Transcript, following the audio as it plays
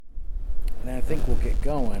think we'll get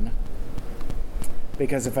going.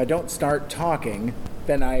 Because if I don't start talking,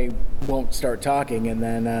 then I won't start talking, and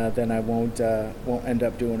then I won't end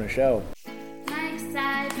up doing a show. Mike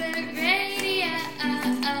Cyber Radio,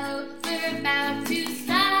 we're about to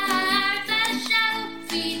start the show.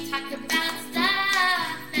 We talk about stuff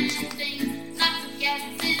and things, lots of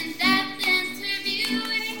guests, in-depth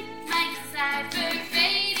interviewing. Mike Cyber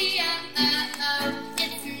Radio,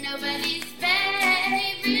 it's nobody's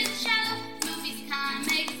favorite show. Movies,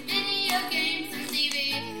 comics, video games, and TV,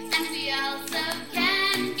 and we also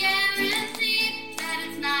can guarantee that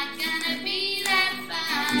it's not gonna be that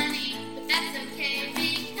funny, but that's okay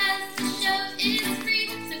because the show is free.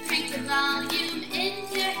 So crank the volume in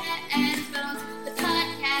your headphones. The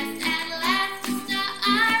podcast at last is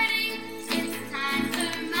starting. It's time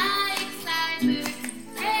for Mike Cyber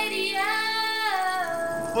Radio.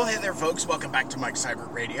 Well, hey there, folks. Welcome back to Mike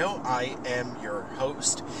Cyber Radio. I am your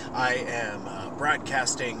host. I am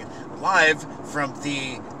broadcasting live from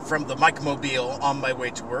the Mike Mobile on my way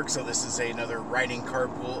to work. So this is another riding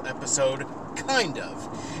carpool episode, kind of.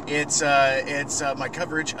 It's my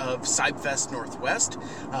coverage of Cybfest Northwest,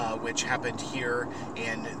 which happened here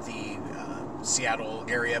in the Seattle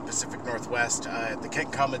area, Pacific Northwest, at the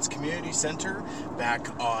Kent Commons Community Center back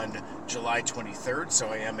on July 23rd. So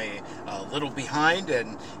I am a little behind,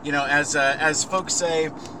 and as folks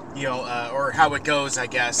say, or how it goes, I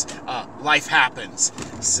guess, life happens.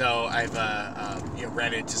 So I've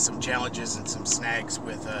ran into some challenges and some snags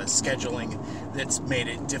with scheduling that's made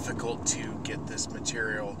it difficult to get this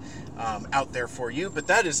material out there for you. But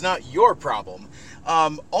that is not your problem.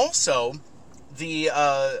 Also, the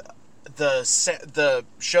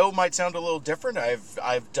show might sound a little different.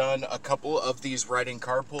 I've done a couple of these riding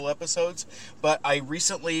carpool episodes, but I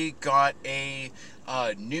recently got a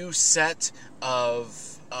new set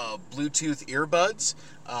of Bluetooth earbuds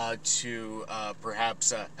to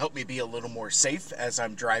perhaps help me be a little more safe as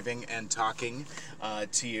I'm driving and talking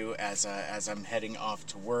to you as I'm heading off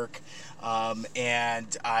to work.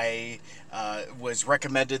 And I was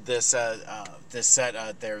recommended this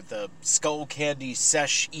set. They're the Skull Candy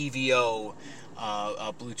Sesh EVO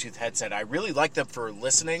Bluetooth headset. I really like them for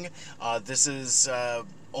listening. This is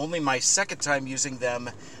only my second time using them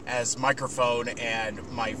as microphone, and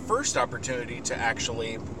my first opportunity to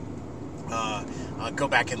actually go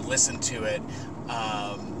back and listen to it.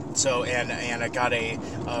 And I got a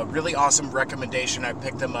really awesome recommendation. I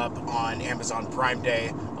picked them up on Amazon Prime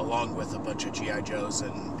Day along with a bunch of G.I. Joes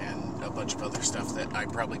and a bunch of other stuff that I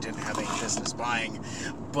probably didn't have any business buying.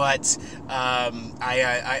 But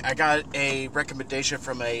I got a recommendation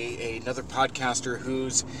from another podcaster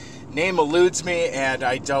whose name eludes me, and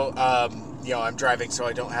I don't, I'm driving, so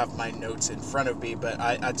I don't have my notes in front of me. But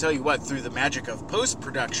I tell you what, through the magic of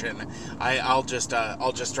post-production, I'll just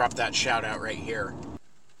drop that shout out right here.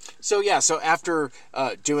 So after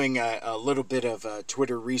doing a little bit of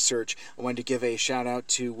Twitter research, I wanted to give a shout out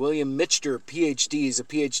to William Mitchter, PhD. He's a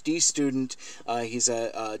PhD student. He's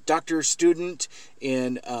a doctorate student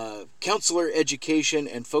in counselor education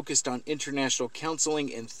and focused on international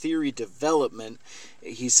counseling and theory development.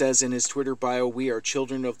 He says in his Twitter bio, "We are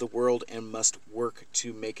children of the world and must work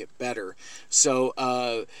to make it better." So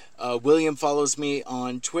William follows me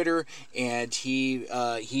on Twitter, and he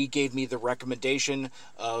gave me the recommendation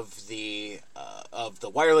of the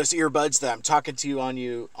wireless earbuds that I'm talking to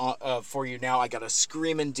you for you now. I got a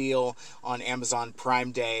screaming deal on Amazon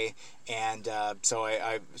Prime Day. And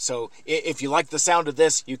so if you like the sound of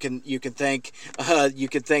this, you can thank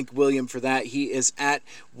William for that. He is at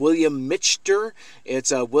William Mitchter.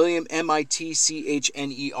 It's William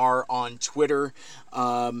Mitchner on Twitter.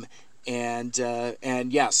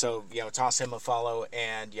 Toss him a follow,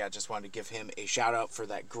 and just wanted to give him a shout out for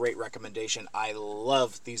that great recommendation. I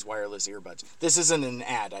love these wireless earbuds. This isn't an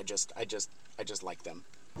ad. I just like them.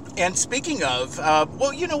 And speaking of,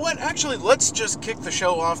 you know what? Actually, let's just kick the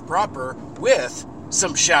show off proper with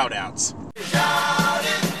some shout outs. Shout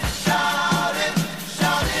it, shout it,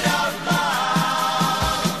 shout it out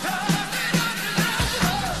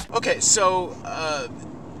loud. Okay, so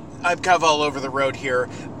I'm kind of all over the road here,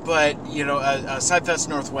 but Cybfest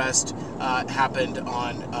Northwest happened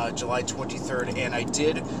on July 23rd, and I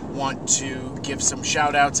did want to give some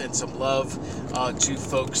shout outs and some love to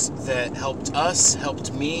folks that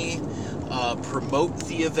helped me promote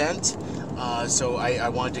the event. So I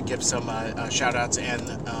wanted to give some shout outs and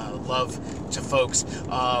love to folks.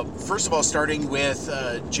 First of all, starting with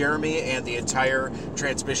Jeremy and the entire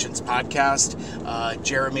Transmissions podcast.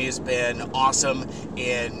 Jeremy has been awesome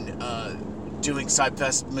in doing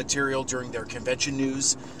Cybfest material during their convention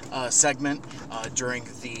news segment during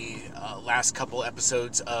the last couple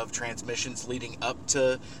episodes of transmissions leading up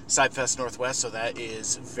to SciFest Northwest, so that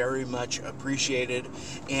is very much appreciated.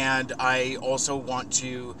 And I also want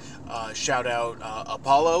to shout out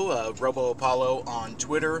Apollo, Robo Apollo on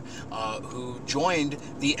Twitter, who joined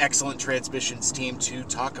the Excellent Transmissions team to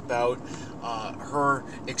talk about her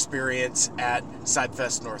experience at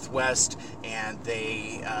SciFest Northwest, and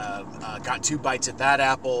they got 2 bites at that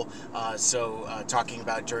apple. So talking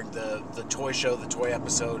about during the toy show, the toy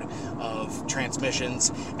episode of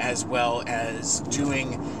Transmissions, as well as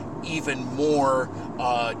doing even more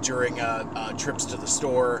during trips to the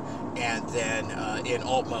store, and then in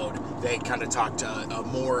alt mode they kind of talked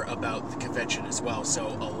more about the convention as well. So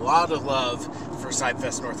a lot of love for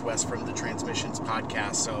SciFest Northwest from the Transmissions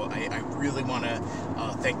podcast. So I really want to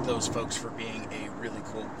thank those folks for being a really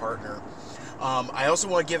cool partner. I also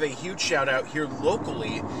want to give a huge shout out here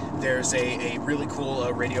locally. There's a really cool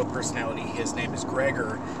radio personality. His name is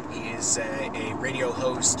Gregor. He is a radio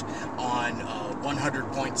host on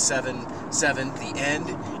 100.77 The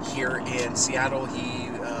End here in Seattle.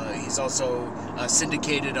 He's also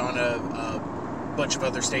syndicated on a bunch of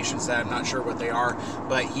other stations that I'm not sure what they are,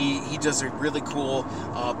 but he does a really cool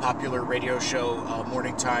popular radio show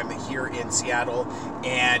morning time here in Seattle,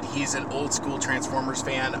 and he's an old school Transformers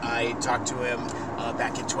fan. I talked to him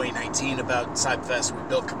back in 2019 about SciFest. We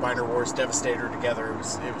built Combiner Wars Devastator together.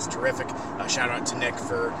 It was terrific. Shout out to Nick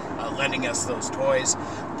for lending us those toys.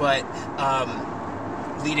 But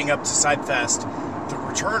leading up to SciFest, the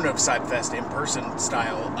return of SciFest in person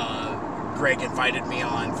style, Greg invited me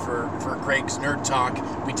on for Greg's Nerd Talk.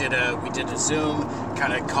 We did a Zoom,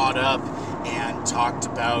 kind of caught up and talked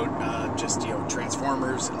about just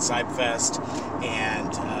Transformers and SciFest,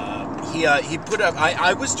 and he put up.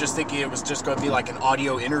 I was just thinking it was just going to be like an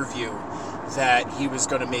audio interview that he was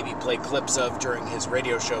going to maybe play clips of during his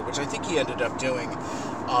radio show, which I think he ended up doing.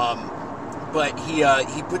 But he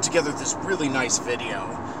put together this really nice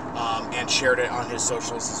video. And shared it on his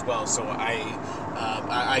socials as well. So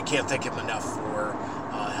I can't thank him enough for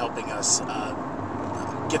helping us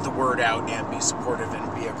get the word out and be supportive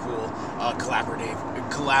and be a cool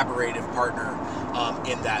collaborative partner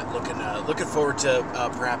in that. Looking forward to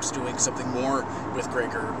perhaps doing something more with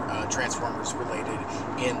Gregor, Transformers related,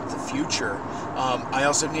 in the future. I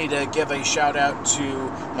also need to give a shout out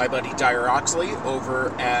to my buddy Dyer Oxley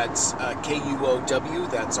over at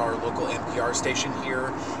KUOW. That's our local NPR station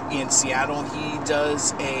here in Seattle. He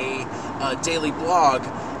does a daily blog,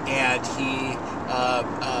 and he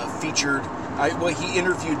he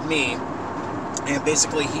interviewed me, and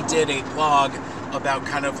basically he did a blog about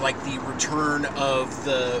kind of like the return of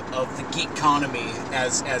the geek economy,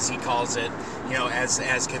 as he calls it,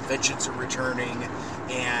 as conventions are returning.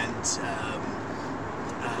 And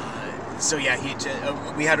so yeah,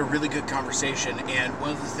 we had a really good conversation, and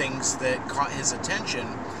one of the things that caught his attention,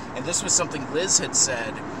 and this was something Liz had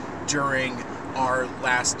said during our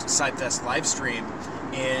last SciFest live stream,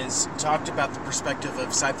 is talked about the perspective of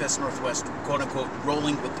SciFest Northwest, quote-unquote,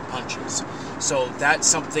 rolling with the punches. So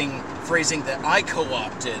that's phrasing that I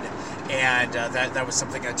co-opted, and that was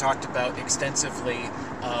something I talked about extensively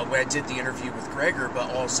when I did the interview with Gregor,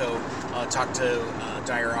 but also talked to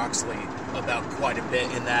Dyer Oxley about quite a bit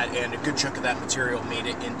in that, and a good chunk of that material made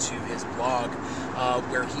it into his blog,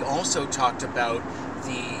 where he also talked about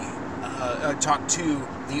talked to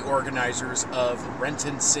the organizers of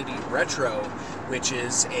Renton City Retro, which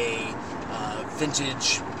is a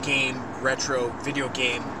vintage game, retro video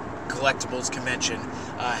game collectibles convention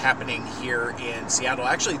happening here in Seattle,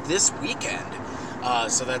 actually this weekend.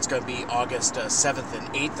 So that's going to be August 7th and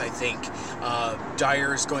 8th, I think.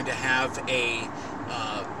 Dyer is going to have a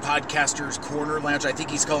Podcaster's Corner Lounge. I think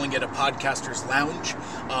he's calling it a Podcaster's Lounge.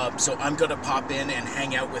 So I'm going to pop in and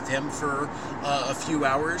hang out with him for a few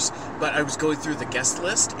hours. But I was going through the guest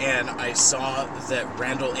list, and I saw that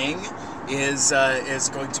Randall Ng is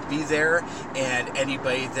going to be there, and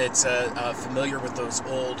anybody that's familiar with those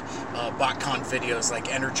old BotCon videos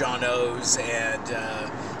like Energon O's and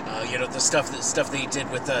the stuff that he did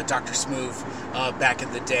with Dr. Smooth back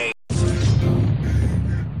in the day.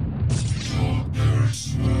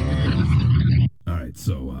 All right,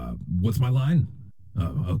 so what's my line?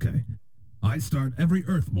 Oh, okay. I start every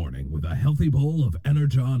Earth morning with a healthy bowl of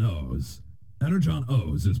Energon O's. Energon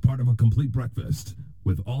O's is part of a complete breakfast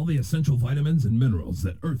with all the essential vitamins and minerals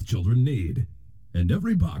that Earth children need. And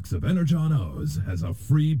every box of Energon O's has a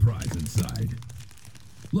free prize inside.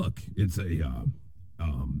 Look, it's a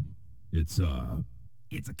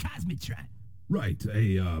Cosmotron. Right,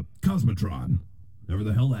 a Cosmotron. whatever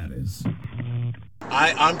the hell that is.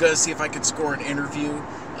 I'm going to see if I could score an interview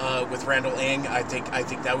with Randall Ng. I think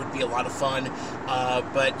that would be a lot of fun.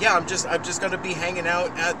 But yeah, I'm just going to be hanging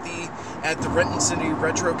out at the Renton City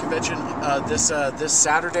Retro Convention this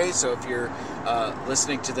Saturday. So if you're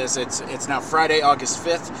listening to this, it's now Friday, August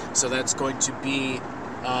 5th. So that's going to be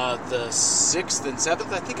the 6th and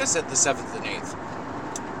 7th. I think I said the 7th and 8th.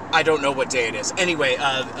 I don't know what day it is. Anyway,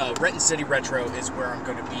 Renton City Retro is where I'm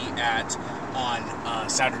going to be at on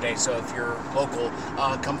Saturday. So if you're local,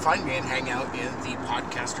 come find me and hang out in the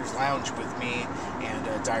Podcasters Lounge with me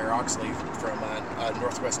and Dyer Oxley from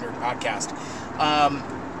Northwest Nerd Podcast.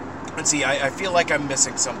 Let's see, I feel like I'm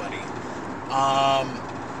missing somebody.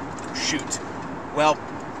 Shoot. Well,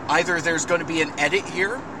 either there's going to be an edit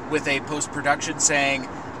here with a post-production saying,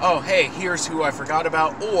 oh, hey, here's who I forgot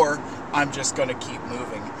about, or I'm just going to keep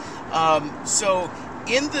moving. So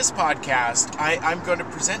in this podcast, I'm going to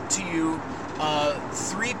present to you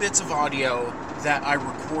 3 bits of audio that I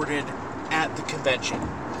recorded at the convention.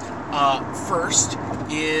 First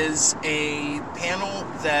is a panel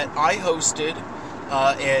that I hosted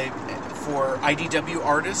for IDW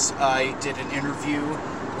artists. I did an interview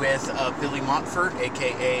with Billy Montfort,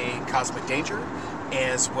 aka Cosmic Danger,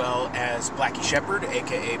 as well as Blackie Shepherd,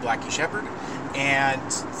 aka Blackie Shepherd. And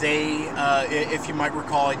they, if you might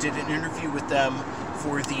recall, I did an interview with them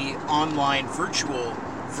for the online virtual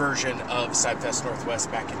version of SciFest Northwest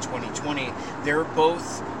back in 2020. They're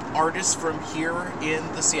both artists from here in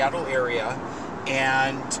the Seattle area,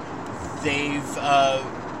 and they've,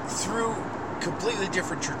 through completely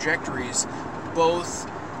different trajectories, both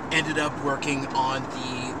ended up working on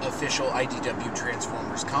the official IDW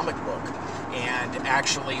Transformers comic book. And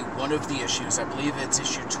actually, one of the issues, I believe it's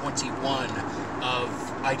issue 21 of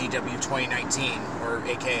IDW 2019, or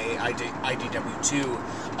aka IDW 2,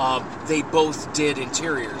 they both did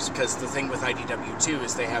interiors, because the thing with IDW 2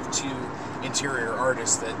 is they have 2 interior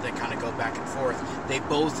artists that kind of go back and forth. They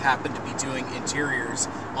both happen to be doing interiors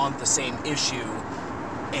on the same issue.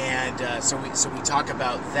 And so we talk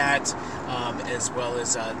about that, as well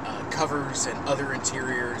as covers and other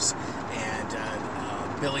interiors. And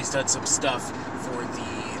Billy's done some stuff for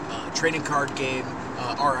the trading card game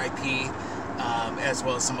RIP, as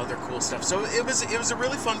well as some other cool stuff. So it was a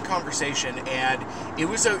really fun conversation, and it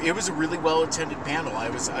was a really well attended panel. I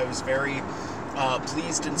was very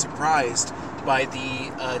pleased and surprised by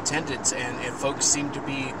the attendance, and folks seemed to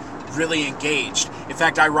be really engaged. In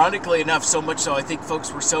fact, ironically enough, so much so I think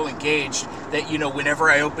folks were so engaged that, whenever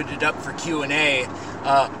I opened it up for Q&A,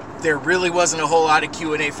 there really wasn't a whole lot of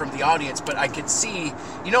Q&A from the audience, but I could see,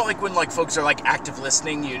 like when folks are active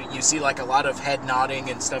listening, you see a lot of head nodding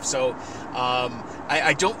and stuff. So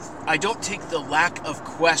I don't take the lack of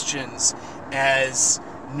questions as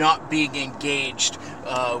not being engaged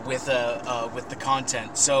with the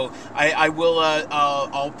content. So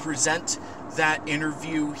I'll present that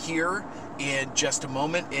interview here in just a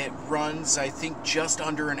moment. It runs, I think, just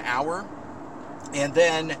under an hour. And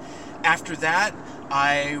then after that,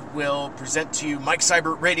 I will present to you Mike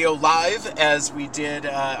Seibert Radio Live, as we did.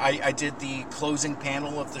 I did the closing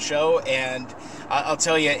panel of the show, and I'll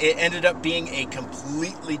tell you, it ended up being a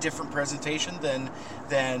completely different presentation than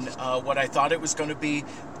what I thought it was going to be.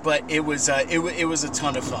 But it was a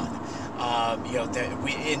ton of fun.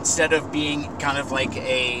 Instead of being kind of like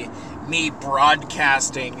me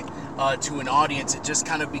broadcasting to an audience, it just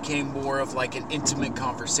kind of became more of an intimate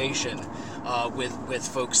conversation with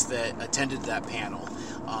folks that attended that panel.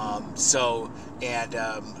 I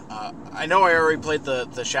know I already played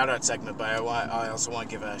the shout out segment, but I also want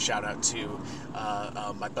to give a shout out to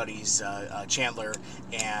my buddies Chandler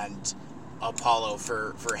and Apollo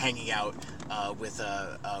for hanging out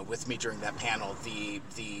with me during that panel. The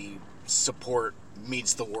support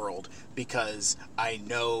means the world, because I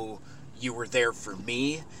know you were there for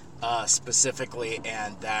me specifically,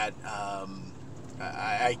 and that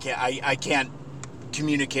I can't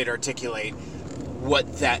articulate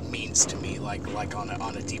what that means to me, like on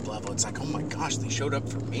a deep level. It's oh my gosh, they showed up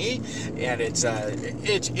for me, and it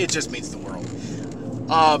just means the world.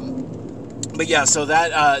 But yeah, so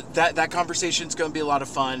that conversation's going to be a lot of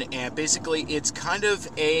fun, and basically it's kind of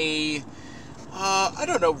a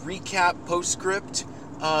recap postscript,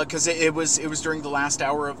 because it was during the last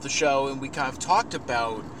hour of the show, and we kind of talked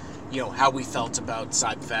about how we felt about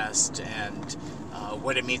SciFest and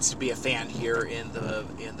what it means to be a fan here in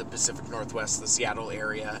the Pacific Northwest, the Seattle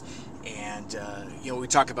area, and we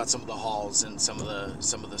talk about some of the halls and some of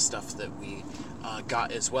the stuff that we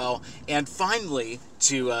got as well. And finally,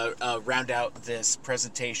 to round out this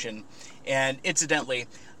presentation, and incidentally,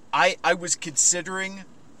 I was considering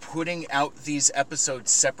putting out these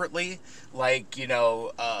episodes separately, like, you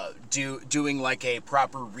know, doing like a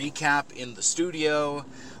proper recap in the studio,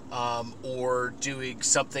 or doing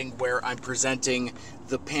something where I'm presenting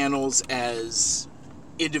the panels as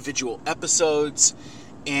individual episodes.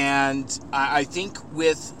 And I think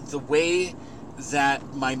with the way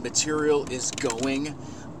that my material is going,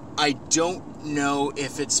 I don't know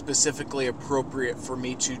if it's specifically appropriate for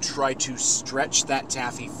me to try to stretch that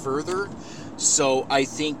taffy further. So I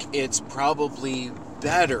think it's probably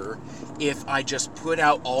better if I just put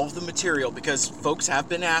out all of the material, because folks have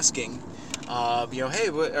been asking, you know,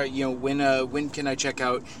 hey, you know, when can I check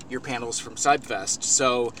out your panels from Cybfest?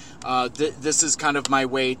 So this is kind of my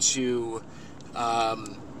way to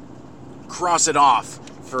cross it off,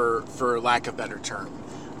 for lack of a better term.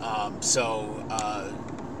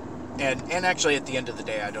 And actually, at the end of the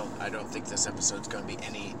day, I don't think this episode's going to be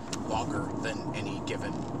any longer than any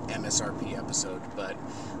given MSRP episode. But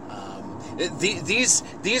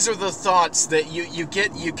these are the thoughts that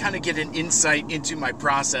you kind of get an insight into my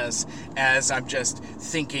process as I'm just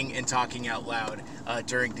thinking and talking out loud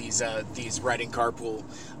during these writing carpool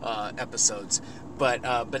episodes.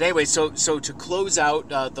 But anyway, so to close out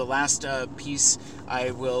the last piece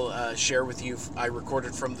I will share with you, I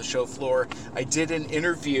recorded from the show floor. I did an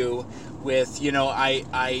interview with, you know,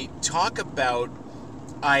 I talk about,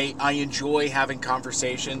 I enjoy having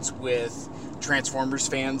conversations with Transformers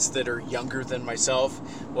fans that are younger than myself.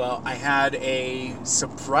 Well, I had a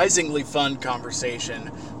surprisingly fun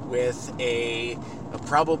conversation with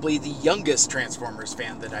probably the youngest Transformers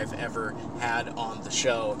fan that I've ever had on the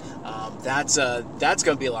show. That's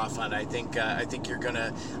going to be a lot of fun. I think you're going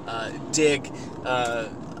to dig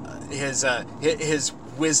his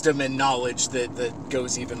wisdom and knowledge that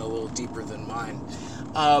goes even a little deeper than mine.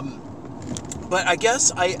 But I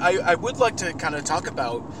guess I would like to kind of talk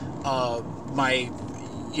about my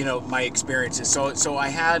experiences. So I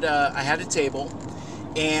had a table,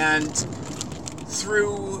 and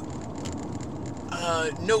through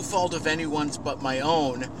no fault of anyone's but my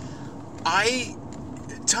own,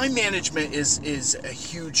 time management is a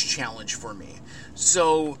huge challenge for me.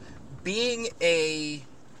 So being a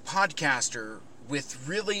podcaster with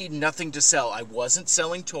really nothing to sell, I wasn't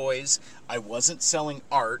selling toys, I wasn't selling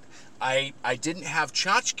art, I didn't have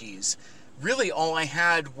tchotchkes. Really all I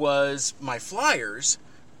had was my flyers.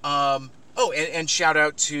 And shout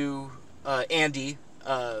out to Andy,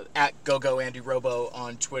 at GoGo Andy Robo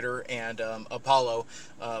on Twitter, and Apollo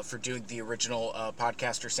for doing the original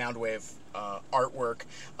Podcaster Soundwave artwork.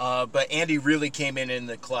 But Andy really came in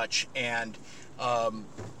the clutch and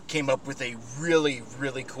came up with a really,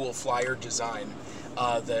 really cool flyer design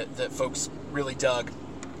that folks really dug.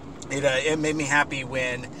 It made me happy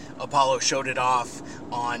when Apollo showed it off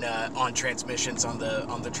on transmissions on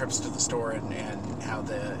the trips to the store, and how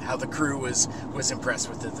the crew was impressed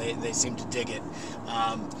with it. They seemed to dig it.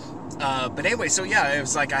 But anyway, so yeah, it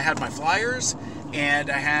was like I had my flyers, and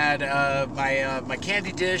I had my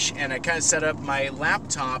candy dish, and I kind of set up my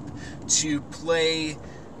laptop to play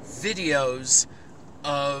videos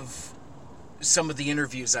of some of the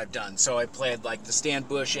interviews I've done. So I played like the Stan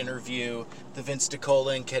Bush interview, the Vince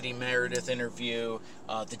DiCola and Ketty Meredith interview,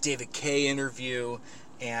 the David Kaye interview,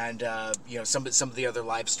 and some of the other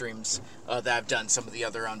live streams that I've done, some of the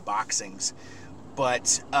other unboxings.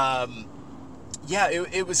 But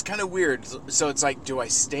it was kind of weird. So it's like, do I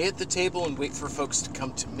stay at the table and wait for folks to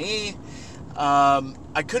come to me?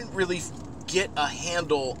 I couldn't really get a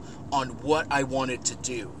handle on what I wanted to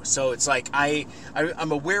do. So it's like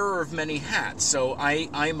I'm a wearer of many hats. So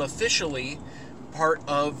I'm officially part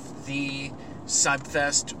of the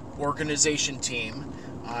Cybfest organization team.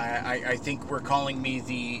 I think we're calling me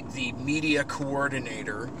the media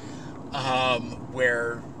coordinator,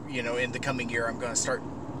 where, you know, in the coming year I'm going to start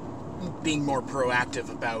being more proactive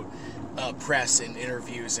about press and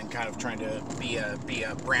interviews, and kind of trying to be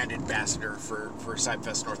a brand ambassador for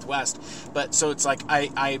Cybfest Northwest. But so it's like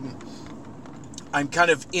I'm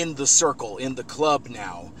kind of in the circle, in the club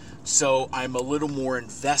now, so I'm a little more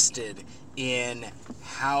invested in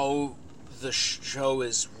how the show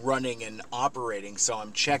is running and operating. So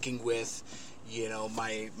I'm checking with, you know,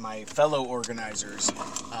 my fellow organizers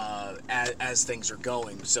as things are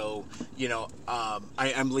going. So, you know,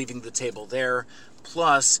 I'm leaving the table there.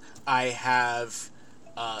 Plus, I have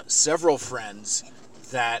several friends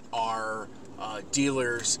that are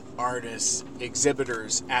dealers, artists,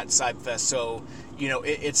 exhibitors at Cybfest. So, you know,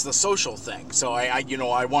 it's the social thing. So I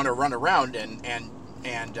want to run around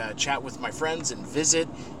and chat with my friends and visit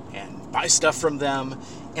and buy stuff from them.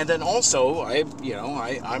 And then also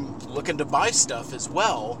I'm looking to buy stuff as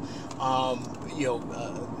well.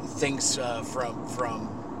 Things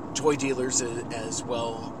from toy dealers as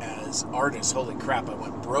well as artists. Holy crap, I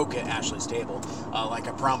went broke at Ashley's table, like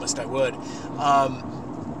I promised I would.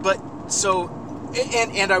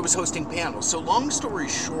 And I was hosting panels. So long story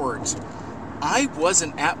short, I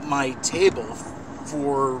wasn't at my table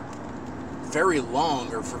for very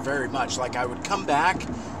long or for very much. Like, I would come back,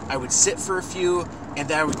 I would sit for a few, and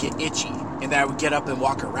then I would get itchy, and then I would get up and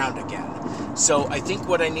walk around again. So I think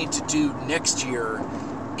what I need to do next year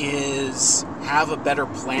is have a better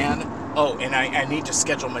plan. Oh, and I need to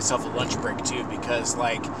schedule myself a lunch break too, because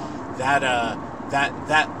like that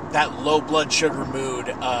low blood sugar mood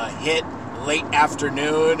hit late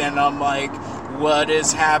afternoon, and I'm like, what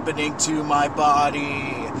is happening to my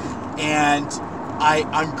body? And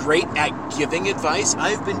I'm great at giving advice.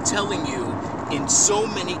 I've been telling you in so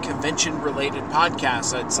many convention-related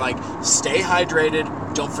podcasts, it's like, stay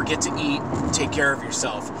hydrated, don't forget to eat, take care of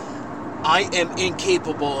yourself. I am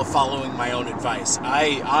incapable of following my own advice.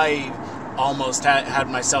 I almost had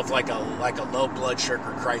myself like a low blood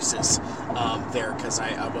sugar crisis there, because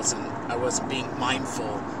I wasn't being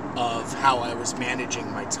mindful of how I was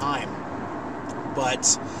managing my time.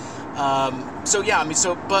 But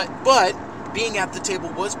but being at the table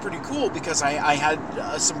was pretty cool, because I had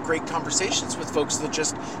some great conversations with folks that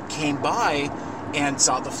just came by and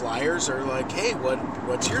saw the flyers, or like, hey,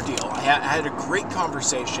 what's your deal? I had a great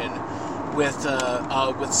conversation with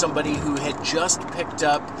somebody who had just picked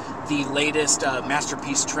up the latest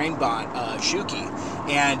Masterpiece train bot, Shuki,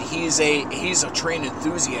 and he's a train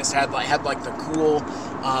enthusiast. Had like the cool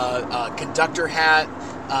conductor hat,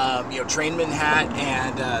 trainman hat,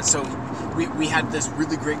 and so we had this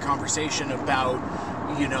really great conversation about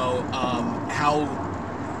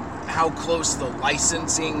how close the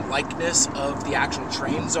licensing likeness of the actual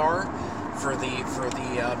trains are for the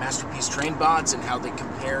Masterpiece train bots, and how they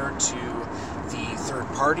compare to the third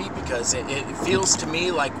party, because it feels to me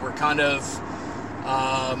like we're kind of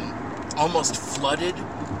almost flooded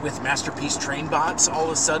with Masterpiece train bots all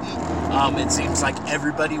of a sudden. It seems like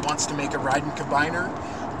everybody wants to make a Raiden combiner.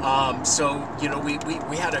 So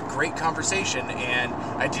we had a great conversation, and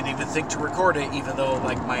I didn't even think to record it, even though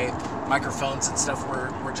like my microphones and stuff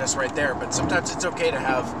were just right there. But sometimes it's okay to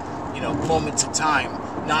have moments of time.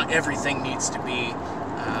 Not everything needs to be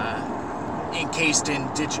encased in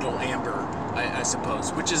digital amber, I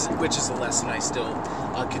suppose, which is a lesson I still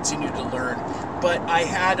continue to learn. But I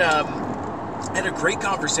had a great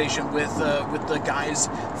conversation with the guys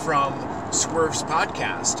from Swerve's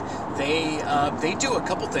podcast. They do a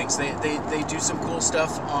couple things. They do some cool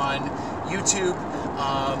stuff on YouTube,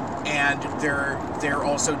 and they're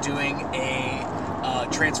also doing a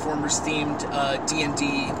Transformers themed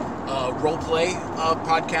D&D roleplay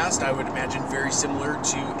podcast. I would imagine very similar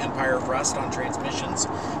to Empire of Rust on Transmissions.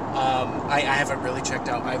 I haven't really checked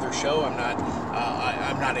out either show. I'm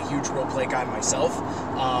not a huge roleplay guy myself,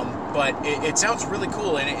 but it sounds really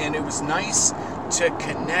cool, and it was nice to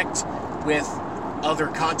connect with other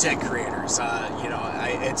content creators.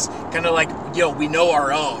 It's kind of like, we know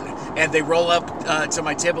our own, and they roll up to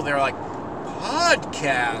my table. They're like,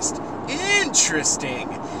 podcast, interesting,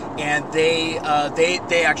 and they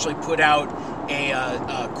actually put out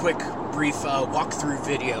a quick, brief walkthrough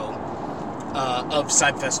video of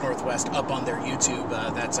Cybfest Northwest up on their YouTube.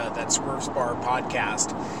 That's Swerve's Bar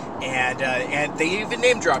podcast, and they even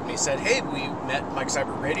name dropped me. Said, hey, we met Mike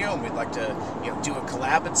Cyber Radio, and we'd like to do a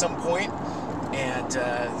collab at some point. And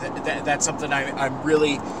that's something I'm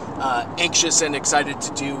really anxious and excited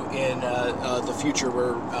to do in the future,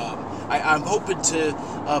 where I'm hoping to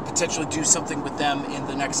potentially do something with them in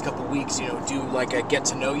the next couple weeks. Do like a get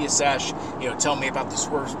to know you sesh. Tell me about the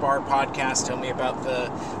Swerve's Bar podcast. Tell me about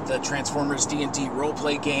the Transformers D&D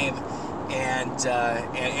roleplay game, and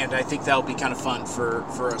I think that'll be kind of fun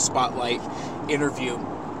for a spotlight interview.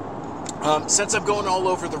 Since I'm going all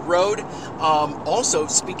over the road, also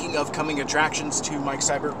speaking of coming attractions to Mike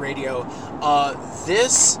Seibert Radio,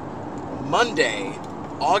 this Monday,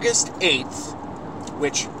 August 8th,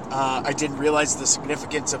 which I didn't realize the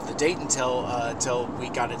significance of the date until we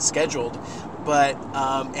got it scheduled, but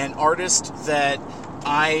an artist that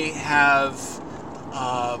I have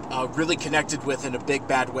really connected with in a big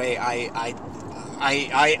bad way. I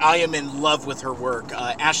am in love with her work.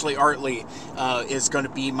 Ashley Artley is going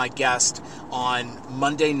to be my guest on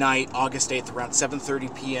Monday night, August 8th, around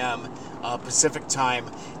 7:30 p.m. Pacific time,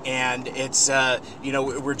 and it's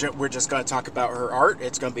we're just going to talk about her art.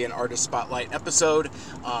 It's going to be an artist spotlight episode.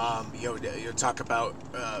 You'll talk about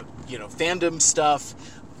fandom stuff,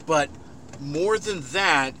 but more than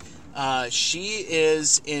that, she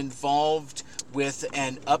is involved with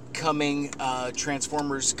an upcoming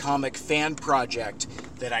Transformers comic fan project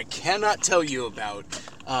that I cannot tell you about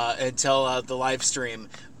until the live stream.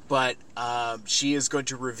 But she is going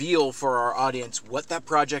to reveal for our audience what that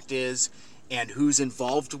project is and who's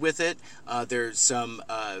involved with it. There's some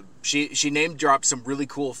she name dropped some really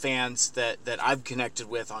cool fans that I've connected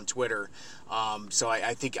with on Twitter. So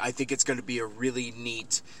I think it's going to be a really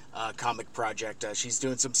neat comic project. She's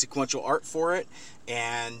doing some sequential art for it,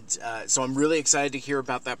 and so I'm really excited to hear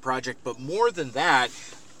about that project. But more than that,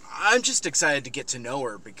 I'm just excited to get to know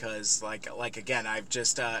her because, like again,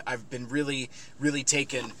 I've been really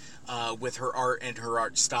taken with her art and her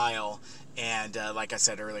art style. And like I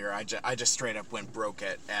said earlier, I just straight up went broke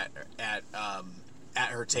at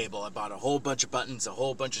her table. I bought a whole bunch of buttons, a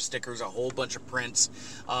whole bunch of stickers, a whole bunch of prints.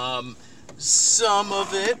 Some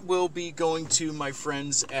of it will be going to my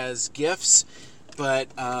friends as gifts, but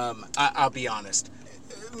I'll be honest,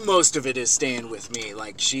 most of it is staying with me.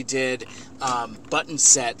 Like, she did button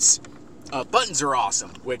sets. Buttons are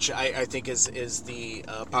awesome, which I think is the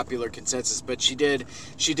popular consensus. But she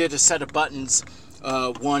did a set of buttons.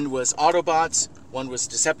 One was Autobots, one was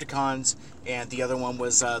Decepticons, and the other one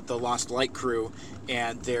was the Lost Light Crew.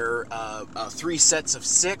 And they're 3 sets of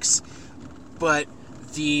 6. But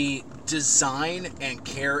the design and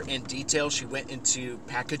care and detail she went into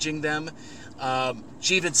packaging them.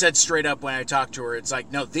 She even said straight up when I talked to her, it's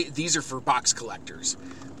like, no, these are for box collectors.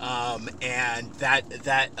 And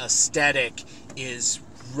that aesthetic is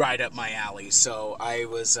right up my alley. So I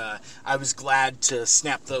was glad to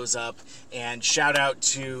snap those up, and shout out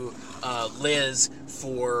to Liz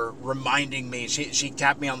for reminding me. She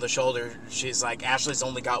tapped me on the shoulder. She's like, Ashley's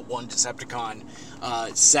only got 1 Decepticon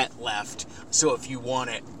set left, so if you want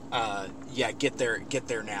it, get there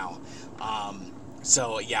now.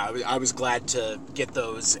 So yeah, I was glad to get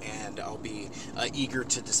those, and I'll be eager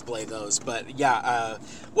to display those. But yeah,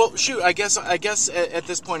 well, shoot, I guess at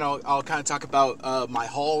this point I'll kind of talk about my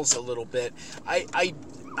hauls a little bit. I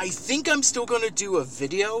think I'm still going to do a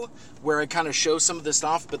video where I kind of show some of this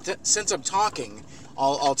off, but since I'm talking,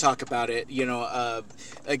 I'll talk about it. You know,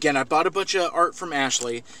 again, I bought a bunch of art from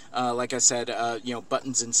Ashley, like I said,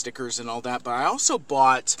 buttons and stickers and all that. But I also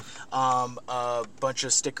bought a bunch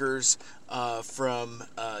of stickers from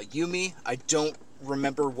Yumi. I don't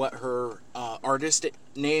remember what her artist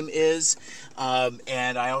name is,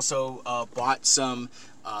 and I also bought some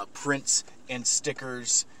prints and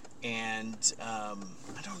stickers. And I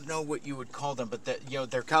don't know what you would call them, but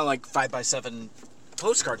they're kind of like 5x7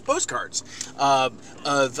 postcards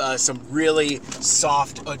of some really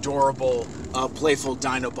soft, adorable, playful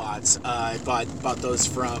Dinobots. I bought those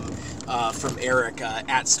from Eric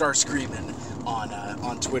at Starscreamin'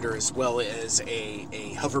 on Twitter, as well as a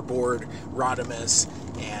hoverboard Rodimus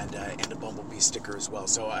and a Bumblebee sticker as well.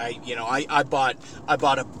 So I bought a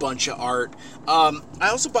bunch of art. I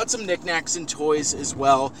also bought some knickknacks and toys as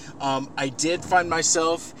well. I did find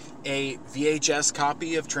myself a VHS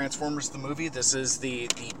copy of Transformers the movie. This is the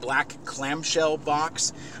black clamshell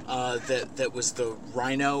box that was the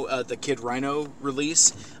Rhino, the Kid Rhino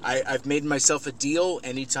release. I've made myself a deal.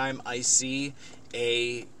 Anytime I see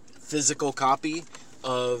a physical copy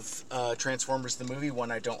of Transformers the movie,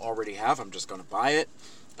 one I don't already have, I'm just going to buy it.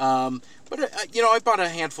 But I bought a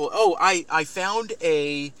handful. Oh, I found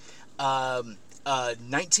a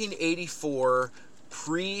 1984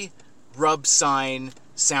 pre-rub sign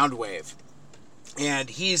Soundwave, and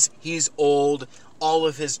he's old. All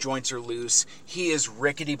of his joints are loose. He is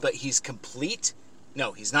rickety, but he's complete.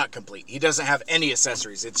 No, he's not complete. He doesn't have any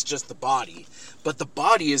accessories. It's just the body. But the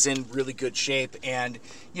body is in really good shape, and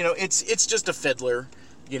it's just a fiddler,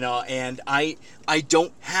 and I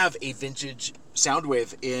don't have a vintage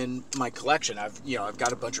Soundwave in my collection. I've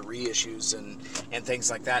got a bunch of reissues and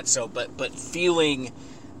things like that. So but feeling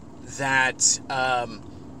that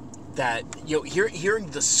hearing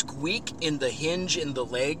the squeak in the hinge in the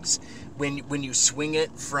legs when you swing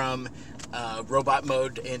it from robot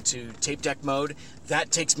mode into tape deck mode,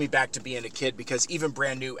 that takes me back to being a kid, because even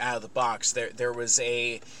brand new out of the box, there was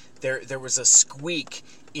a squeak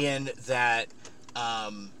in that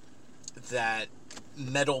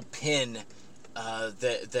metal pin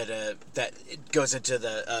that goes into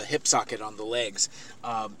the hip socket on the legs.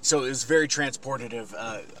 So it was very transportative,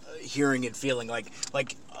 hearing and feeling like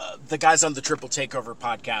the guys on the Triple Takeover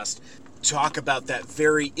podcast talk about that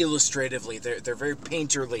very illustratively. They're very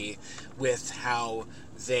painterly with how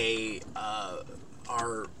they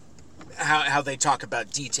how they talk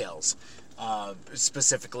about details,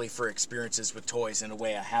 specifically for experiences with toys, in a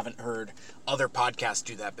way I haven't heard other podcasts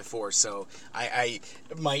do that before. So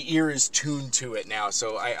my ear is tuned to it now.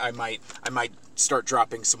 So I might start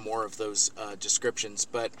dropping some more of those descriptions.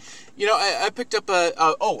 But I picked up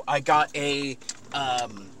I got a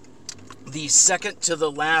the second to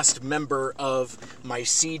the last member of my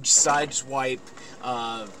Siege Sideswipe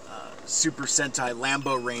Super Sentai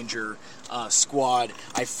Lambo Ranger squad,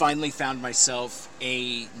 I finally found myself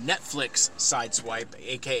a Netflix Sideswipe,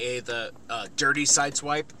 aka the Dirty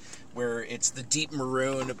Sideswipe, where it's the deep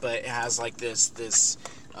maroon, but it has like this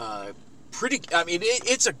pretty. I mean,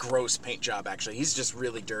 it's a gross paint job. Actually, he's just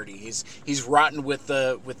really dirty. He's rotten with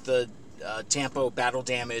the Tampo battle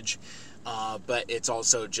damage, but it's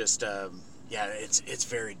also just yeah, it's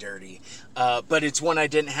very dirty. But it's one I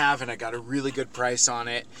didn't have, and I got a really good price on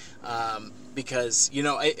it because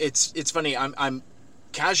it's funny. I'm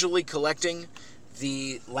casually collecting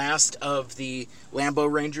the last of the Lambo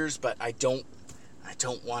Rangers, but I don't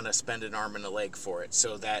want to spend an arm and a leg for it.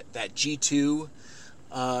 So that G2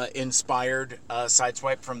 inspired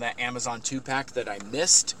Sideswipe from that Amazon 2-pack that I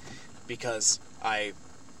missed because I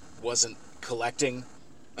wasn't collecting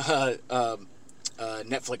Netflix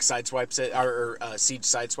Sideswipes or Siege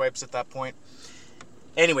Sideswipes at that point.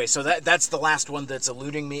 Anyway, so that's the last one that's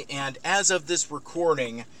eluding me, and as of this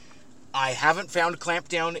recording, I haven't found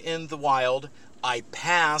Clampdown in the wild. I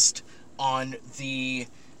passed on the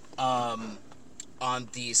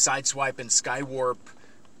Sideswipe and Skywarp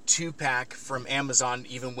 2-pack from Amazon,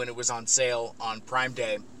 even when it was on sale on Prime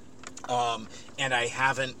Day, and I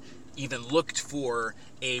haven't even looked for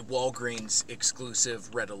a Walgreens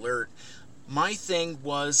exclusive Red Alert. My thing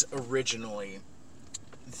was originally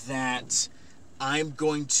that I'm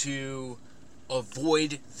going to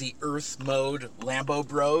avoid the Earth mode Lambo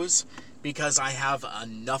Bros because I have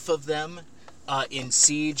enough of them in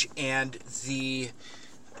Siege, and the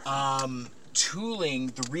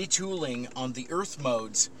retooling on the Earth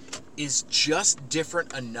modes is just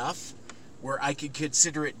different enough where I could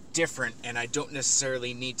consider it different, and I don't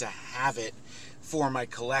necessarily need to have it for my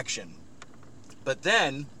collection. But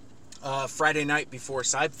then, Friday night before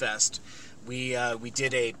Sidefest, we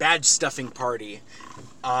did a badge stuffing party,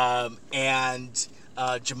 and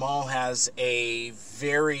Jamal has a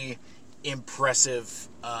very impressive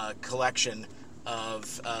collection of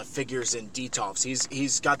figures in Detolfs.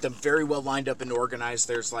 He's got them very well lined up and organized.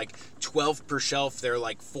 There's like 12 per shelf. They're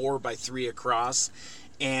like 4 by 3 across,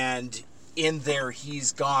 and in there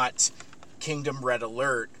he's got Kingdom Red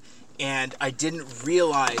Alert. And I didn't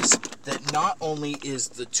realize that not only is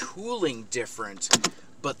the tooling different,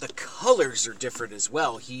 but the colors are different as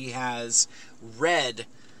well. He has red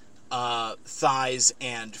thighs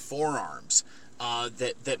and forearms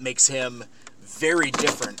that makes him very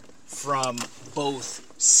different from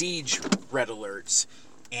both Siege Red Alerts.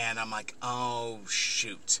 And I'm like, oh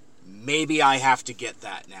shoot, maybe I have to get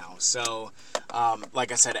that now. So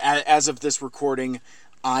like I said, as of this recording,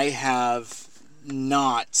 I have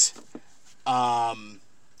not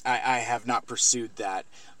I have not pursued that.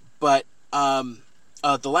 But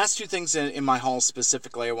the last two things in my haul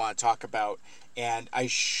specifically I want to talk about, and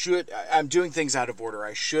I'm doing things out of order.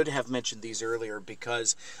 I should have mentioned these earlier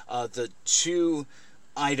because the two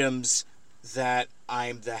items that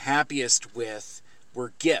I'm the happiest with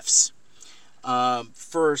were gifts.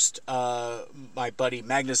 First, my buddy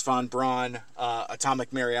Magnus von Braun,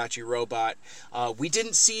 Atomic Mariachi Robot. We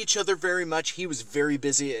didn't see each other very much. He was very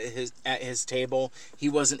busy at his table. He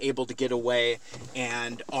wasn't able to get away,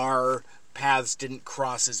 and our paths didn't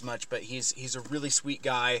cross as much. But he's a really sweet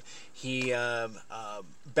guy. He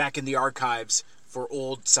back in the archives for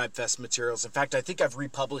old Sidefest materials. In fact, I think I've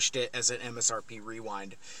republished it as an MSRP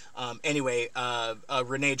rewind. Anyway,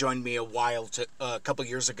 Renee joined me a couple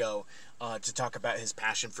years ago to talk about his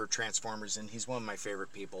passion for Transformers, and he's one of my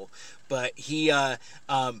favorite people. But I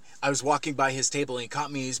was walking by his table and he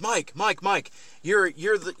caught me. He's Mike, you're a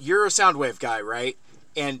Soundwave guy, right?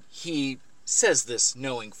 And he says this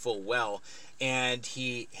knowing full well, and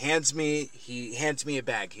he hands me a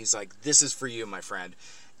bag. He's like, "This is for you, my friend."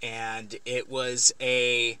 And it was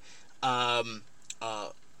a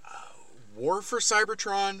War for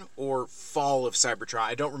Cybertron or Fall of Cybertron.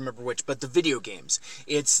 I don't remember which, but the video games.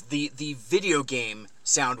 It's the video game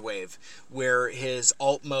Soundwave, where his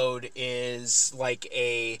alt mode is like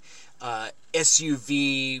a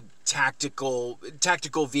SUV tactical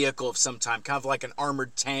vehicle of some time, kind of like an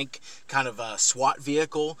armored tank, kind of a SWAT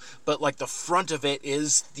vehicle, but like the front of it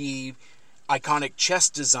is the iconic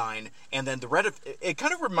chest design, and then the red of it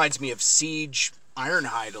kind of reminds me of Siege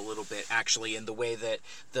Ironhide a little bit, actually, in the way that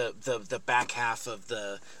the back half of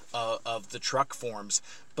the truck forms.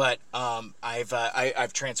 But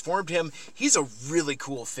I've transformed him. He's a really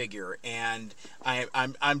cool figure, and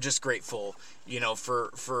I'm just grateful,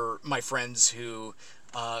 for my friends who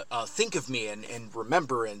think of me and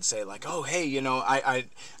remember and say like, oh hey,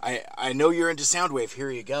 I know you're into Soundwave.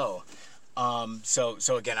 Here you go.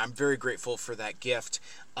 So again, I'm very grateful for that gift.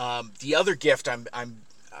 The other gift I'm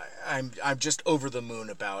just over the moon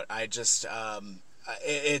about.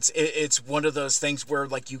 It's one of those things where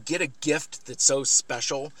like you get a gift that's so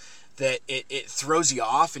special that it throws you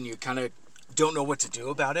off and you kind of don't know what to do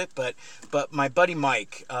about it. But my buddy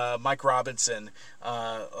Mike Robinson,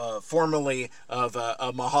 formerly of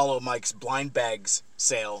Mahalo Mike's blind bags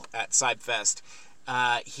sale at Sibefest,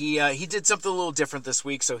 he did something a little different this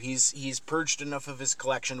week. So he's purged enough of his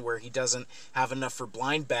collection where he doesn't have enough for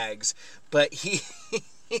blind bags, but he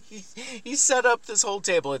set up this whole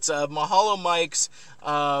table. It's Mahalo Mike's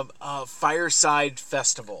Fireside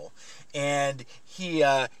Festival, and he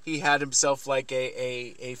had himself like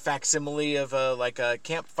a facsimile of a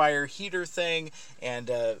campfire heater thing,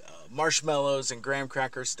 and marshmallows and graham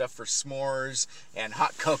cracker stuff for s'mores, and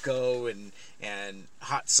hot cocoa and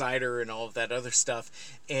hot cider and all of that other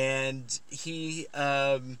stuff. And he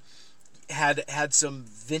had some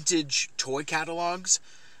vintage toy catalogs.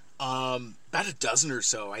 About a dozen or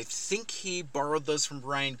so. I think he borrowed those from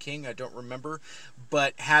Brian King. I don't remember,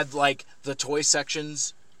 but had like the toy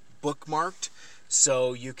sections bookmarked,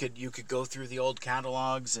 so you could go through the old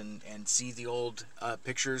catalogs and see the old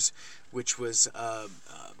pictures, which was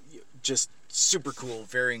just super cool,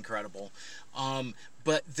 very incredible.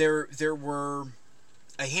 But there were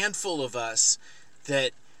a handful of us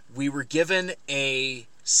that we were given a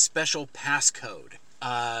special passcode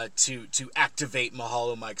to activate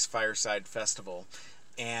Mahalo Mike's Fireside Festival,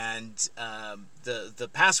 and the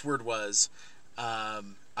password was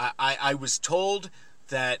I was told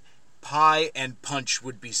that pie and punch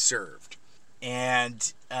would be served,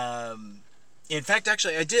 and in fact,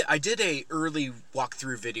 actually, I did a early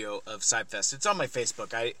walkthrough video of Sibefest. It's on my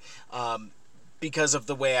Facebook. Because of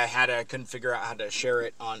the way I couldn't figure out how to share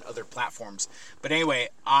it on other platforms. But anyway,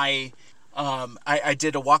 I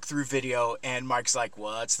did a walkthrough video, and Mike's like,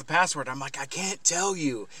 "What's the password?" I'm like, "I can't tell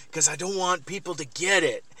you because I don't want people to get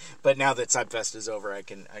it." But now that Sibefest is over, I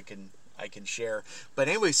can share. But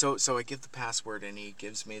anyway, so I give the password, and he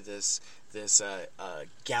gives me this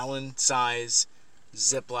gallon size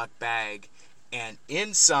Ziploc bag, and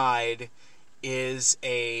inside is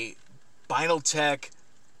a Binaltech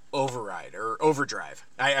Override or Overdrive.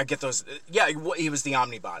 I get those. Yeah, he was the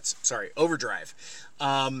Omnibots. Sorry, Overdrive.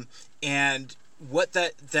 And what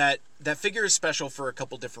that figure is special for a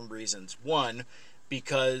couple different reasons. One,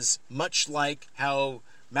 because much like how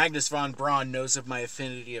Magnus von Braun knows of my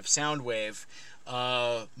affinity of Soundwave,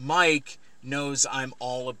 Mike knows I'm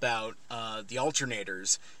all about the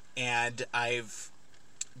alternators, and I've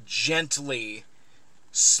gently,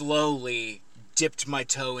 slowly dipped my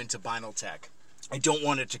toe into Binaltech. I don't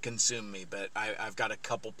want it to consume me, but I've got a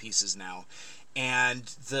couple pieces now. And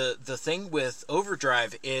the thing with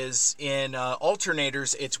Overdrive is in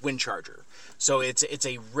alternators, it's Windcharger. So it's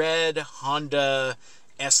a red Honda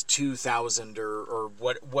S2000 or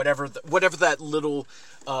whatever that little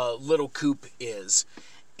coupe is.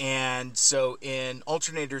 And so in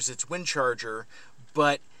alternators, it's Windcharger.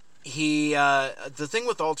 But the thing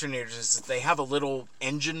with alternators is that they have a little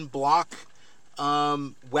engine block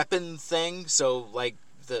weapon thing, so like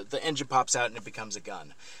the engine pops out and it becomes a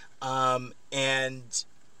gun. And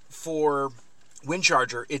for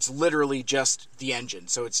Windcharger, it's literally just the engine,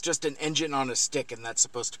 so it's just an engine on a stick, and that's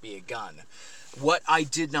supposed to be a gun. What I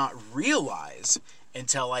did not realize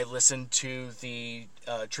until I listened to the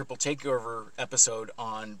Triple Takeover episode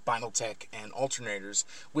on Binaltech and alternators,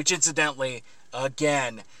 which incidentally,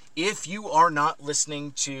 again, if you are not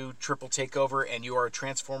listening to Triple Takeover and you are a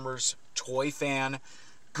Transformers toy fan,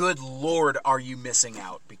 good Lord, are you missing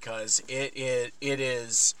out, because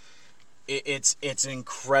it's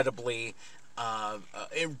incredibly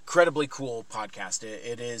cool podcast.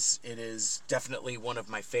 It is definitely one of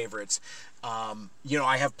my favorites.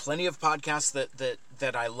 I have plenty of podcasts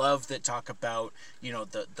that I love that talk about,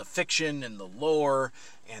 the fiction and the lore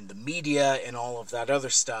and the media and all of that other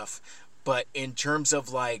stuff. But in terms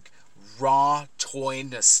of like raw toy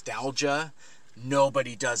nostalgia,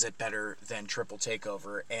 nobody does it better than Triple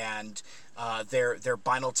Takeover, and their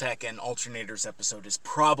Binaltech and alternators episode is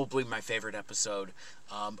probably my favorite episode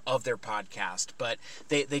of their podcast. But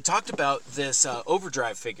they talked about this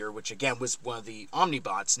Overdrive figure, which again was one of the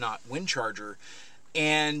Omnibots, not Windcharger,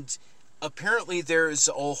 and apparently there's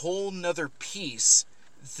a whole nother piece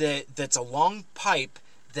that's a long pipe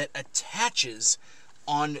that attaches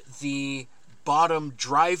on the bottom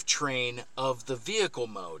drivetrain of the vehicle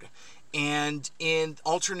mode. And in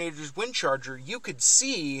Alternator's Windcharger, you could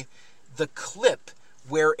see the clip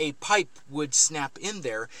where a pipe would snap in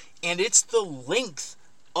there, and it's the length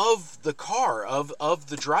of the car, of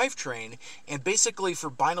the drivetrain. And basically for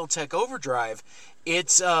Binaltech Overdrive,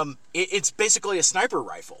 it's basically a sniper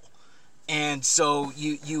rifle. And so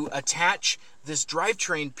you attach this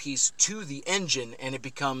drivetrain piece to the engine, and it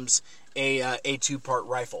becomes a two-part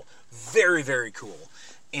rifle. Very, very cool.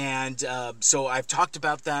 And so I've talked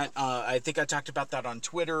about that. I think I talked about that on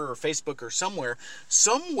Twitter or Facebook or somewhere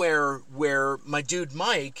where my dude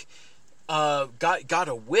Mike got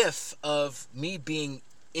a whiff of me being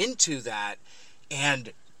into that,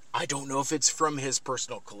 and I don't know if it's from his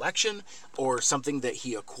personal collection or something that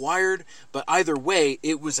he acquired, but either way,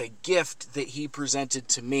 it was a gift that he presented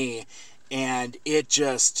to me, and it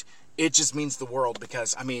just means the world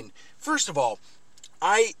because, I mean, first of all,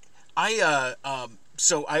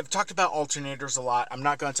 so I've talked about alternators a lot. I'm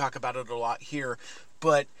not going to talk about it a lot here,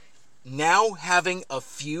 but now having a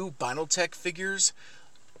few Binaltech figures,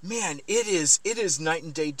 man, it is night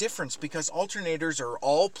and day difference because alternators are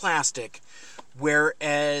all plastic,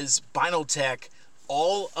 whereas Binaltech,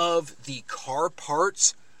 all of the car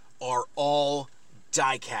parts are all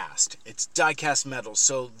die-cast. It's die-cast metal,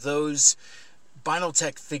 so those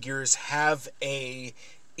Binaltech figures have a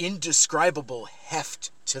indescribable heft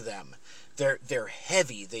to them. They're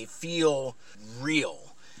heavy. They feel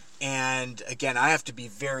real. And again, I have to be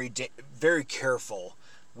very very careful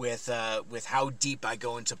with how deep I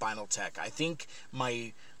go into Binaltech. I think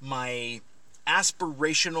my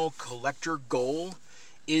aspirational collector goal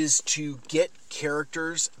is to get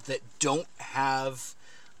characters that don't have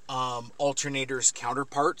alternators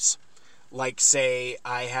counterparts. Like, say,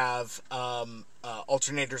 I have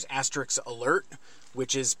alternators Asterix Alert,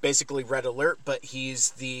 which is basically Red Alert, but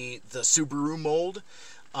he's the Subaru mold.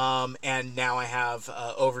 And now I have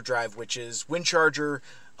Overdrive, which is Windcharger.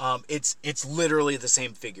 It's literally the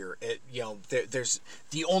same figure. There's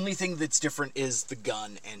the only thing that's different is the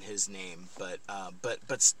gun and his name. But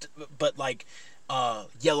like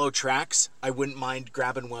Yellow Tracks, I wouldn't mind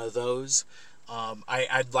grabbing one of those.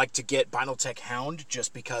 I'd like to get Binaltech Hound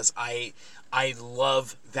just because I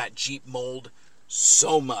love that Jeep mold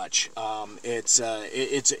so much. It's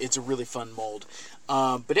a really fun mold.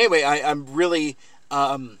 But anyway, I'm really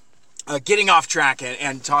getting off track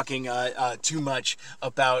and talking too much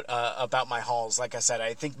about my hauls. Like I said,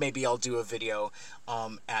 I think maybe I'll do a video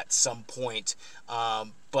at some point.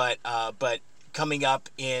 But coming up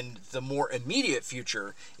in the more immediate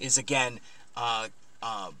future is again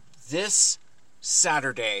this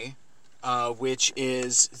Saturday, which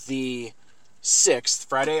is the 6th,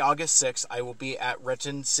 Friday, August 6th, I will be at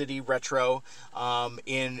Renton City Retro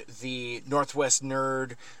in the Northwest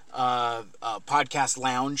Nerd podcast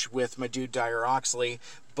lounge with my dude Dyer Oxley.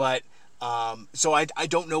 But so I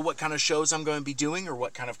don't know what kind of shows I'm going to be doing or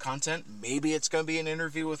what kind of content. Maybe it's going to be an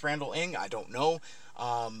interview with Randall Ng. I don't know.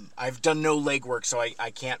 I've done no legwork, so I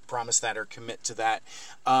can't promise that or commit to that.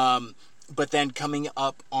 But then coming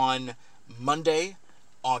up on Monday,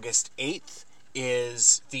 August 8th,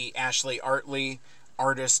 is the Ashley Artley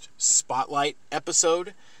Artist Spotlight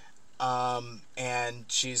episode. And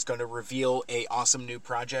she's going to reveal a awesome new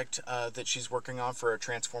project that she's working on for a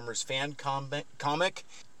Transformers fan comic.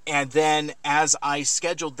 And then as I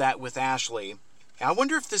scheduled that with Ashley, I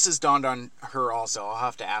wonder if this has dawned on her also. I'll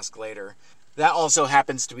have to ask later. That also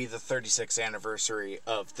happens to be the 36th anniversary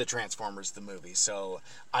of the Transformers the movie, so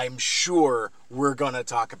I'm sure we're going to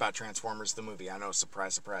talk about Transformers the movie. I know,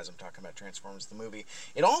 surprise, surprise, I'm talking about Transformers the movie.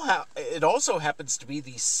 It also happens to be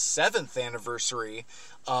the 7th anniversary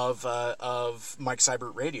of Mike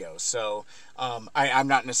Seibert Radio, so I'm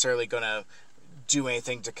not necessarily going to do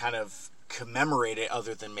anything to kind of commemorate it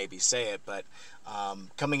other than maybe say it, but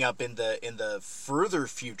coming up in the further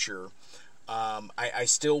future, I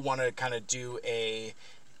still want to kind of do a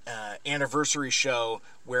anniversary show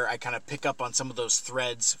where I kind of pick up on some of those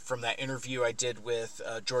threads from that interview I did with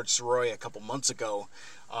George Soroy a couple months ago.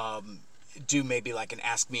 Do maybe like an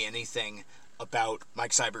Ask Me Anything about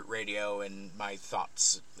Mike Seibert Radio and my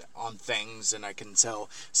thoughts on things, and I can tell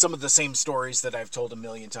some of the same stories that I've told a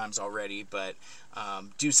million times already, but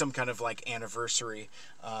do some kind of like anniversary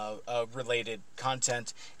related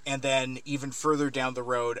content. And then even further down the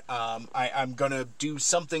road, I'm gonna do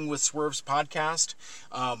something with Swerve's podcast.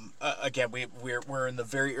 Again, we're in the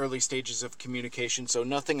very early stages of communication, so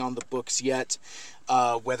nothing on the books yet.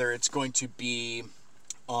 Whether it's going to be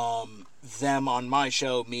them on my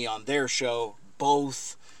show, me on their show,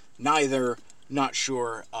 both, neither, not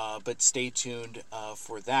sure, but stay tuned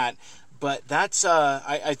for that. But that's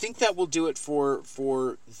I think that will do it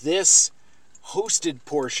for this hosted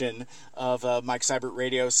portion of Mike Seibert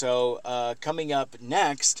Radio. So coming up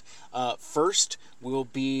next, first will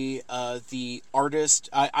be the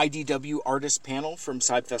IDW artist panel from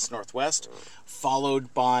SideFest Northwest,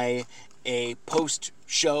 followed by a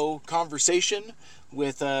post-show conversation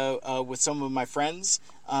with some of my friends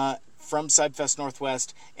from SideFest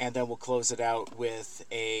Northwest, and then we'll close it out with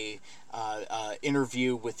a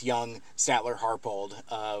interview with young Statler Harpold,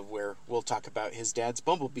 where we'll talk about his dad's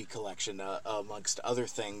Bumblebee collection, amongst other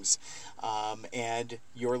things. And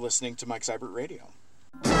you're listening to Mike Seibert Radio.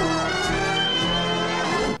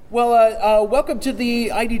 Well, welcome to the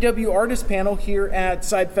IDW Artist Panel here at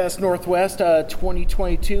SideFest Northwest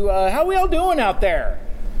 2022. How we all doing out there?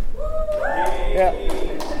 Yeah.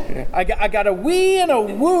 I got a wee and a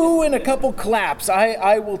woo and a couple claps.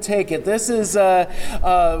 I will take it. This is,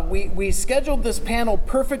 we scheduled this panel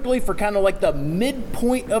perfectly for kind of like the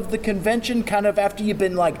midpoint of the convention, kind of after you've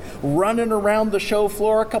been like running around the show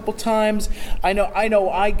floor a couple times. I know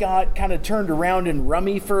I got kind of turned around in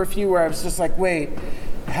Rummy for a few where I was just like, wait,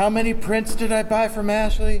 how many prints did I buy from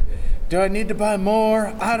Ashley? Do I need to buy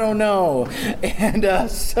more? I don't know. And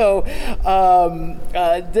this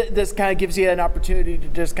kind of gives you an opportunity to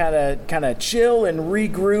just kind of chill and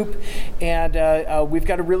regroup. And we've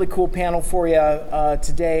got a really cool panel for you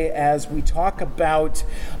today as we talk about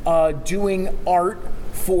doing art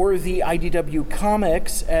for the IDW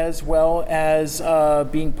comics, as well as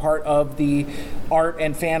being part of the art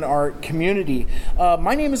and fan art community.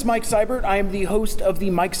 My name is Mike Seibert. I am the host of the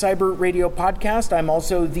Mike Seibert Radio podcast. I'm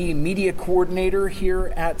also the media coordinator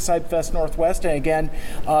here at SideFest Northwest. And again,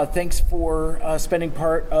 thanks for spending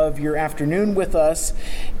part of your afternoon with us.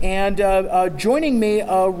 And joining me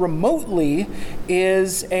remotely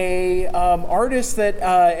is a artist that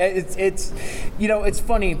it's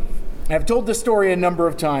funny. I've told this story a number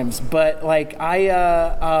of times, but like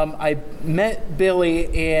I met Billy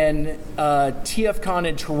in TFCon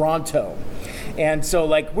in Toronto, and so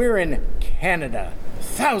like we're in Canada,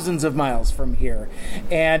 thousands of miles from here,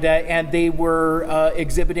 and they were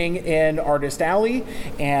exhibiting in Artist Alley,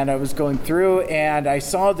 and I was going through, and I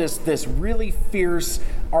saw this really fierce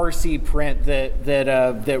RC print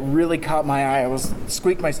that really caught my eye. I was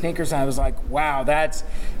squeaked my sneakers and I was like, wow, that's,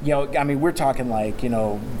 we're talking like,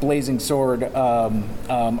 Blazing Sword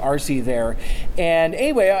RC there. And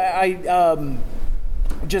anyway, I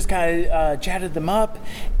just kind of chatted them up,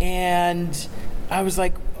 and I was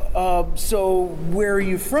like, so where are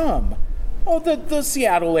you from? Oh, the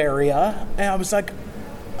Seattle area. And I was like,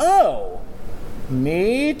 oh,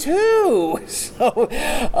 me too. So,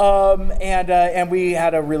 and we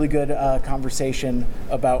had a really good conversation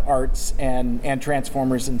about arts and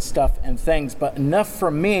Transformers and stuff and things. But enough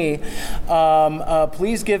from me.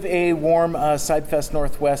 Please give a warm SideFest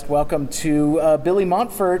Northwest welcome to Billy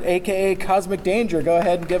Montfort, aka Cosmic Danger. Go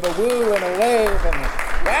ahead and give a woo and a wave. And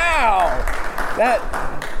wow,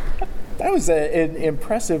 that was an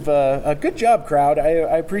impressive. Good job, crowd.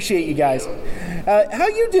 I appreciate you guys. How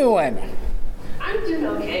you doing? I'm doing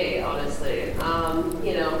okay, honestly.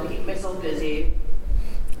 Keep myself busy.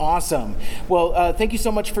 Awesome. Well, thank you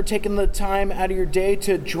so much for taking the time out of your day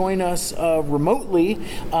to join us remotely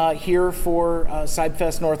here for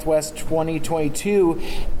SideFest Northwest 2022.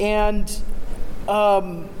 And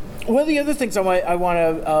one of the other things I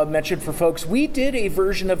want to mention for folks, we did a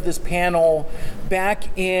version of this panel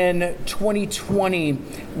back in 2020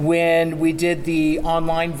 when we did the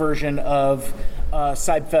online version of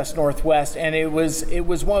SideFest Northwest, and it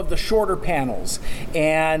was one of the shorter panels,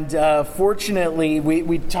 and fortunately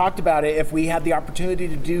we talked about it. If we had the opportunity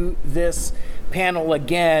to do this panel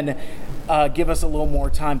again, give us a little more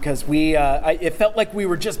time, because it felt like we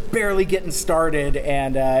were just barely getting started,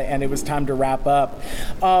 and it was time to wrap up.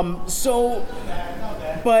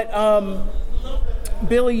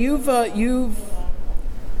 Billy,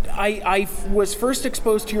 I was first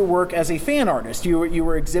exposed to your work as a fan artist. You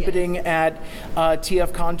were exhibiting at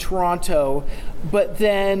TFCon Toronto, but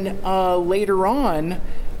then later on,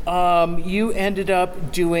 you ended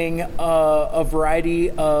up doing a variety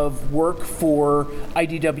of work for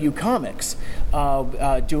IDW Comics,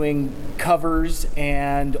 doing covers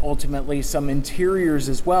and ultimately some interiors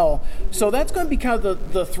as well. So that's going to be kind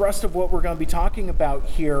of the thrust of what we're going to be talking about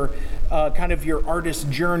here, kind of your artist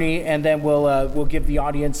journey, and then we'll give the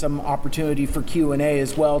audience some opportunity for Q&A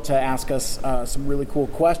as well to ask us some really cool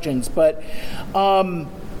questions. But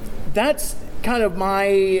that's kind of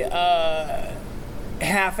my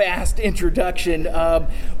half-assed introduction.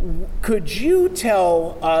 Could you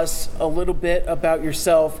tell us a little bit about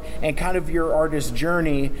yourself and kind of your artist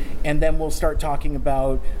journey, and then we'll start talking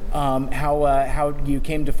about how you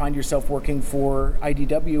came to find yourself working for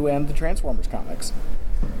IDW and the Transformers comics?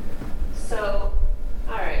 So,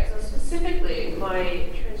 all right. So specifically, my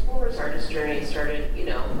Transformers artist journey started,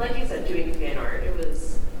 like you said, doing fan art. It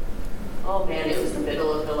was the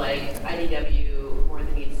middle of the IDW More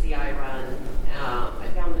Than Meets the Eye run. I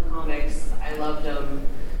found the comics. I loved them.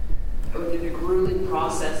 I went through the grueling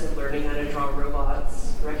process of learning how to draw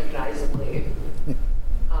robots recognizably.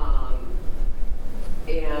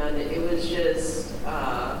 And it was just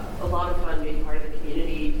a lot of fun being part of the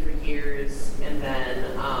community for years. And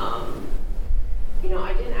then,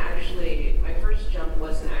 I didn't actually, my first jump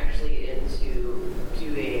wasn't actually into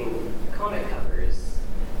doing comic covers.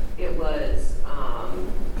 It was, I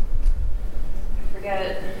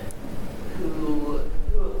forget who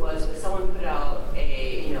it was, but someone put out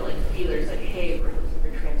feelers hey, we're looking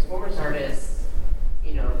for Transformers artists,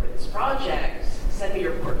 for this project, send me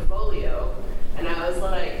your portfolio. And I was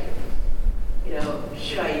like,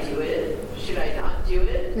 should I do it? Should I not do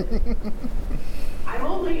it? I'm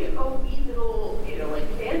only a wee little,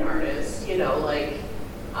 fan artist,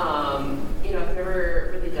 I've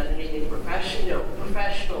never really done anything professional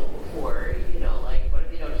before, what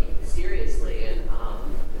if they don't take it seriously? And it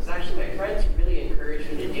was actually my friends who really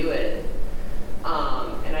encouraged me to do it.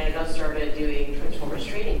 And I got started doing Transformers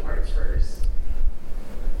trading cards first.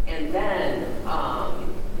 And then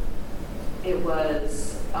it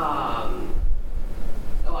was, I'm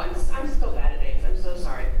still bad at names, I'm so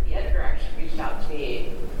sorry. The editor actually reached out to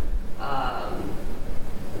me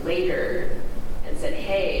later and said,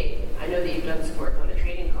 hey, I know that you've done some work on the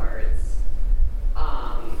trading cards.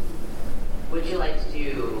 Would you like to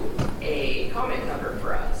do a comic cover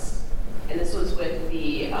for us? And this was with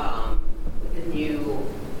the new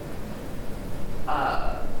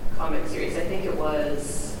comic series. I think it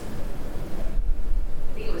was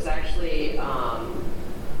actually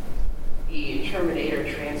the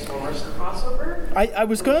Terminator Transformers crossover. I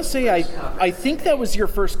was going to say I think that was your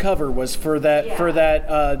first cover was for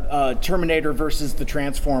that Terminator versus the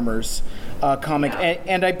Transformers comic,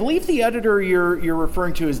 and I believe the editor you're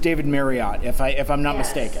referring to is David Marriott, if I'm not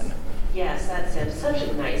mistaken. Yes, that's him. Such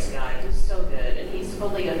a nice guy. He's so good, and he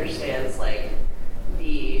fully understands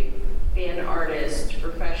the fan artist,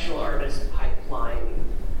 professional artist pipeline.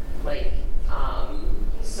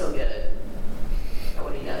 He's so good at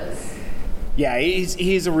what he does. Yeah,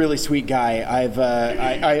 he's a really sweet guy.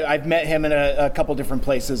 I've met him in a couple different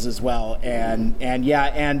places as well, and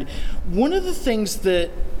one of the things that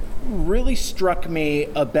really struck me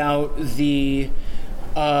about the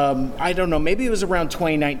I don't know, maybe it was around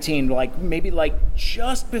 2019, maybe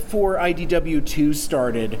just before IDW 2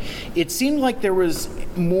 started, it seemed like there was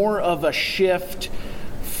more of a shift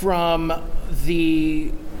from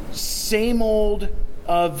the same old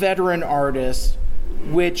veteran artists,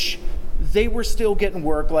 which they were still getting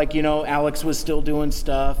work, Alex was still doing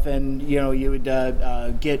stuff, and you would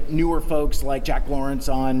get newer folks like Jack Lawrence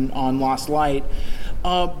on Lost Light,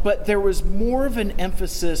 but there was more of an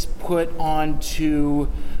emphasis put onto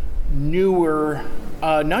newer,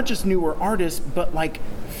 not just newer artists, but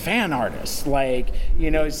fan artists,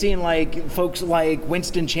 seeing folks like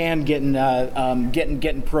Winston Chan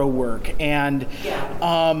getting pro work, and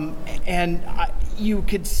you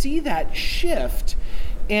could see that shift.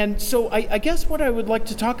 And so I guess what I would like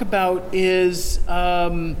to talk about is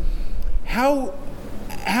how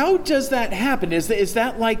does that happen? Is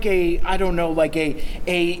that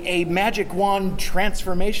a magic wand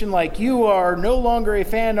transformation? You are no longer a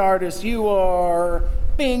fan artist, you are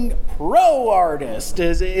being pro artist.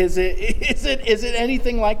 Is it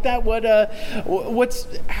anything like that?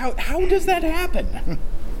 How does that happen?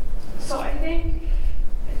 So I think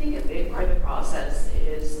a big part of the process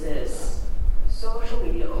is this social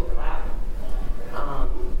media overlap.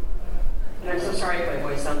 And I'm so sorry if my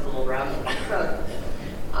voice sounds a little rough.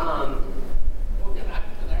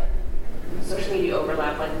 Social media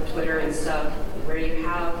overlap, Twitter and stuff, where you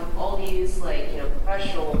have all these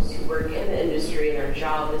professionals who work in the industry and their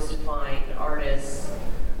job is to find artists.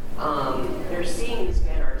 They're seeing these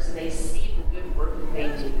fan artists and they see the good work that they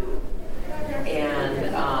do.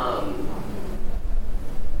 And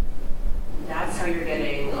that's how you're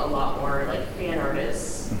getting a lot more fan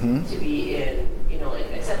artists to be in,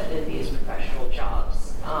 accepted in these professional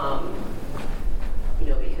jobs.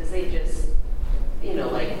 Because they just, in a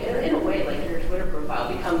way, your Twitter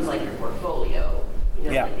profile becomes your portfolio.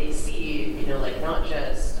 They see, not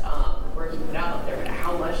just the work you put out there, but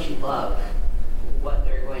how much you love what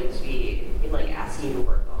they're going to be, like asking you to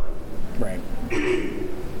work on. Right.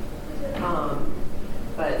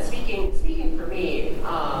 But speaking for me,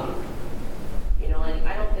 like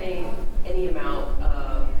I don't think any amount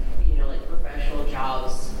of like professional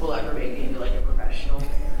jobs will ever make me into like a professional.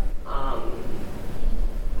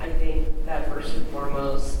 I think that first and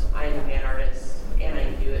foremost, I'm a fan artist and I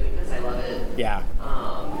do it because I love it. Yeah.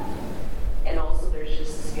 And also there's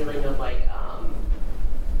just this feeling of like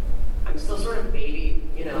I'm still sort of a baby,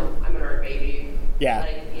 I'm an art baby. Yeah.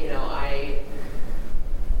 Like, I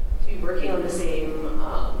to be working on the same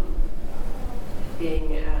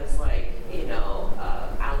thing as like,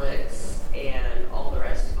 Alex and all the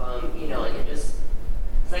rest of them, like it just,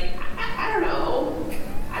 it's like, I don't know.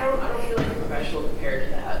 I don't feel like a professional compared to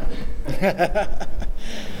that.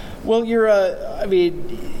 Well, your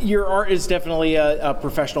art is definitely a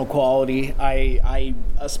professional quality. I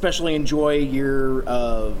especially enjoy your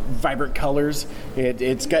vibrant colors.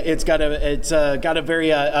 It's got a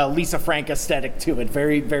very Lisa Frank aesthetic to it.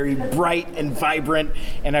 Very, very bright and vibrant,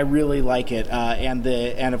 and I really like it.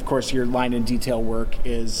 And of course your line and detail work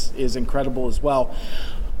is incredible as well.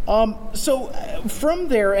 So from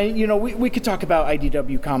there, and we could talk about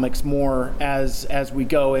IDW Comics more as we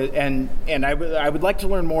go, and I would like to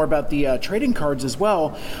learn more about the trading cards as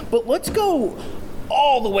well. But let's go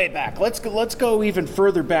all the way back. Let's go even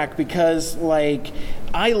further back, because like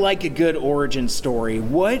I like a good origin story.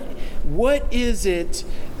 What is it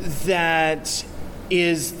that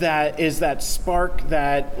is that spark,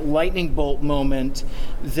 that lightning bolt moment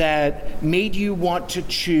that made you want to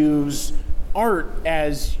choose art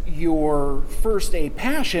as your first a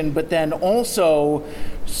passion, but then also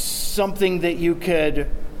something that you could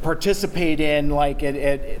participate in, like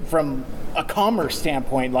from a commerce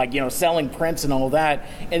standpoint, like selling prints and all that,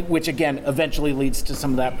 and which again eventually leads to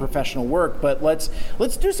some of that professional work. But let's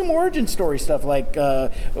do some origin story stuff, like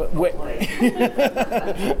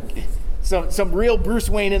some real Bruce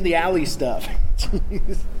Wayne in the alley stuff.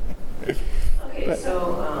 Okay,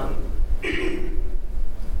 so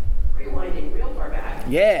rewinding real far back.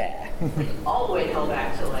 Yeah. Like all the way held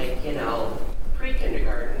back to like,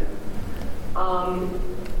 pre-kindergarten.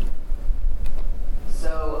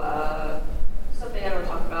 Something I don't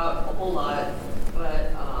talk about a whole lot,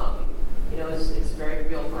 but it's a very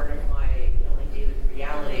real part of my like daily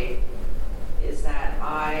reality, is that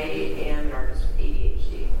I am an artist with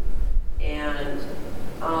ADHD. And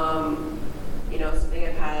something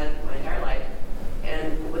I've had my entire life.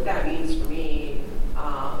 And what that means for me,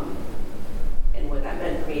 and what that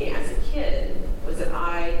meant for me as a kid, was that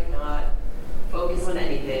I could not focus on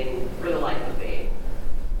anything for the life of me.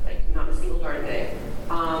 Like, not a single darn thing.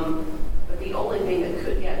 But the only thing that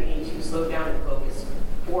could get me to slow down and focus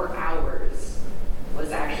for hours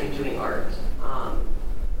was actually doing art.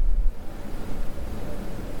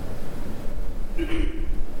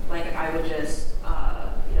 Like, I would just,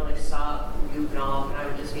 stop goofing off, and I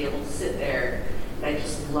would just be able to sit there. And I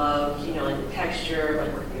just loved, like the texture,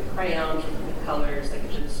 like working with crayons, working with colors. Like,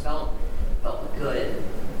 it just felt good.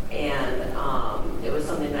 And it was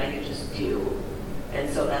something that I could just do. And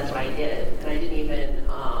so that's what I did. And I didn't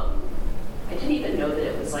even know that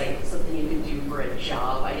it was like something you could do for a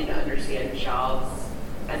job. I didn't understand jobs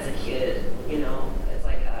as a kid. It's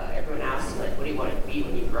like everyone asks like, what do you want to be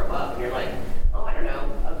when you grow up? And you're like, oh, I don't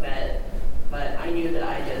know, a vet. But I knew that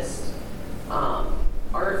I just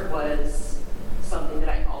art was something that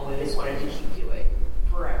I always wanted to keep doing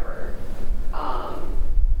forever.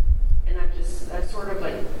 And that sort of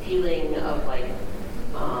like feeling of like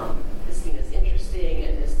this thing is interesting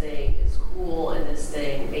and this thing is cool and this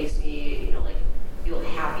thing makes me like feel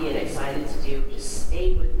happy and excited to do just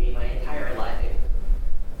stayed with me my entire life.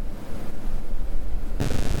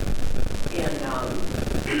 And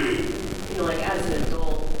like as an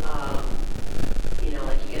adult,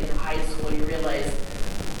 like you get through high school and you realize,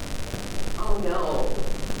 oh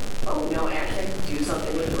no, I actually have to do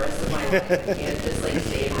something with the rest of my life. I can't just like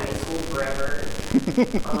stay in high school forever.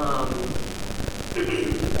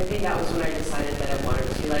 I think that was when I decided that I wanted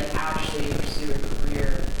to like actually pursue a career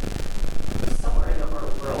somewhere in the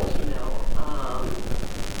art world, and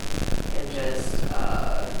just I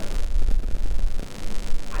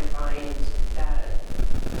find that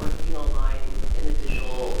working online in the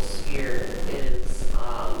digital sphere is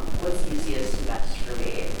what's easiest and best for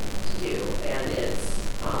me to do, and it's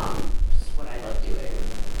just what I love doing.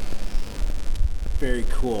 Very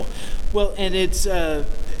cool. Well, and it's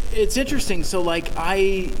interesting. So, like,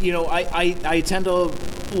 I attend a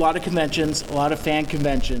lot of conventions, a lot of fan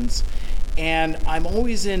conventions, and I'm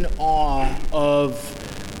always in awe of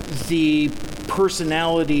the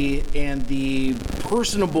personality and the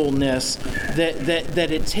personableness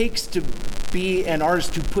that it takes to be an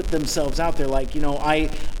artist who put themselves out there. Like, you know, I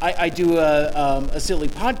do a silly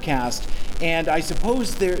podcast, and I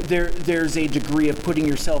suppose there's a degree of putting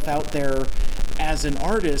yourself out there as an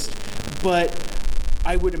artist, but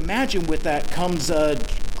I would imagine with that comes a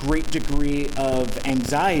great degree of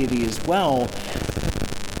anxiety as well.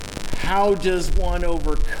 How does one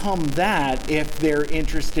overcome that if they're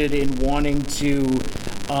interested in wanting to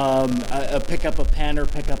pick up a pen or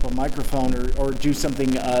pick up a microphone or do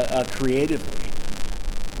something creatively?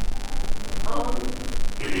 I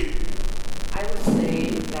would say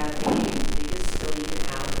that the biggest skill you can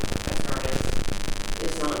have as an artist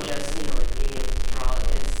is not just, you know, like being able to draw,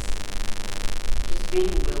 it's just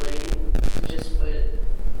being willing to just put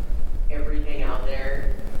everything out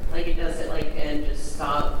there. Like, it doesn't, like, and just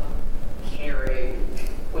stop caring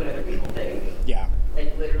what other people think. Yeah.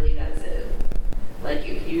 Like, literally, that's it. Like,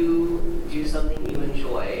 if you do something you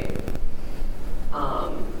enjoy,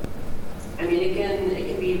 I mean, it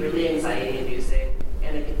can be really anxiety-inducing,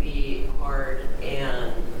 and it can be hard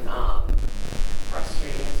and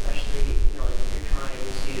frustrating, especially, you know, like, if you're trying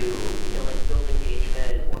to, you know, like, build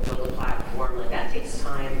engagement or build a platform. Like, that takes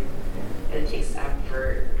time, and it takes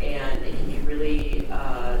effort, and it can be really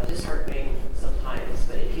disheartening sometimes.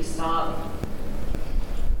 But if you stop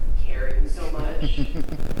caring so much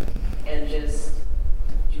and just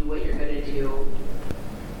do what you're going to do,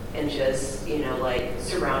 and just, you know, like,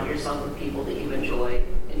 surround yourself with people that you enjoy,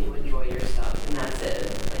 and you enjoy your stuff, and that's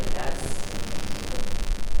it. Like, that's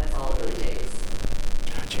all it really takes.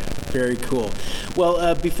 Gotcha. Very cool.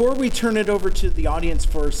 Well, before we turn it over to the audience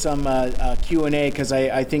for some Q&A, because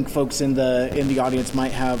I think folks in the audience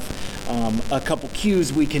might have a couple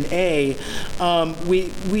cues we can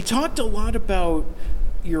we talked a lot about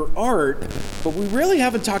your art, but we really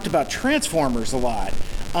haven't talked about Transformers a lot.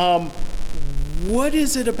 What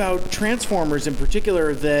is it about Transformers in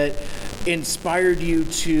particular that inspired you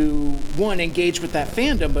to, one, engage with that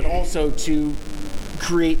fandom, but also to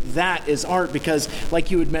create that as art? Because, like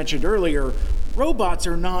you had mentioned earlier, robots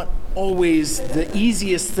are not always the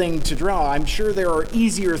easiest thing to draw. I'm sure there are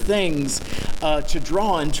easier things to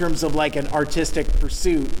draw in terms of like an artistic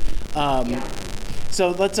pursuit.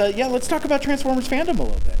 So let's talk about Transformers fandom a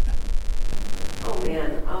little bit. Oh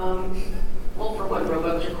man. Well, for one,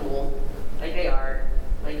 robots are cool. Like, they are.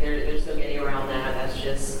 Like, there's no getting around that. That's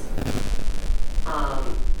just.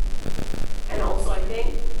 And also, I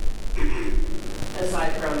think,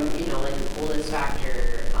 aside from, you know, like, the coolness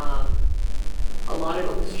factor, a lot of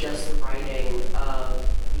it was just the writing of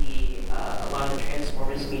a lot of the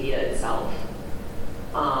Transformers media itself.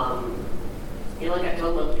 You know, like, I fell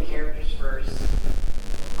in love with the characters first.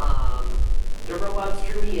 The robots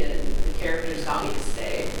drew me in. The characters got me to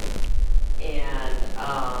stay. And,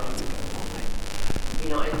 you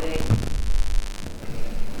know, I think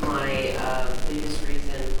my biggest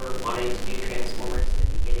reason for wanting to do Transformers in the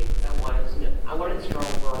beginning was I wanted to draw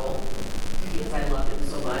a world because I loved him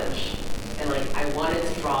so much. And, like, I wanted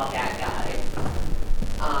to draw that guy.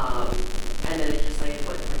 And then it just, like,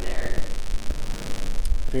 went from there.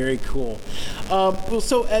 Very cool. Well,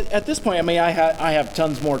 so at this point, I mean, I have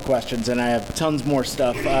tons more questions, and I have tons more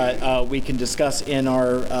stuff we can discuss in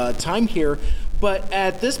our time here. But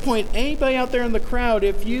at this point, anybody out there in the crowd,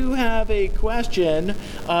 if you have a question,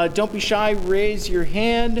 don't be shy. Raise your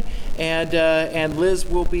hand, and Liz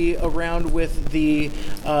will be around with the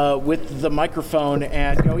microphone,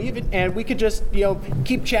 and we could just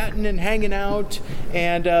keep chatting and hanging out.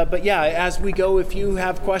 And but yeah, as we go, if you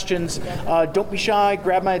have questions, don't be shy.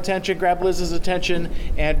 Grab my attention, grab Liz's attention,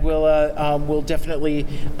 and we'll definitely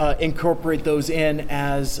incorporate those in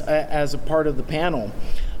as a part of the panel.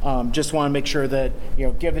 Just want to make sure that,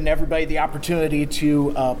 giving everybody the opportunity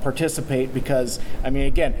to participate, because, I mean,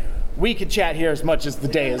 again, we could chat here as much as the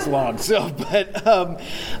day is long. So,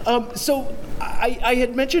 so I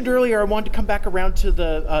had mentioned earlier I wanted to come back around to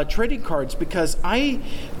the trading cards, because it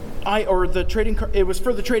was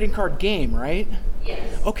for the trading card game, right?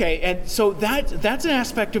 Yes. Okay, and so that's an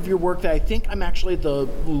aspect of your work that I think I'm actually the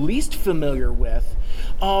least familiar with.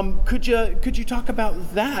 Could you talk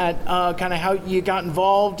about that, kind of how you got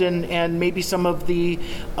involved and maybe some of the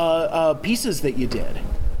pieces that you did?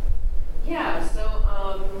 Yeah, so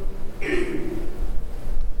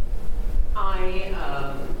I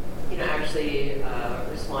actually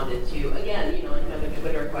responded to, again, another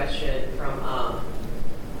Twitter question from I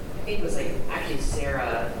think it was actually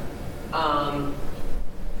Sarah, and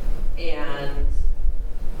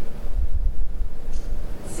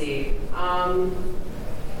let's see.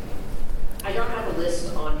 I don't have a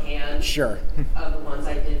list on hand. Sure. Of the ones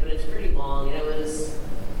I did, but it's pretty long, and I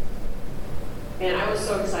was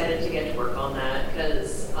so excited to get to work on that,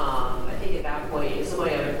 because I think at that point, some of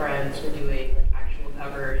my other friends were doing like actual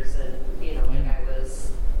covers, and like I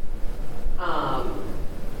was,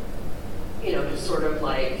 just sort of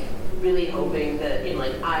like really hoping that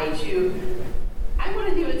like I want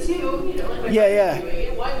to do it too. Like my friends are doing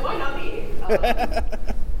it. Why not me?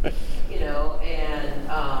 And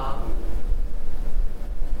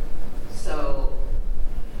so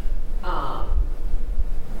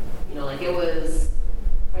like it was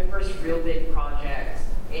my first real big project,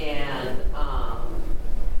 and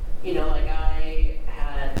like I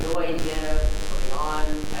had no idea what was going on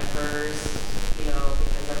at first,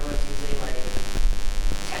 because everyone's using like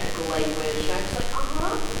technical language, and I was like,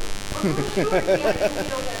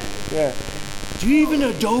 sure, Yeah. Do you even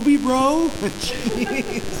Adobe, bro?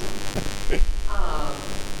 Jeez.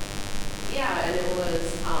 Yeah, and it was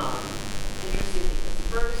interesting because the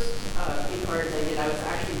first few cards I did, I was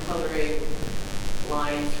actually coloring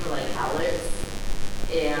lines for like Alex,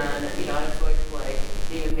 and I was going to like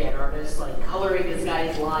being a fan artist, like coloring this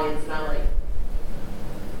guy's lines, and I'm like,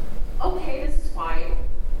 okay, this is fine,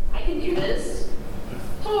 I can do this,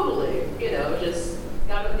 totally, just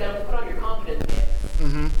gotta put on your confidence, man.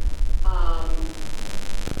 Mm-hmm.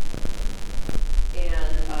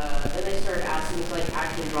 Then they started asking me to like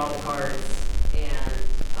actually draw the cards, and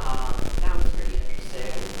that was pretty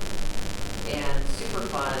interesting and super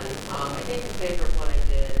fun. I think the favorite one I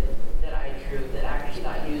did that I drew that actually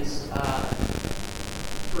got used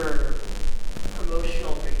for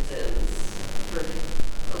promotional reasons for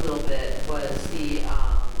a little bit was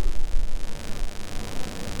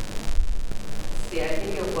I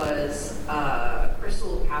think it was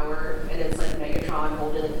Crystal Power, and it's like Megatron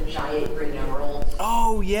holding like the giant green emerald.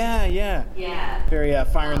 Oh yeah. Yeah. Very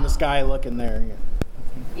fire in the sky looking there.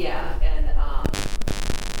 Yeah, and I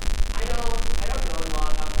don't know a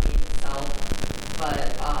lot about the game itself, but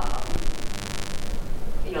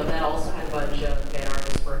that also had a bunch of fan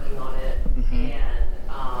artists working on it, and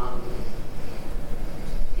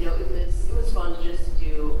it was fun just to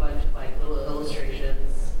do a bunch of like little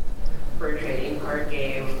illustrations for a trading card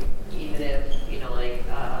game, even if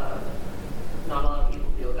not a lot of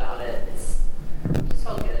people knew about it. It just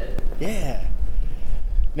felt good. Yeah.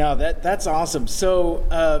 No, that's awesome. So,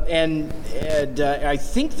 and I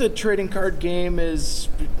think the trading card game is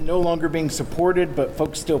no longer being supported, but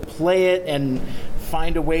folks still play it and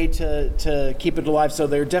find a way to keep it alive. So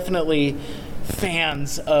they're definitely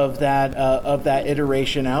fans of that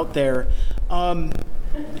iteration out there.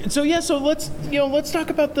 So let's talk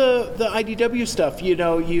about the IDW stuff. You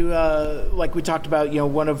like we talked about.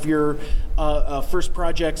 One of your first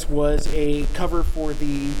projects was a cover for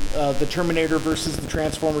the Terminator versus the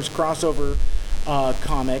Transformers crossover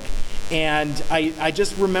comic, and I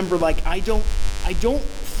just remember like I don't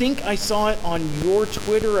think I saw it on your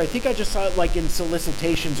Twitter. I think I just saw it like in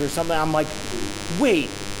solicitations or something. I'm like, wait,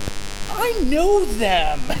 I know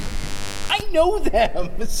them.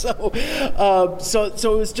 So it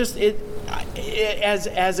was just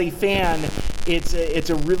as a fan, it's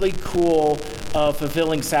a really cool,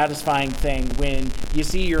 fulfilling, satisfying thing when you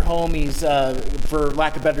see your homies, for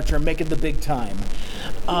lack of a better term, making the big time.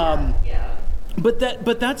 Yeah. But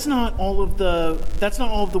that's not all of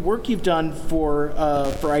the work you've done for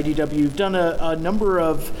IDW. You've done a number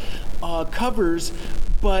of covers.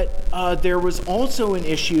 But there was also an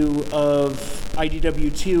issue of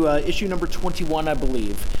IDW2, issue number 21, I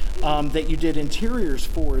believe, that you did interiors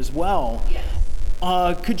for as well. Yes.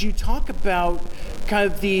 Could you talk about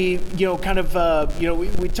kind of we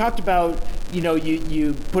talked about,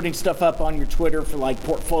 you putting stuff up on your Twitter for like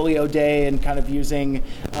Portfolio Day and kind of using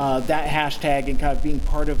that hashtag and kind of being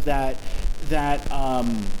part of that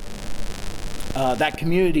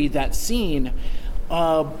community, that scene.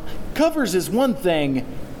 Covers is one thing,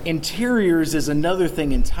 interiors is another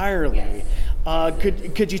thing entirely. Yes.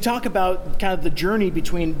 Could you talk about kind of the journey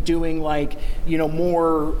between doing like,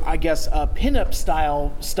 more, I guess, pinup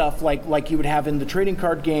style stuff like you would have in the trading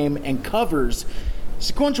card game and covers?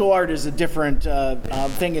 Sequential art is a different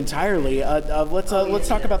thing entirely. Let's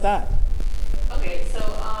talk about that. Okay, so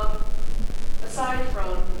aside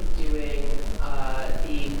from doing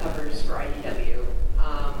the covers for IDW,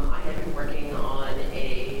 I had been working on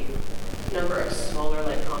a number of smaller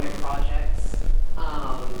like comic projects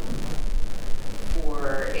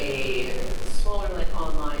for a smaller like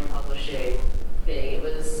online publishing thing. It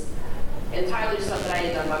was entirely stuff that I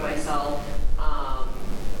had done by myself,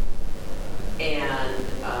 and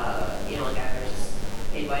like I was just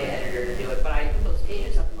paid by an editor to do it. But I put those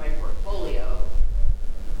pages up in my portfolio.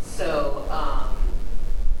 So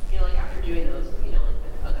like after doing those, like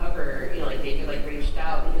a cover, like David like reached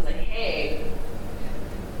out and he was like, hey.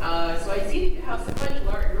 So I see that you have sequential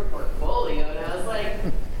art in your portfolio.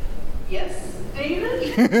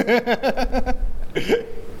 It's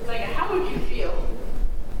like, how would you feel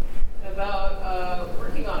about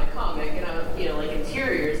working on a comic and like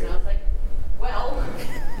interiors? And I was like, well,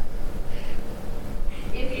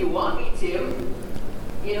 if you want me to,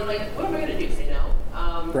 like, what am I gonna do? Say no?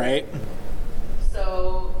 Right.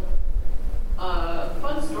 So,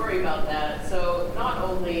 fun story about that. So, not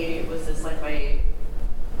only was this like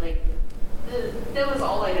that was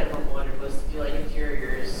all I ever wanted, was to do like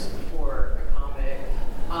interiors for a comic.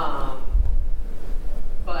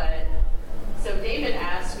 But so David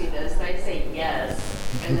asked me this, and I say yes,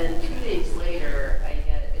 and then 2 days later, I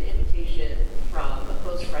get an invitation from a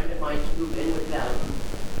close friend of mine to move in with them,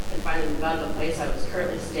 and finally move out of the place I was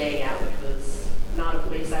currently staying at, which was not a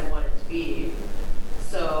place I wanted to be.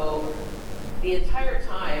 So the entire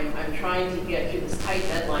time I'm trying to get through this tight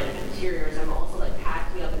deadline of interiors, I'm also like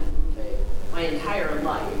packing up and moving my entire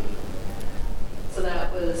life. So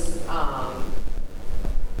that was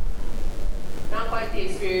not quite the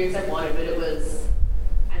experience I wanted, but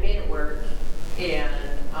I made it work, and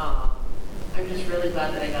I'm just really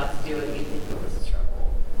glad that I got to do it, even if it was a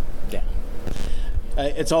struggle. Yeah.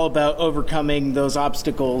 It's all about overcoming those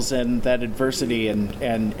obstacles and that adversity,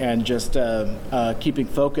 and just keeping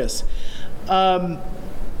focus. So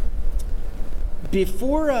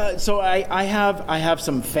I have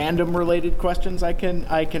some fandom related questions I can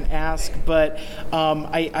ask, but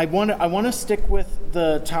I want to stick with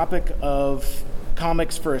the topic of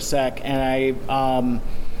comics for a sec, and I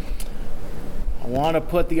want to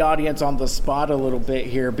put the audience on the spot a little bit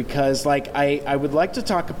here, because I would like to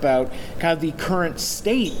talk about kind of the current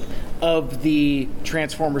state of the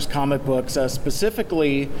Transformers comic books,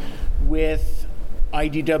 specifically with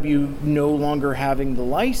IDW no longer having the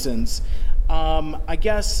license. I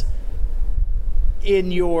guess,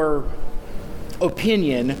 in your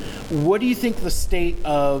opinion, what do you think the state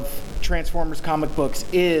of Transformers comic books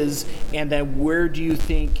is, and then where do you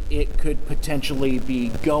think it could potentially be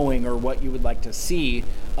going, or what you would like to see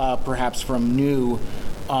perhaps from new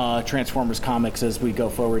Transformers comics as we go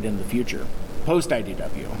forward in the future, post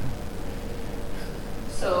IDW?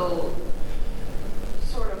 So,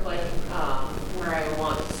 sort of like where I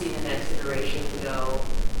want to see the next iteration go,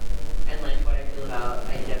 and like what I feel about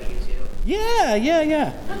IDW too. Yeah.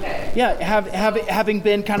 Okay. Yeah, having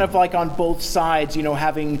been kind of like on both sides,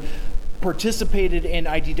 having participated in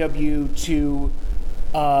IDW to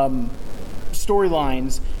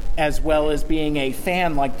storylines, as well as being a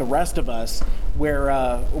fan like the rest of us, where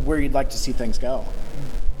you'd like to see things go.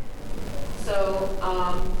 So,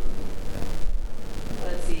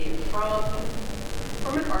 let's see, from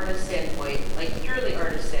an artist standpoint, like purely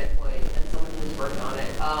artist standpoint, and someone who's worked on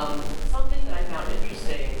it, something that I found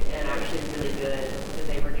interesting and actually really good that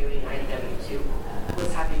they were doing in IDW too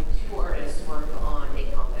was having two artists work on a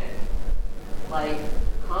comic. Like,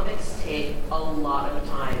 comics take a lot of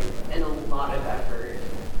time and a lot of effort,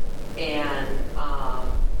 and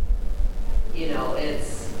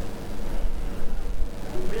it's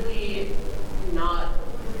really not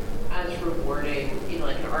as rewarding,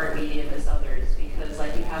 like an art medium as others, because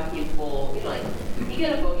like you have people, like you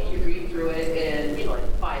get a book and you read through it in like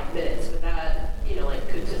 5 minutes, but that like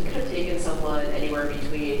could have taken someone anywhere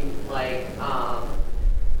between like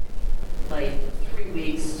 3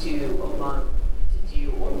 weeks to a month to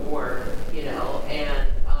do or more, and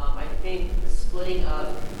I think splitting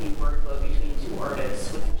up the workload between two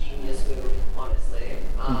artists was a genius move, honestly.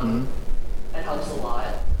 That helps a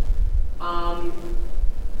lot.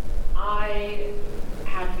 I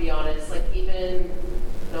have to be honest, like even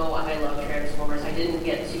though I love Transformers, I didn't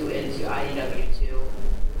get too into IDW2.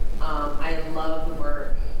 I love the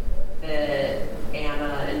work that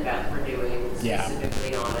Anna and Beth were doing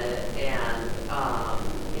specifically on it, and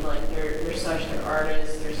like they're such good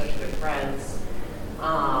artists, they're such good friends.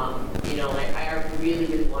 Like I really,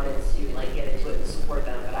 really wanted to like get into it and support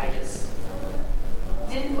them, but I just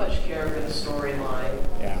didn't much care for the storyline.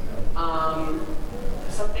 Yeah.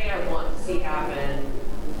 Something I want to see happen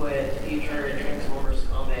with future Transformers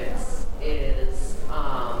comics is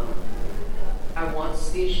I want to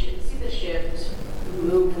see the shift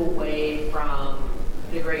move away from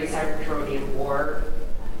the Great Cybertronian War.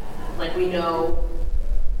 Like we know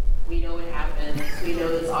it happened. We know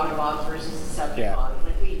this Autobots versus Decepticons. Yeah.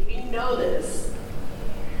 Like we know this.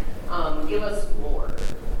 Give us more.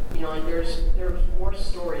 Like there's more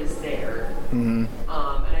stories there. And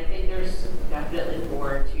I think there's definitely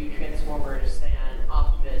more to Transformers than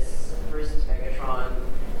Optimus versus Megatron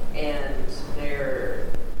and their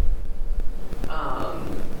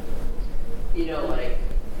like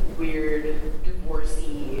weird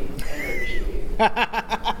divorcee energy.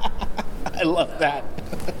 I love that.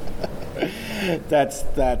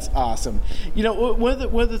 That's awesome. You know, one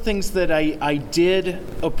of the things that I did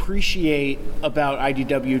appreciate about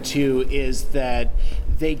IDW2 is that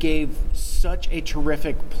they gave such a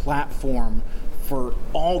terrific platform for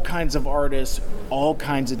all kinds of artists, all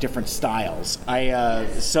kinds of different styles. I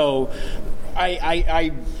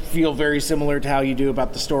feel very similar to how you do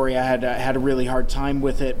about the story. I had a really hard time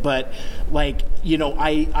with it, but like, you know,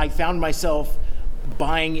 I found myself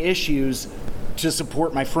buying issues to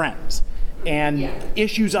support my friends and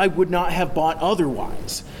issues I would not have bought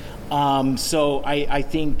otherwise. So I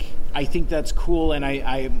think that's cool, and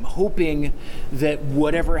I'm hoping that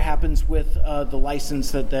whatever happens with the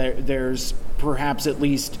license, that there's perhaps at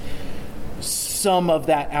least some of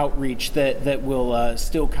that outreach that will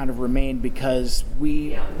still kind of remain, because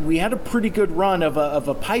we had a pretty good run of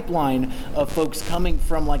a pipeline of folks coming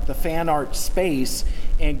from like the fan art space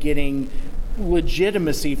and getting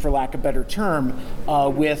legitimacy, for lack of a better term,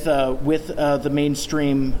 with the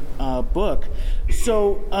mainstream book.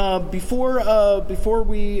 So before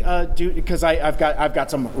we do, because I've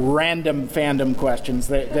got some random fandom questions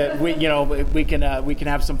that we can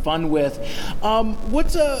have some fun with.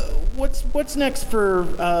 What's next for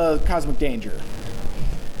Cosmic Danger?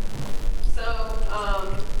 So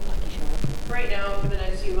right now, for the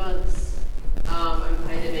next few months, I'm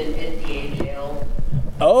kind of in NDA jail.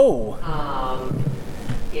 Oh.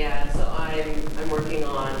 So I'm working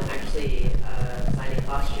on actually designing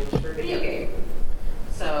costumes for a video game.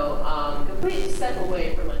 So completely step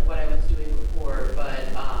away from like what I was doing before, but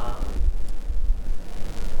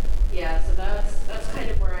so that's kind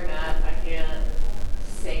of where I'm at. I can't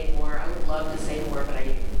say more. I would love to say more, but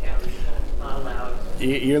I'm not allowed.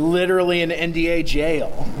 You're literally in NDA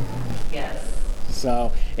jail. Yes.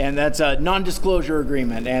 So, and that's a non-disclosure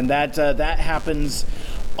agreement, and that happens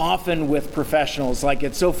often with professionals. Like,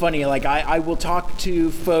 it's so funny. Like, I will talk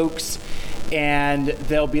to folks, and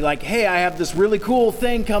they'll be like, "Hey, I have this really cool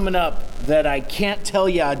thing coming up that I can't tell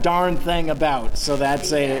you a darn thing about." So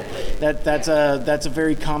that's a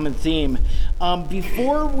very common theme.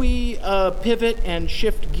 Before we pivot and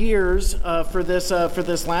shift gears for this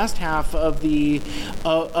last half of the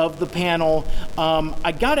panel,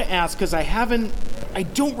 I gotta ask, because I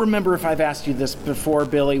don't remember if I've asked you this before,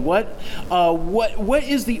 Billy. What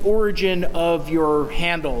is the origin of your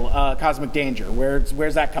handle, Cosmic Danger?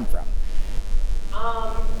 Where's that come from?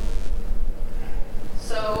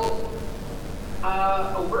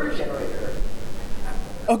 A word generator.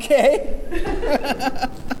 Okay.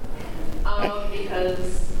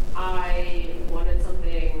 Because I wanted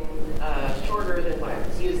something shorter than what I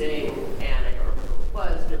was using, and I don't remember what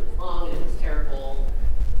it was, but it was long and it was terrible.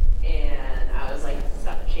 And I was like, this has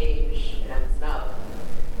got to change, and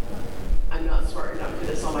I'm not smart enough for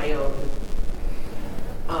this on my own.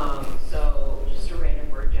 So just a random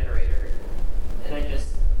word generator, and I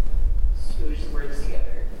just smoosh the words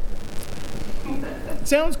together.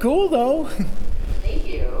 Sounds cool, though. Thank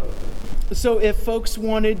you. So if folks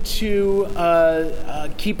wanted to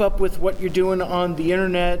keep up with what you're doing on the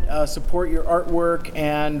internet, support your artwork,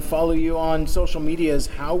 and follow you on social medias,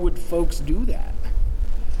 how would folks do that?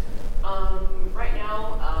 Right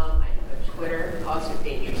now, I have a Twitter, Cosmic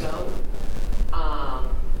Danger Zone.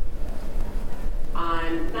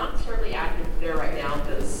 I'm not terribly active there right now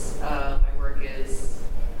because my work is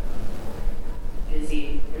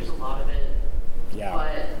busy. There's a lot of it. Yeah.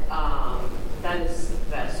 But that is the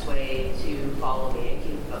best way to follow me and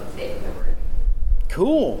keep up to date with my work.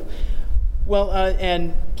 Cool. Well,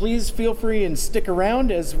 and please feel free and stick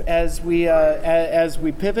around as we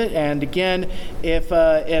pivot. And again, if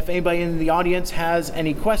anybody in the audience has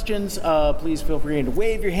any questions, please feel free to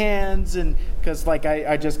wave your hands, and because like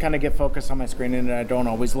I just kind of get focused on my screen and I don't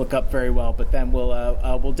always look up very well. But then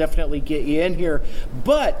we'll definitely get you in here.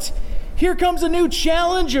 But here comes a new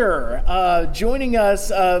challenger joining us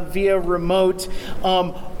via remote.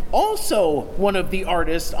 Also, one of the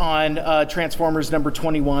artists on Transformers number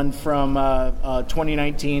 21 from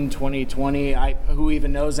 2019, 2020, who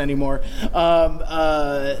even knows anymore.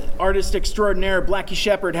 Artist extraordinaire, Blackie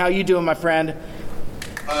Shepard. How you doing, my friend?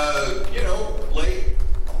 Late,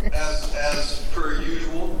 as per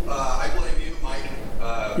usual. I blame you, Mike.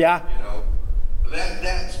 Yeah.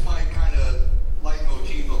 That's my kind of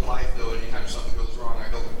leitmotif of life, though. Anytime something goes wrong,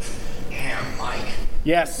 I go, damn, Mike.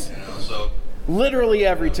 Yes. So... Literally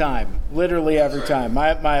every time. Literally every time.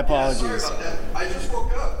 My apologies. Yeah, sorry about that. I just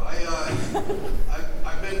woke up.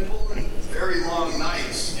 I've been pulling very long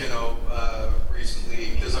nights,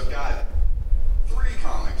 recently, because I've got 3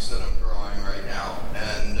 comics that I'm drawing right now,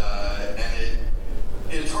 and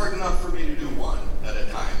it's hard enough for me to do 1 at a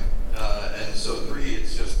time, and so 3,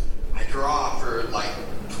 it's just I draw for like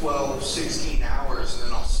 12, 16 hours.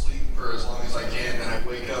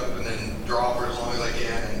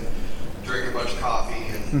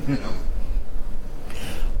 you know.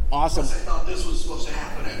 Awesome. Plus, I thought this was supposed to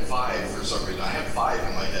happen at 5 for some reason. I had 5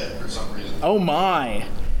 in my head for some reason. Oh my.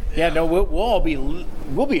 Yeah, no, we'll all be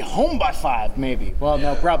home by 5 maybe. Well,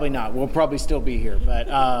 no, probably not. We'll probably still be here, but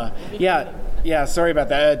yeah. Sorry about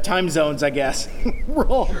that. Time zones, I guess. We're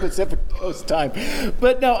all Pacific Coast time,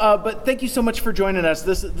 but no. But thank you so much for joining us.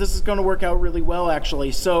 This is going to work out really well,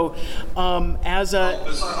 actually. So, as a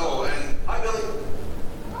and hi Billy.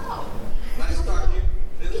 Oh, Nice to talk to you.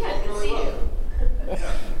 It's yeah, going good to really see well. you.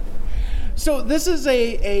 Yeah. So this is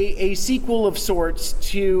a sequel of sorts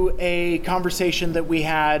to a conversation that we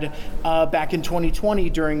had back in 2020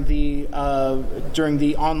 during the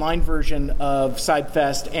online version of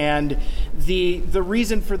SideFest, and the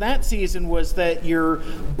reason for that season was that you're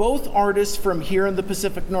both artists from here in the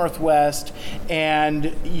Pacific Northwest,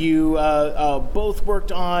 and you both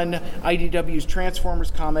worked on IDW's Transformers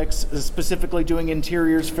comics, specifically doing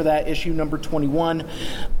interiors for that issue number 21.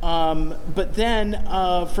 But then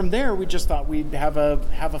from there, we just thought we'd have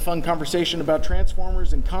a fun conversation about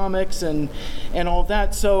Transformers and comics and all of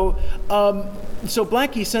that. So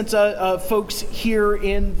Blackie, since folks here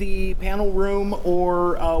in the panel room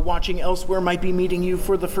or watching elsewhere might be meeting you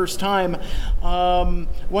for the first time, why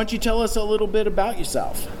don't you tell us a little bit about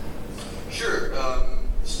yourself? Sure.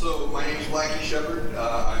 So my name is Blackie Shepard.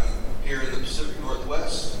 I'm here in the Pacific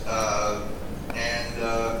Northwest, and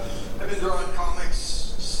I've been drawing comics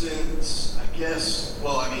since,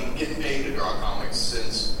 getting paid to draw comics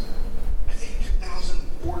since, I think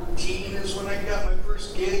 2014 is when I got my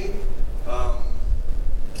first gig.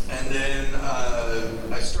 And then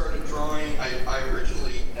I started drawing. I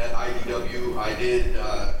originally, at IDW, I did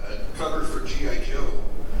a cover for G.I. Joe.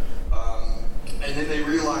 And then they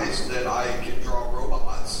realized that I could draw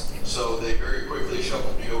robots, so they very quickly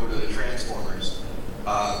shuffled me over to the Transformers.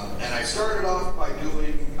 And I started off by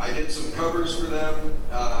I did some covers for them,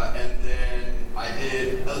 and then I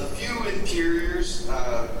did a few interiors.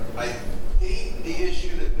 I think the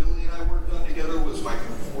issue that Billy and I worked on together was my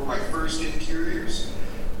first interiors.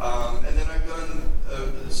 And then I've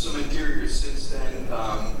done some interiors since then.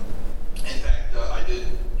 In fact, I did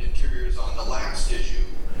interiors on the last issue,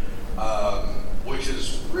 which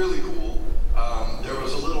is really cool. There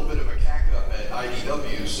was a little bit of a cack-up at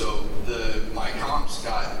IDW, so my comps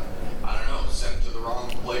got, sent to the wrong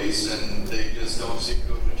place, and they just don't seem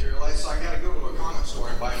to materialize. So I got to go to a comic store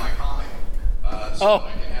and buy my comic, so that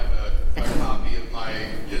I can have a copy of my,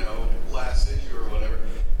 last issue or whatever.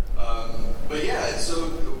 But yeah, so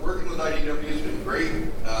working with IDW has been great.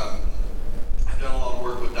 I've done a lot of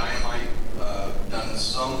work with Dynamite, done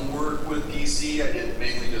some work with DC. I did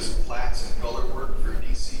mainly just flats and color work for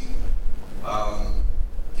DC.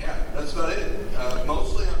 Yeah, that's about it.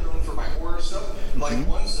 Mostly I'm known for my horror stuff. Like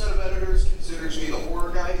one set of editors considers me the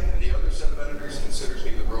horror guy, and the other set of editors considers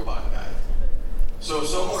me the robot guy. So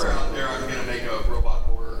somewhere out there I'm going to make a robot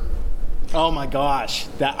horror. Oh my gosh,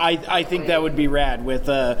 I think that would be rad with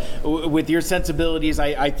your sensibilities.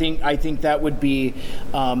 I think that would be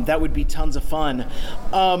tons of fun.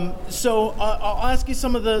 So I'll ask you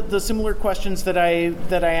some of the similar questions that I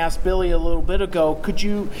asked Billy a little bit ago. Could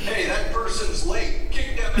you? Hey, that person's late.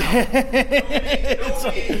 Kick them out.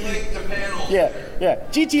 Nobody late to panels. Yeah.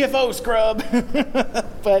 GTFO scrub.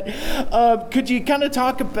 But could you kind of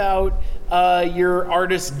talk about your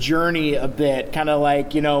artist journey a bit, kind of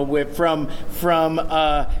like, from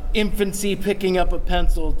infancy picking up a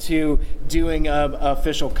pencil to doing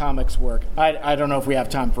official comics work? I don't know if we have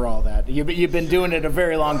time for all that. You've been doing it a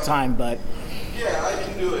very long time, but yeah, I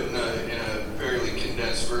can do it in a fairly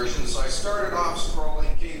condensed version. So I started off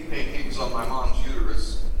scrawling cave paintings on my mom's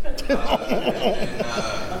uterus.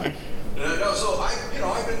 So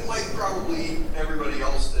I've been like probably everybody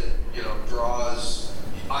else that draws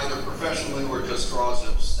either professionally or just draws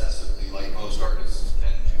obsessively, like most artists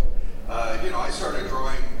tend to. I started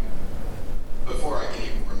drawing before I can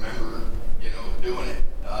even remember, doing it.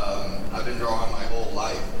 I've been drawing my whole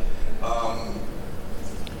life.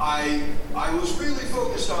 I was really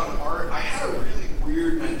focused on art. I had a really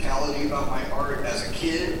weird mentality about my art as a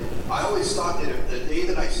kid. I always thought that if the day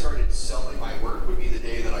that I started selling my work would be the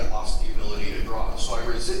day that I lost the ability to draw. So I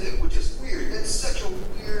resisted, which is weird. That's such a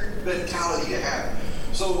weird mentality to have.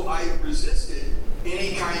 So I resisted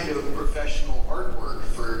any kind of professional artwork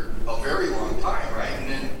for a very long time, right? And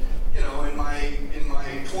then, in my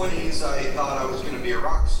 20s, I thought I was going to be a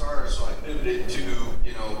rock star, so I pivoted to,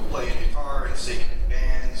 playing guitar and singing in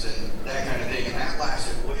bands and that kind of thing, and that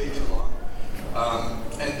lasted way too long.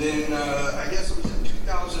 And then I guess it was in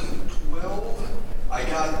 2012, I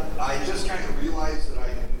just kind of realized that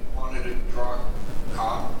I wanted to draw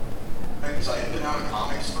comics. I had been out of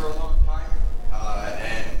comics for a long time.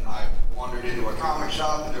 And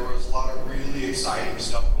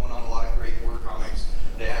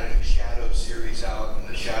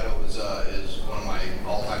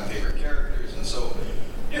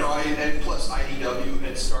and plus IDW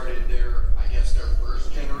had started their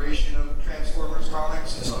first generation of Transformers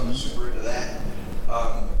comics, and so I was super into that.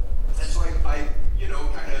 And so I kind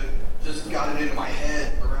of just got it into my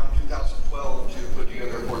head around 2012 to put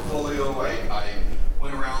together a portfolio. I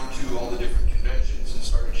went around to all the different conventions and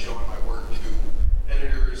started showing my work to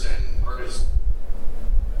editors and artists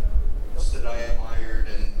that I admired,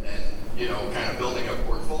 and kind of building a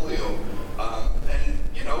portfolio. And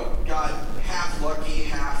got half lucky,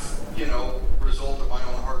 half result of my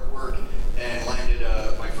own hard work, and landed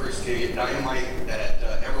my first gig at Dynamite at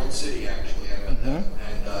Emerald City. Actually, I met them,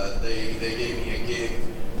 and they gave me a gig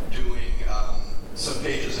doing some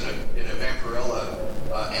pages in a Vampirella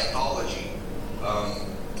anthology,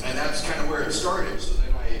 and that's kind of where it started. So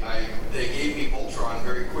then they gave me Voltron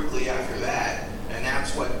very quickly after that, and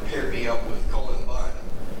that's what paired me up with Cullen Bunn.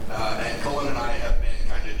 And Cullen and I have been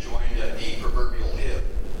kind of joined at the proverbial hip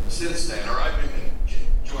since then, or I've been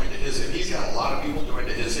joined at his hip. He's got a lot of people joined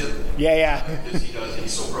at his hip. Yeah. Because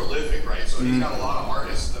he's so prolific, right? So he's got a lot of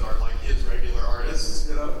artists that are like his regular artists,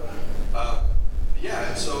 and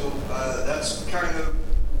so that's kind of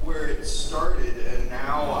where it started, and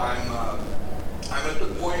now I'm at the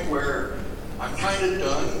point where I'm kind of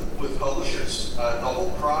done with publishers. The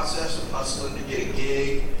whole process of hustling to get a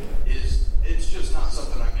gig it's just not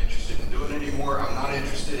something I'm interested in doing anymore. I'm not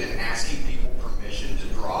interested in asking people permission to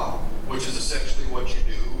draw, which is essentially what you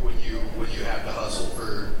do when you have to hustle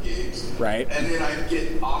for gigs. Right. And then I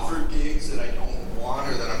get offered gigs that I don't want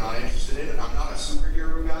or that I'm not interested in, and I'm not a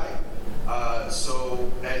superhero guy.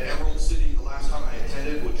 So at Emerald City, the last time I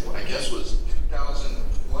attended, which I guess was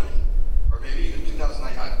 2020, or maybe even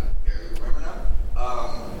 2009, I barely remember now.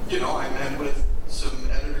 I met with some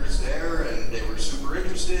editors there, and they were super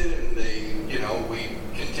interested, and we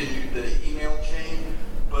continued the email chain.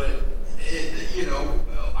 But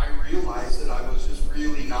I realized that I was just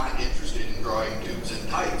really not interested in drawing dudes in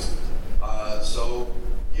tights. So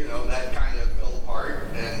that kind of fell apart,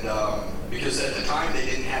 and because at the time they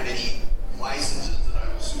didn't have any licenses that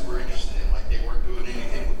I was super interested in. Like, they weren't doing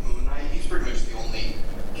anything with Moon Knight. He's pretty much the only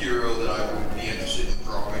hero that I would be interested in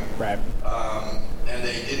drawing. Right. And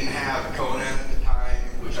they didn't have Conan at the time,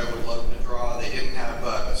 which I would love to draw. They didn't have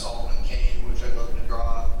Solomon Kane, which I'd love to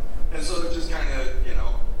draw. And so it just kind of,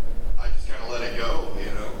 I just kind of let it go,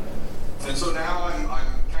 And so now I'm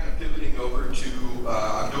kind of pivoting over to,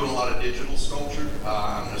 I'm doing a lot of digital sculpture.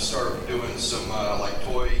 I'm going to start doing some like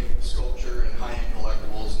toy sculpture and high-end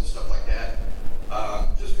collectibles and stuff like that.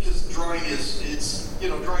 Just because drawing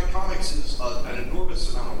drawing comics is an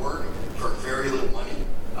enormous amount of work for very little money.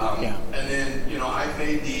 And then, I've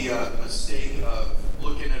made the mistake of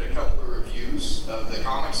looking at a couple of reviews of the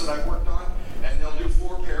comics that I've worked on, and they'll do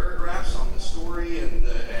 4 paragraphs on the story and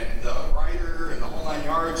the writer and the whole 9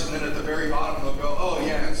 yards, and then at the very bottom they'll go, oh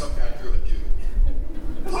yeah, and some guy drew it too.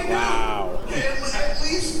 It's like, wow. At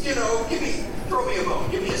least, throw me a bone,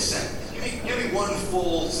 give me a sentence, give me one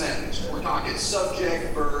full sentence. We're talking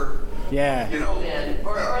subject, verb. Yeah.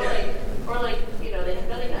 Or like, they have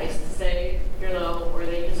nothing nice to say, or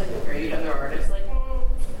they just like grade other artists, like,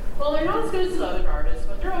 well, they're not as good as the other artists,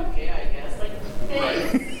 but they're okay, I guess. Like, hey,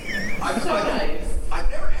 right. nice. I've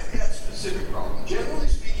never had that specific problem. Generally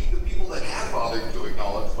speaking, the people that have bothered to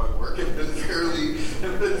acknowledge my work have been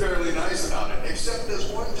fairly nice about it. Except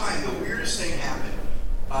this one time, the weirdest thing happened.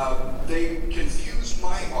 They confused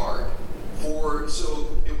my art so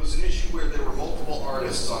it was an issue where there were multiple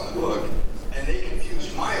artists on the book, and they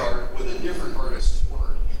confused my art with a different artist's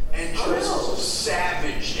work, and just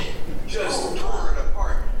savaged it, just tore it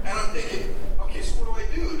apart. And I'm thinking, okay, so what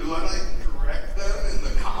do? Do I correct them in the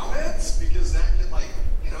comments? Because that could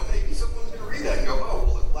maybe someone's gonna read that and go, oh,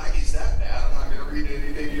 well, if Blacky's that bad, I'm not gonna read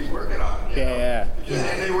anything he's working on. Yeah.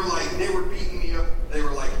 And they were beating me up. They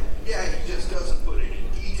were like, yeah, he just doesn't put any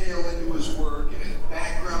detail into his work, and his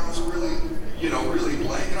background's really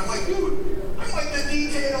blank. And I'm like, dude, I'm like the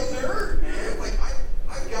detail nerd, man. Like,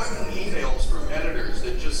 I've gotten emails from editors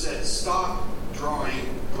that just said, stop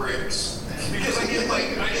drawing bricks. Because I get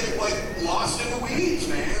lost in the weeds,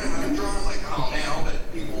 man. And I'm drawing oh man, I'll bet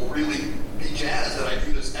people really be jazzed that I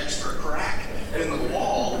drew this extra crack in the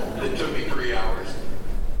wall that took me 3 hours.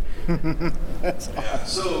 That's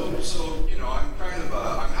awesome. Yeah, so I'm kind of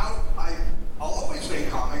I'll always make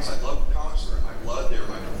comics. I love comics. They're in my blood. They're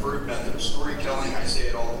my preferred method of storytelling. I say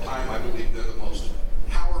it all the time. I believe they're the most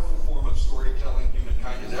powerful form of storytelling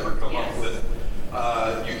humankind has ever come up with.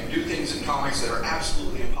 You can do things in comics that are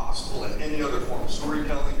absolutely impossible in any other form of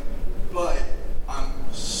storytelling, but I'm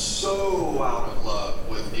so out of love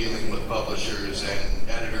with dealing with publishers and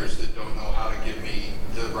editors that don't know how to give me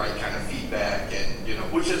the right kind of feedback, and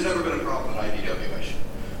which has never been a problem at IDW.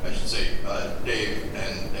 I should say, Dave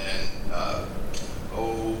and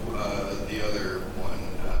the other one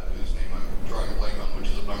whose name I'm drawing a blank on, which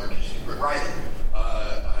is a bummer because she's great. Riley,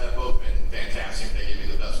 have both been fantastic. They give me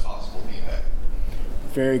the best possible feedback.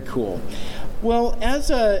 Very cool. Well,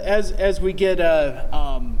 as we get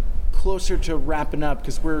closer to wrapping up,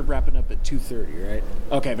 because we're wrapping up at 2:30, right?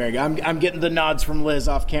 Okay, very good. I'm getting the nods from Liz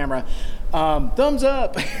off camera. Thumbs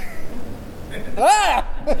up.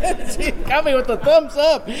 She got me with the thumbs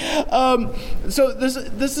up. So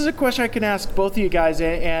this is a question I can ask both of you guys,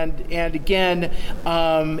 and again,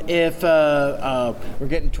 if we're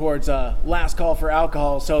getting towards last call for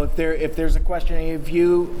alcohol, so if there's a question any of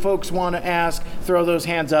you folks want to ask, throw those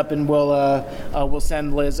hands up, and we'll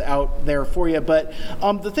send Liz out there for you. But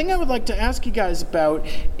the thing I would like to ask you guys about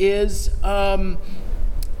is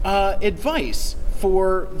advice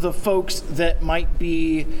for the folks that might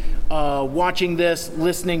be watching this,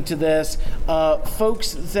 listening to this,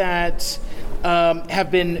 folks that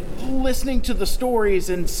have been listening to the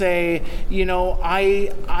stories and say,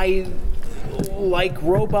 I like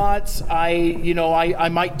robots. I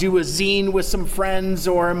might do a zine with some friends,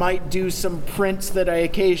 or I might do some prints that I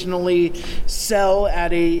occasionally sell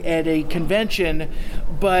at a convention.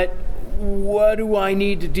 But what do I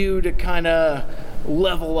need to do to kind of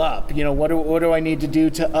level up? What do I need to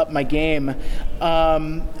do to up my game?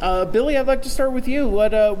 Billy, I'd like to start with you.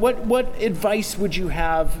 What advice would you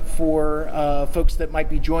have for folks that might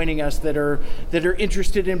be joining us that are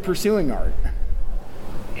interested in pursuing art?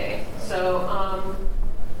 Okay, so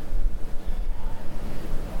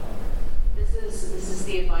this is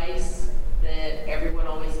the advice that everyone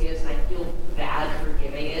always gives, and I feel bad for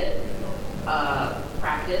giving it.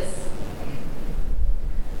 Practice.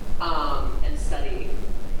 And study.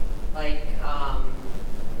 I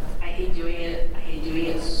hate doing it. I hate doing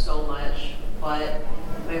it so much, but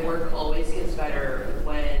my work always gets better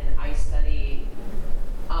when I study,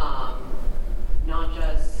 not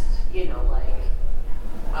just, things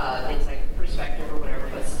like perspective or whatever,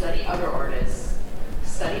 but study other artists,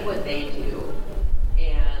 study what they do,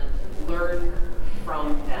 and learn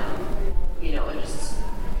from them, and just,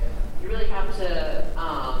 you really have to,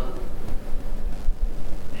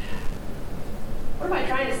 what am I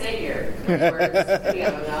trying to say here?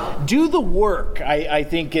 Do the work, I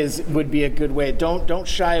think would be a good way. Don't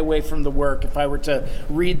shy away from the work. If I were to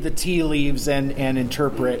read the tea leaves and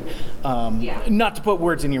interpret, not to put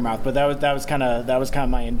words in your mouth, but that was kind of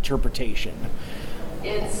my interpretation.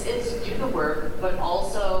 It's do the work, but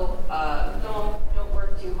also don't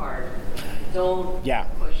work too hard. Don't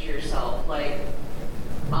push yourself.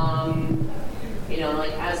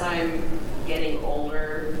 As I'm getting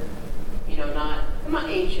older, I'm not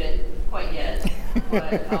ancient quite yet, but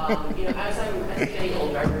as I'm getting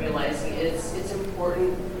older, I'm realizing it's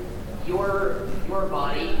important. Your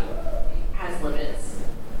body has limits,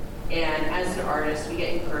 and as an artist, we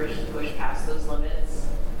get encouraged to push past those limits.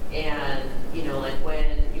 And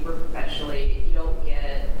when you work professionally, you don't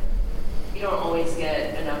always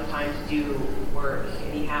get enough time to do work,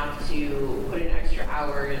 and you have to put in extra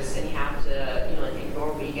hours, and you have to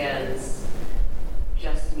ignore weekends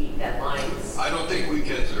just to meet deadlines. I don't think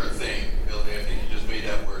weekends are a thing, Billy. I think you just made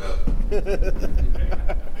that word up.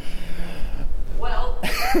 Well,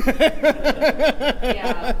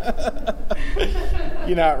 yeah.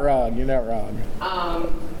 You're not wrong.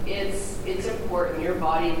 It's important. Your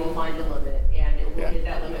body will find a limit, and it will hit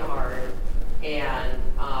that limit hard. And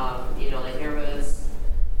there was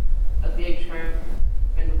a big trend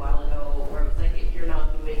a while ago where it was like, if you're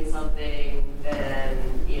not doing something, then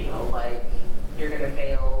you're going to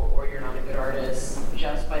fail, or you're not a good artist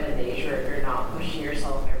just by the nature of you're not pushing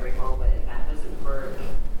yourself every moment. That doesn't work.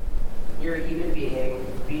 You're a human being.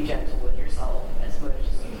 Be gentle with yourself as much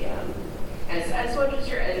as you can. As much as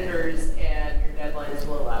your editors and your deadlines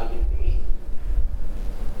will allow you to be.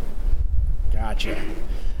 Gotcha.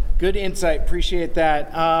 Good insight. Appreciate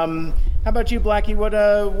that. How about you, Blackie?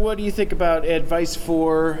 What do you think about advice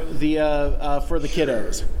for the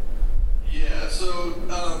kiddos? Yeah. So.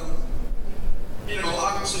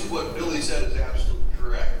 Obviously what Billy said is absolutely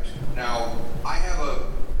correct. Now, I have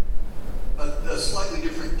a slightly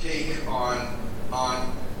different take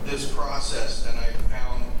on this process than I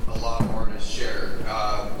found a lot of artists share.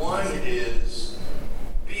 One is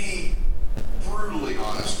be brutally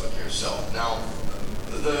honest with yourself. Now,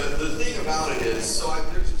 the thing about it is,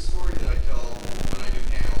 there's a story that I tell when I do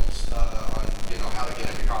panels on how to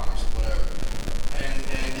get into comics or whatever. And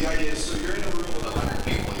the idea is, so you're in a room with 100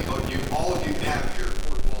 people. All of you have your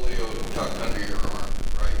portfolio tucked under your arm,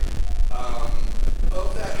 right?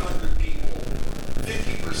 Of that 100 people,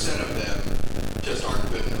 50% of them just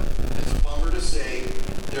aren't good enough. It's a bummer to say,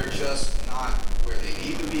 they're just not where they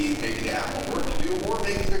need to be. Maybe they have more work to do, or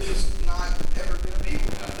maybe they're just not ever going to be.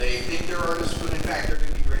 They think they're artists, but in fact they're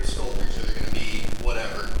going to be great sculptors, or they're going to be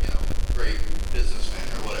whatever, great businessmen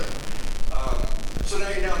or whatever. So now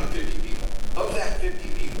you're down to 50 people. Of that 50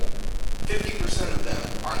 people, 50% of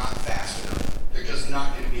them are not fast enough. They're just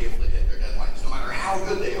not going to be able to hit their deadlines. No matter how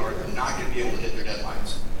good they are, they're not going to be able to hit their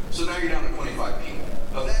deadlines. So now you're down to 25 people.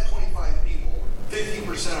 Of that 25 people,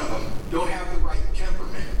 50% of them don't have the right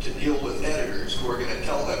temperament to deal with editors who are going to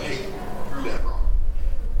tell them, hey, you drew that wrong.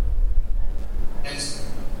 And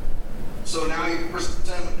so now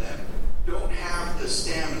 80% of them don't have the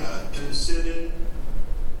stamina to sit at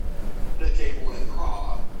the table and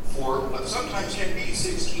draw for what sometimes can be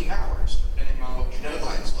 16 hours, depending on what your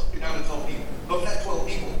deadlines look. You're down to 12 people. Of that 12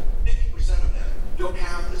 people, 50% of them don't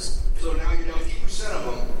have this. So now you're down to 80% of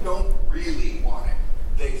them don't really want it.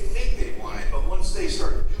 They think they want it, but once they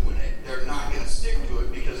start doing it, they're not going to stick to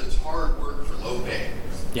it because it's hard work for low pay.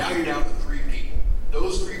 Yeah. Now you're down to 3 people.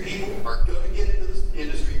 Those 3 people are going to get into this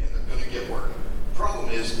industry and they're going to get work.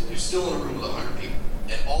 Problem is, you're still in a room with 100 people,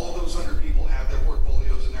 and all of those 100 people have their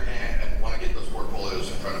portfolios in their hand and want to get those portfolios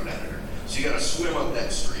in front of an editor. So you got to swim up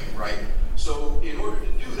that stream, right? So in order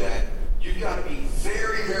to do that, you've got to be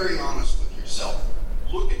very, very honest with yourself.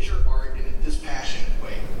 Look at your art in a dispassionate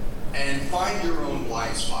way and find your own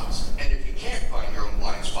blind spots. And if you can't find your own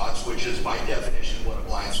blind spots, which is by definition what a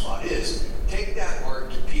blind spot is, take that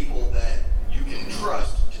art to people that you can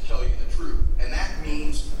trust to tell you the truth. And that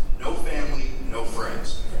means no family, no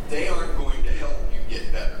friends. They aren't going to help you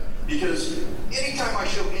get better. Because anytime I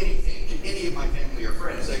show anything to any of my family or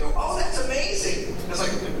friends, they go, oh, that's amazing. It's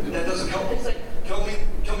like, that doesn't help. It's like, tell me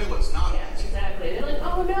what's not yeah, amazing. exactly. They're like,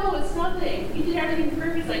 oh no, it's nothing. You did everything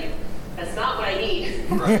perfect. It's like, that's not what I need.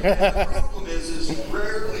 Right. And the problem is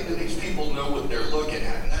rarely do these people know what they're looking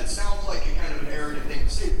at. And that sounds like a kind of an arrogant thing to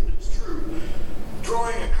say, but it's true.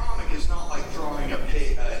 Drawing a comic is not like drawing an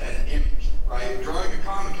image, right? Drawing a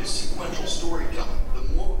comic is sequential storytelling.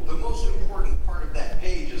 The most important part of that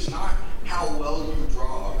page is not how well you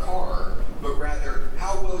draw a car, but rather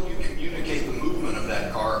how well you communicate the movement of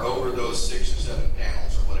that car over those 6 or 7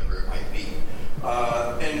 panels or whatever it might be.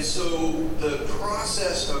 And so the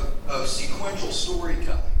process of sequential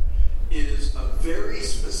storytelling is a very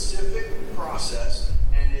specific process,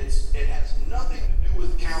 and it has nothing to do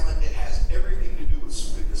with talent. It has everything to do with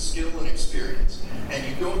skill and experience. And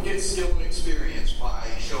you don't get skill and experience by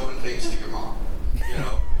showing things to your mom,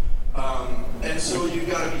 And so you've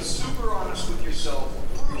got to be super honest with yourself,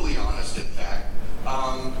 brutally honest, in fact,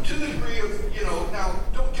 to the degree of, now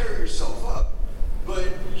don't tear yourself up, but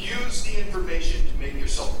use the information to make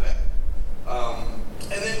yourself better.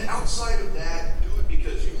 And then outside of that, do it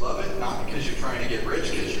because you love it, not because you're trying to get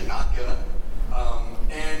rich, because you're not gonna.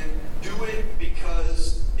 And do it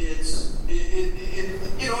because it's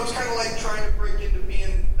kind of like trying to break into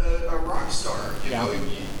being a rock star.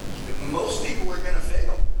 Most people are gonna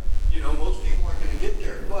fail. Most people aren't gonna get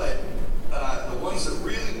there, but the ones that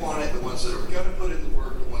really want it, the ones that are gonna put in the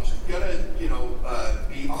work, the ones that are gonna,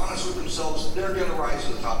 be honest with themselves, they're gonna rise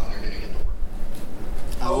to the top and they're gonna get the work.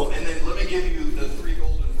 Oh, and then let me give you the 3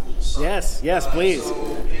 golden rules. Yes, please.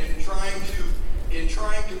 So in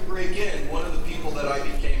trying to break in, one of the people that I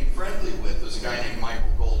became friendly with was a guy named Michael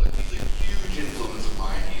Golden. He's a huge influence of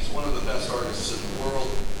mine. He's one of the best artists in the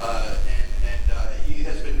world, and he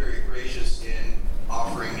has been very gracious in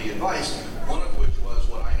offering me advice, one of which was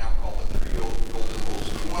what I now call the 3 golden rules.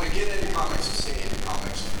 If you want to get into comics and stay into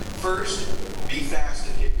comics, first, be fast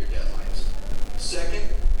and hit your deadlines. Second,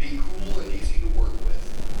 be cool and easy to work with.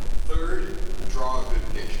 Third, draw a good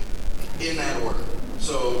picture. In that order.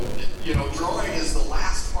 So, drawing is the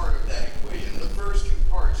last part of that equation. The first 2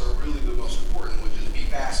 parts are really the most important, which is be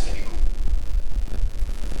fast and be cool.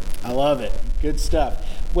 I love it. Good stuff.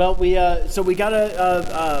 Well, we got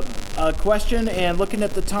a question, and looking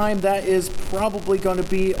at the time, that is probably going to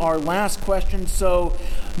be our last question. So,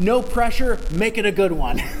 no pressure. Make it a good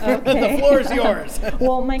one. Okay. The floor is yours.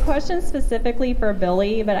 Well, my question is specifically for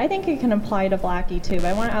Billy, but I think it can apply to Blackie too. But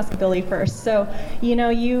I want to ask Billy first. So,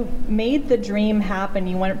 you made the dream happen.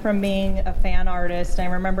 You went from being a fan artist. I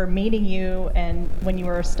remember meeting you, and when you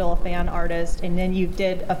were still a fan artist, and then you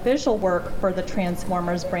did official work for the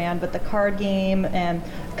Transformers brand, with the card game and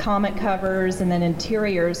comic covers, and then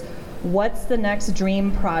interiors. What's the next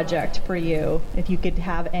dream project for you, if you could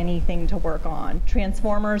have anything to work on,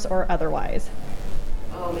 Transformers or otherwise?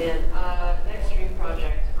 Oh man, next dream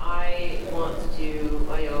project. I want to do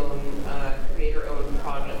my own creator-owned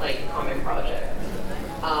project, like comic project.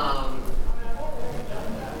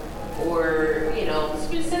 Or,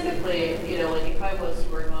 specifically, like if I was to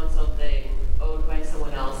work on something owned by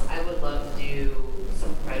someone else, I would love to do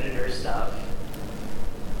some Predator stuff.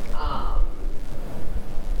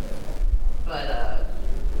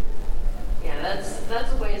 Yeah,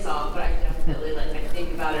 that's a ways off, but I definitely, I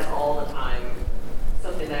think about it all the time.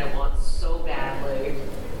 Something that I want so badly.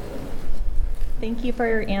 Thank you for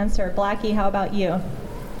your answer. Blackie, how about you?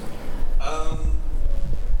 I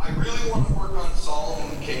really want to work on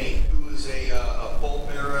Solomon Kane, who is a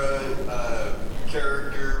Pulpera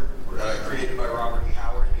character created by Robert E.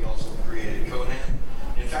 Howard. He also created Conan.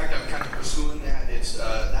 In fact, I'm kind of pursuing that. It's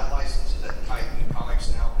that license is at Titan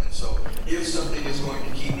Comics now, and so if something is going to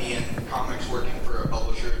keep me in comics working for a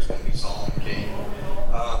publisher, it's going to be Solomon Kane.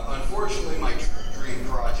 Unfortunately, my dream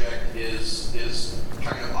project is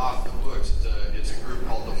kind of off the books. It's a group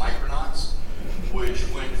called the Micronauts, which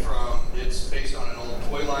went from, it's based on an old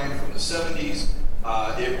toy line from the 70s.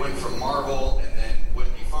 It went from Marvel and then went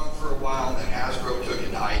defunct for a while, and then Hasbro took it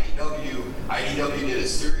to IDW. IDW did a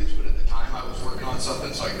series, but at the time I was working on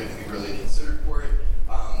something, so I couldn't be really considered for it.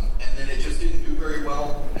 And then it just didn't do very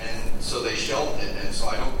well, and so they shelved it, and so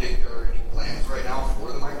I don't think there are any plans right now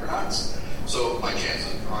for the Micronauts. So my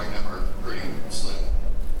chances of drawing them are pretty slim.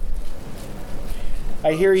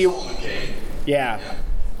 I hear you. Solomon Kane. Yeah.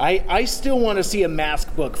 I still want to see a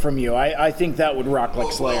mask book from you. I think that would rock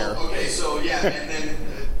like Slayer. Well, okay, so yeah, and then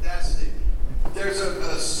there's a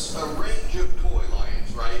range of toy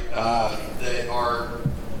lines, right, that are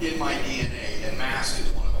in my DNA, and Mask is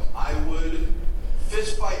one of them. I would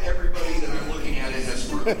fist fight everybody that I'm looking at in this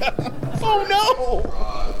room. Oh no!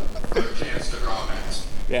 For a chance to draw Mask.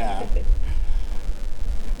 Yeah.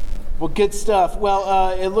 Well, good stuff.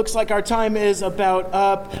 Well, it looks like our time is about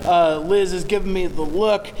up. Liz is giving me the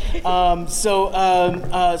look. So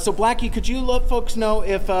Blackie, could you let folks know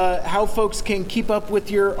if how folks can keep up with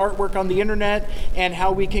your artwork on the internet and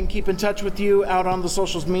how we can keep in touch with you out on the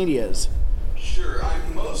social medias? Sure.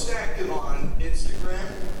 I'm most active on Instagram,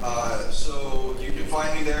 so you can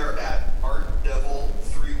find me there at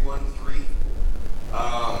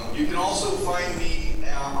ArtDevil313. You can also find me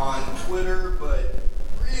on Twitter, but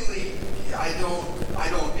really, I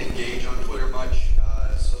don't engage on Twitter much,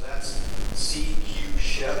 so that's CQ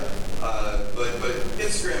Shep. But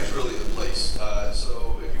Instagram's really the place.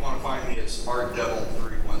 So if you want to find me, it's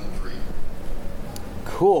ArtDevil313.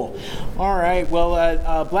 Cool. All right. Well,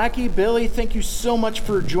 Blackie, Billy, thank you so much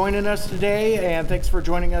for joining us today, and thanks for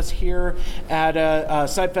joining us here at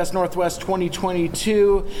SciFest Northwest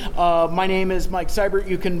 2022. My name is Mike Seibert.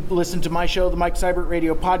 You can listen to my show, the Mike Seibert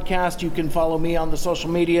Radio Podcast. You can follow me on the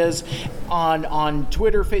social medias on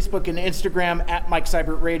Twitter, Facebook, and Instagram at Mike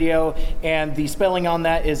Seibert Radio, and the spelling on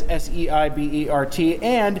that is SEIBERT.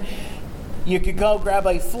 And you could go grab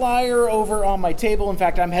a flyer over on my table. In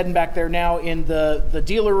fact, I'm heading back there now in the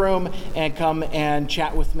dealer room, and come and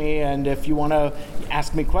chat with me. And if you want to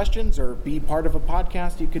ask me questions or be part of a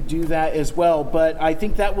podcast, you could do that as well. But I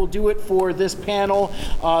think that will do it for this panel.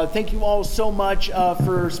 Thank you all so much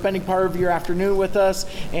for spending part of your afternoon with us,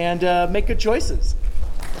 and make good choices.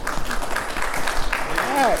 All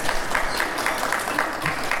right.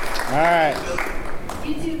 All right.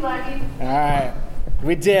 You too, Blackie. All right.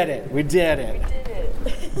 We did it. We did it.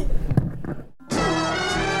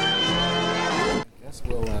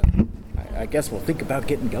 I guess we'll think about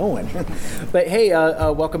getting going. But hey,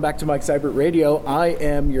 welcome back to Mike Seibert Radio. I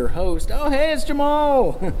am your host. Oh, hey, it's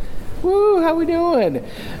Jamal. Woo, how we doing?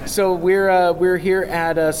 So we're here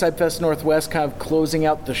at SciFest Northwest, kind of closing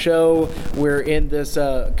out the show. We're in this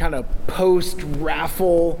kind of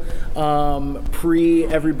post-raffle,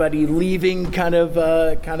 pre-everybody leaving kind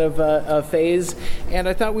of phase. And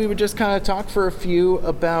I thought we would just kind of talk for a few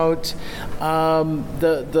about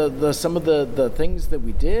the some of the things that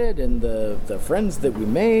we did, and the friends that we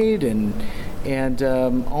made, and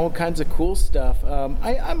all kinds of cool stuff.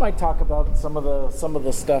 I might talk about some of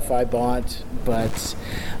the stuff I bought, but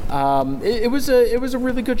it was a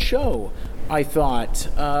really good show, I thought.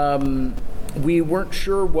 We weren't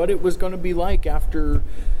sure what it was going to be like after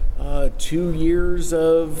 2 years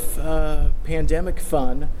of pandemic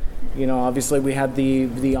fun. You know, obviously we had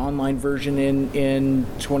the online version in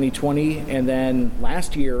 2020, and then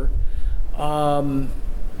last year.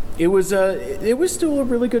 It was still a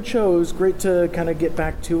really good show. It was great to kind of get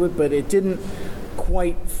back to it, but it didn't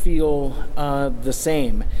quite feel the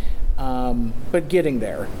same. But getting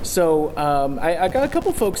there. So I got a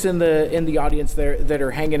couple folks in the audience there that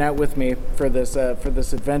are hanging out with me for this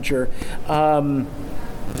adventure.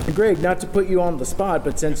 Greg, not to put you on the spot,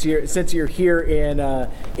 but since you're here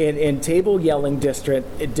in table yelling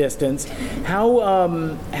distance,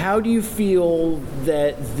 how do you feel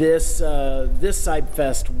that this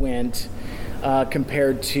SciFest went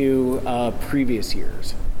compared to previous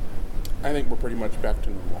years? I think we're pretty much back to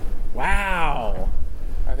normal. Wow.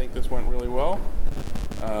 I think this went really well.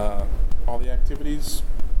 All the activities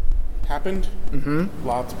happened.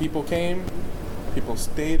 Lots of people came. People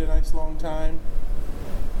stayed a nice long time.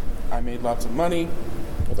 I made lots of money.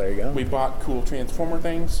 Well, there you go. We bought cool Transformer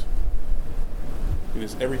things. It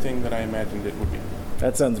is everything that I imagined it would be.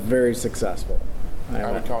 That sounds very successful. I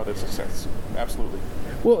would call it a success. Absolutely.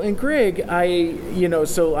 Well, and Greg, I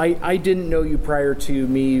didn't know you prior to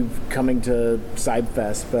me coming to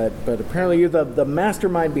CyberFest, but apparently you're the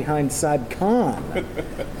mastermind behind CyberCon.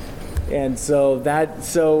 And so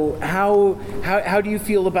how do you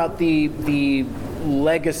feel about the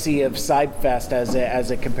legacy of CyberFest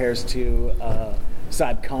as it compares to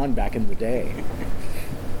CyberCon back in the day?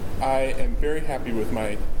 I am very happy with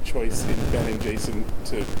my choice in Ben and Jason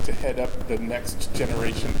to head up the next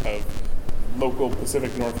generation of local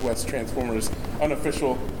Pacific Northwest Transformers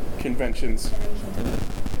unofficial conventions.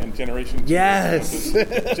 And Generation 2. Yes!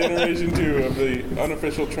 Generation 2 of the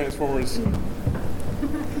unofficial Transformers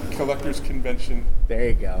Collectors Convention. There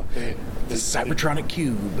you go. The Cybertronic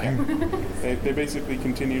Cube. They basically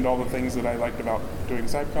continued all the things that I liked about doing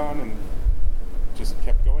CyberCon and just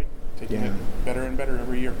kept going, taking it better and better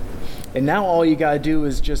every year. And now all you gotta do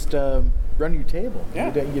is just run your table.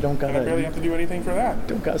 Yeah. You don't gotta. And I barely have to do anything for that.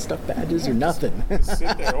 Don't gotta stuff badges or nothing. Just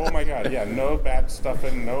sit there. Oh my God. Yeah. No badge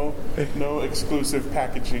stuffing. No exclusive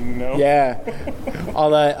packaging. No. Yeah.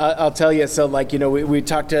 I'll tell you. So we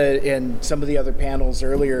talked in some of the other panels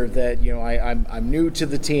earlier that I'm new to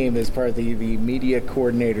the team as part of the media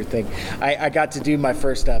coordinator thing. I got to do my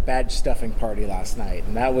first badge stuffing party last night,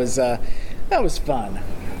 and that was fun.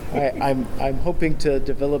 I'm hoping to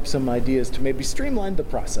develop some ideas to maybe streamline the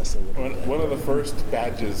process a little bit. One of the first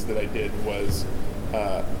badges that I did was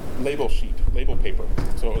label paper.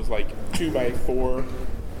 So it was like 2x4.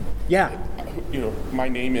 Yeah. My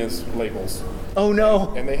name is labels. Oh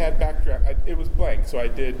no. And they had background. It was blank, so I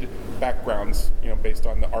did backgrounds, based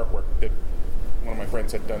on the artwork that one of my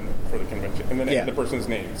friends had done for the convention, and then it had the person's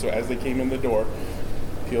name. So as they came in the door,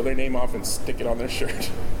 peel their name off and stick it on their shirt.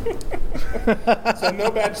 So no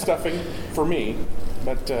badge stuffing for me,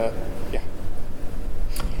 but yeah.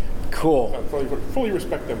 Cool. I fully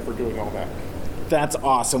respect them for doing all that. That's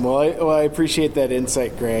awesome. Well, I appreciate that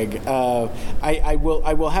insight, Greg. I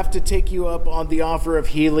will have to take you up on the offer of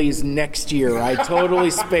Heelys next year. I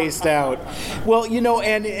totally spaced out. Well,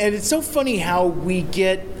 and it's so funny how we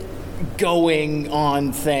get going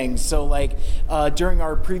on things. So during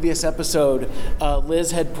our previous episode,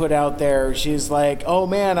 Liz had put out there, she's like, oh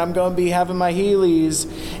man, I'm going to be having my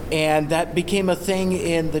Heelys, and that became a thing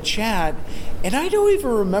in the chat. And I don't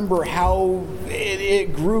even remember how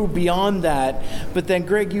it grew beyond that. But then,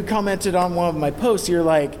 Greg, you commented on one of my posts. You're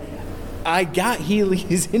like, I got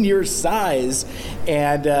Heelys in your size.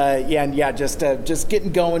 And just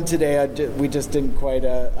getting going today. We just didn't quite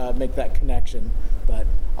make that connection. But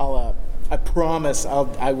I promise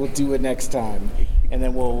I will do it next time. And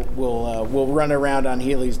then we'll run around on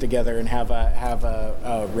Heelys together and have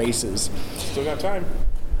races. Still got time.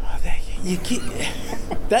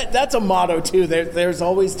 That's a motto too. There's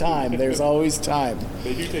always time. There's always time.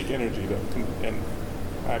 They do take energy though, and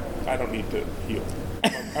I don't need to heal.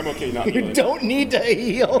 I'm okay not healing. You don't need to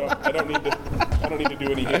heal. I don't need to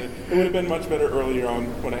do any healing. It would have been much better earlier on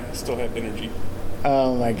when I still had energy.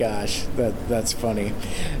 Oh my gosh, that's funny.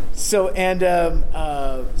 So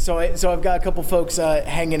I've got a couple folks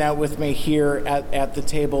hanging out with me here at the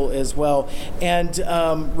table as well. And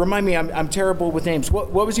remind me, I'm terrible with names.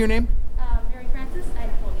 What was your name? Mary Frances. I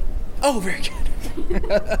told you. Oh, very good.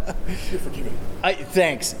 You're forgiven.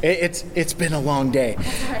 Thanks. It's been a long day.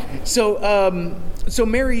 That's all right. So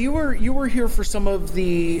Mary, you were here for some of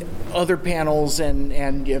the other panels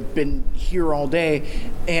and you've been here all day,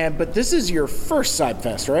 but this is your first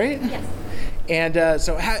CyberFest, right? Yes. And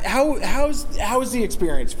so how's the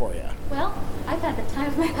experience for you? Well, I've had the time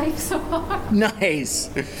of my life so far. Nice.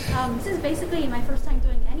 This is basically my first time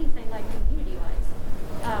doing anything like community-wise.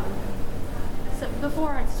 So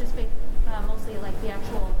before it's just been mostly like the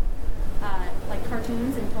actual like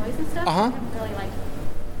cartoons and toys and stuff. Uh-huh. I haven't really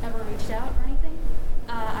ever reached out or anything.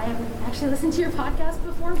 I haven't actually listened to your podcast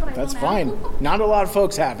before, but I That's will fine. now. Not a lot of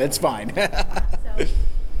folks have. It's fine. So this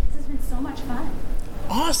has been so much fun.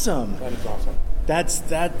 Awesome. That is awesome.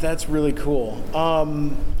 That's really cool.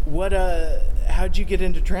 How'd you get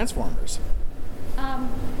into Transformers?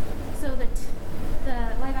 So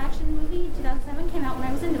the live action movie 2007 came out when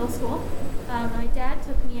I was in middle school. My dad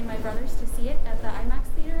took me and my brothers to see it at the IMAX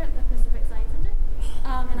theater at the Pacific Science Center,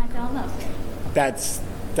 and I fell in love.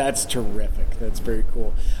 That's terrific. That's very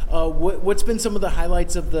cool. What's been some of the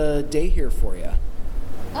highlights of the day here for you?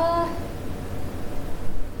 Oh,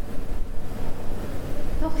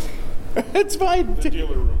 It's fine. The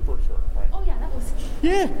dealer room for sure, right? oh yeah, that was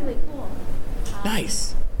Yeah. really cool.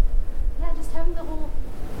 Nice. Yeah, just having the whole.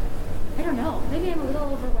 I don't know. Maybe I'm a little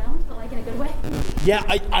overwhelmed, but like in a good way. Yeah,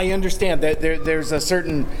 I understand that there's a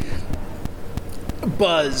certain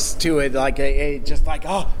buzz to it, like just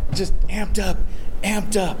amped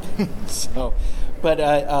up. So,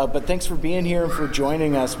 but thanks for being here and for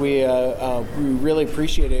joining us. We really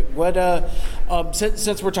appreciate it. What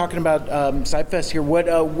since we're talking about SideFest here,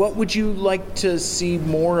 what would you like to see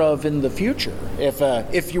more of in the future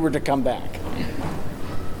if you were to come back?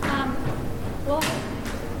 Well,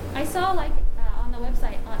 I saw like on the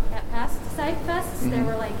website at past SideFests there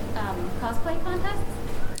were like cosplay contests.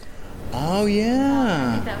 Oh I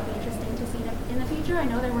yeah. think that would be interesting to see in the future. I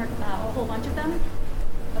know there weren't a whole bunch of them,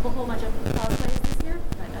 a whole bunch of cosplays this year,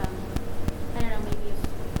 but I don't know, maybe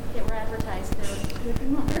if it were advertised, there would be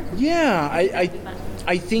more. Yeah, That'd be fun.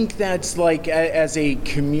 I think that's like as a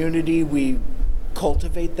community we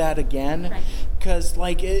cultivate that again. Right. Because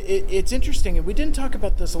like it's interesting, and we didn't talk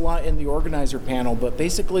about this a lot in the organizer panel, but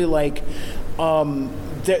basically like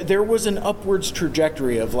there was an upwards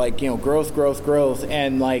trajectory of like growth,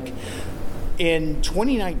 and like in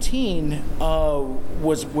 2019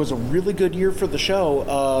 was a really good year for the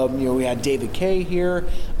show. We had David Kay here,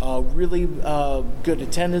 really good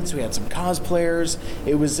attendance. We had some cosplayers.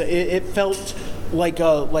 It felt like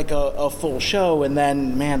a full show, and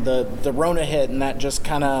then man, the Rona hit, and that just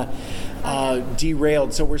kind of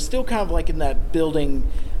derailed. So we're still kind of like in that building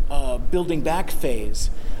back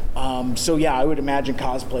phase. So yeah, I would imagine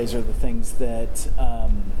cosplays are the things that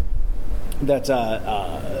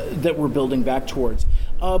we're building back towards.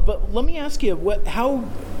 But let me ask you,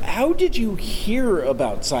 how did you hear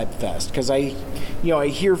about SideFest? Because I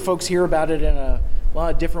hear folks hear about it in a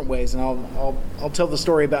lot of different ways, and I'll tell the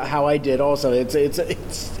story about how I did. Also,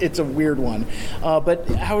 it's a weird one. But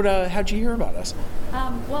how'd you hear about us?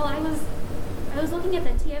 Well, I was looking at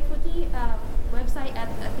the TF Wiki website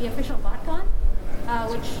at the official BotCon,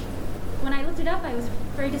 which when I looked it up, I was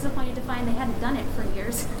very disappointed to find they hadn't done it for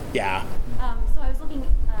years. Yeah. So I was looking.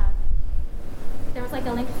 There was like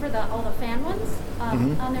a link for all the fan ones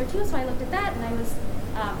on there too. So I looked at that, and I was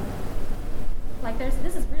like,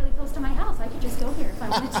 "This is really close to my house. I could just go here if I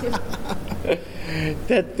wanted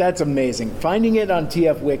to." That's amazing. Finding it on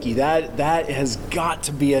TF Wiki, that has got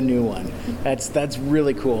to be a new one. That's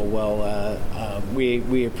really cool. Well,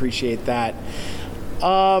 we appreciate that.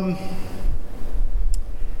 Monka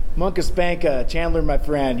Spanka, Chandler, my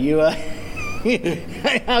friend, you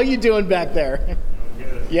how you doing back there?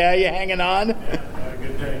 Good. Yeah, you hanging on? Yeah, had a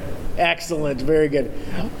good day. Excellent, very good.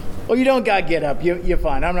 Well, you don't got to get up. You're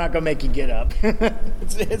fine. I'm not gonna make you get up.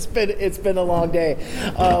 it's been a long day.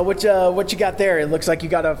 What you got there? It looks like you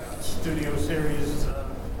got a Studio Series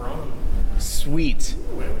Run. Sweet.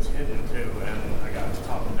 Ooh, it was hidden too, and I got to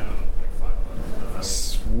top them down like $5.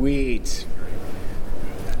 Sweet.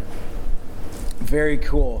 Great. Very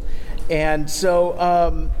cool. And so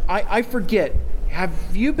I forget. Have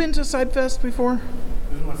you been to SideFest before?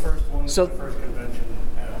 This is my first one. So- My first convention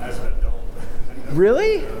as an adult.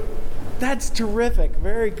 Really? That's terrific.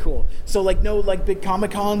 Very cool. So like no like big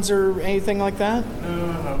Comic-Cons or anything like that? No,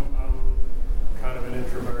 I'm kind of an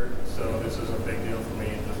introvert, so this is a big deal for me,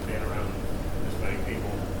 just being around this many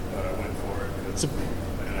people. But I went for it because I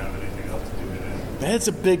didn't have anything else to do today. That's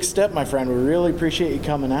a big step, my friend. We really appreciate you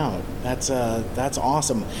coming out. That's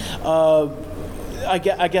awesome. I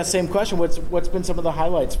guess same question. What's been some of the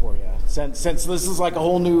highlights for you since this is like a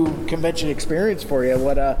whole new convention experience for you?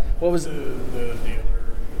 What was The dealer,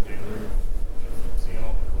 seeing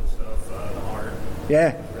all the cool stuff, the art.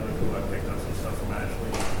 yeah. Really cool. I picked up some stuff from Ashley.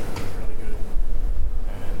 It was really good.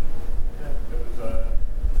 And yeah, it was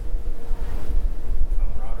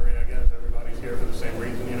camaraderie, I guess. Everybody's here for the same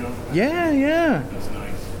reason, you know? Yeah. That's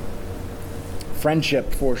nice.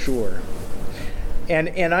 Friendship for sure.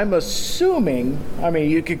 And I'm assuming, I mean,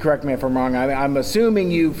 you could correct me if I'm wrong. I'm assuming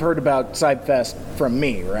you've heard about SideFest from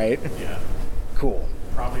me, right? Yeah. Cool.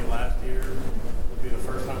 Probably last year would be the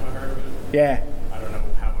first time I heard of it. Yeah. I don't know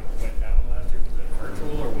how it went down last year. Was it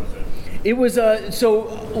virtual or was it? It was so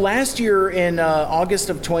last year in August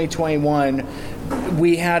of 2021,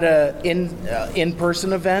 we had a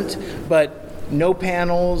in-person event, but no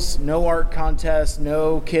panels, no art contest,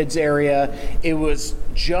 no kids area. It was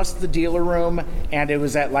just the dealer room, and it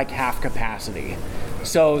was at like half capacity.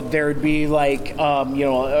 So there'd be like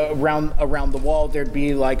around the wall there'd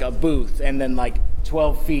be like a booth, and then like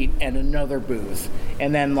 12 feet and another booth,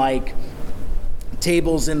 and then like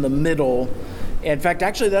tables in the middle. In fact,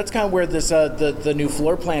 actually, that's kind of where this the new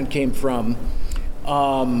floor plan came from,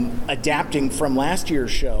 adapting from last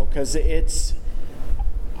year's show, because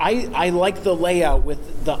I like the layout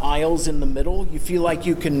with the aisles in the middle. You feel like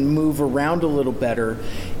you can move around a little better.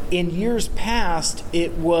 In years past,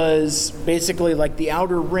 it was basically like the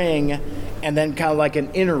outer ring and then kind of like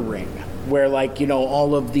an inner ring where, like, you know,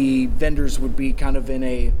 all of the vendors would be kind of in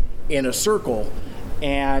a circle.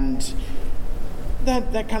 And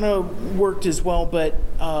that kind of worked as well, but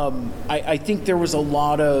I think there was a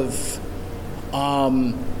lot of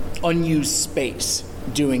unused space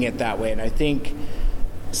doing it that way. And I think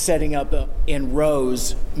setting up in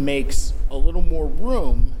rows makes a little more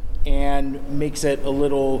room and makes it a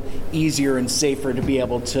little easier and safer to be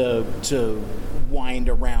able to wind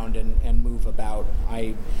around and move about.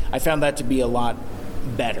 I found that to be a lot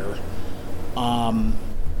better. But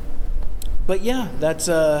yeah, that's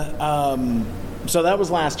so that was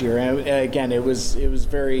last year. And again, it was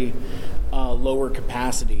very lower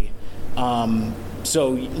capacity. So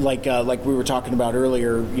like we were talking about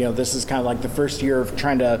earlier, you know, this is kind of like the first year of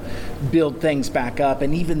trying to build things back up,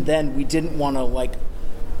 and even then we didn't want to like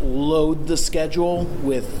load the schedule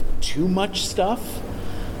with too much stuff.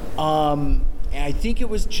 And I think it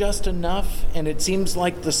was just enough, and it seems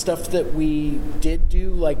like the stuff that we did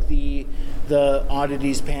do, like the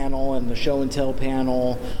oddities panel and the show and tell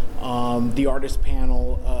panel, the artist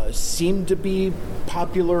panel, seemed to be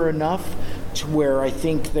popular enough to where I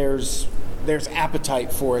think there's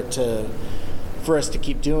appetite for us to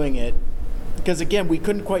keep doing it, because again, we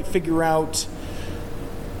couldn't quite figure out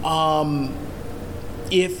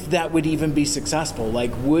if that would even be successful.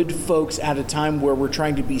 Like, would folks at a time where we're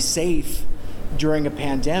trying to be safe during a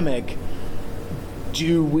pandemic,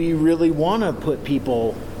 do we really want to put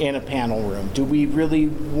people in a panel room? Do we really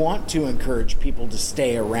want to encourage people to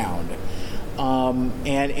stay around?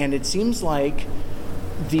 And it seems like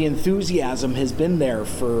the enthusiasm has been there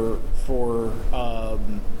for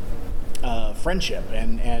friendship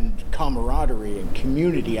and camaraderie and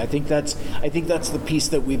community. I think that's the piece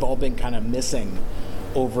that we've all been kind of missing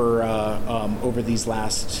over these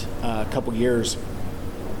last couple years.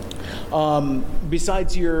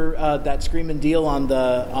 Besides your that Screamin' deal on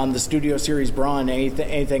the Studio Series Braun,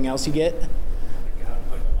 anything else you get? I got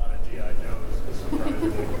like a lot of G.I. Joes,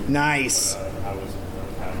 surprisingly. Nice. I was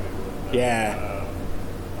happy with that. Yeah.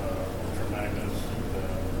 Ultra Magnus,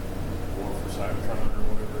 War for Cybertron or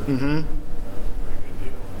whatever. Mm-hmm. Pretty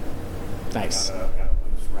good deal. Nice. Got a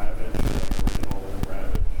loose Ravage, original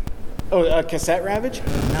Ravage. Oh, a cassette Ravage?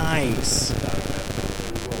 Nice.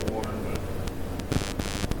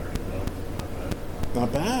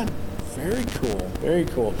 Not bad. Very cool. Very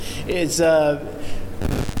cool. Is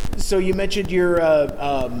so you mentioned you're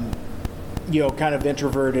kind of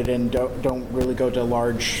introverted and don't really go to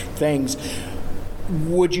large things.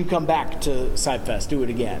 Would you come back to SciFest? Do it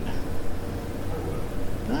again?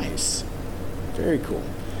 Nice. Very cool.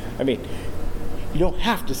 I mean, you don't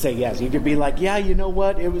have to say yes. You could be like, yeah, you know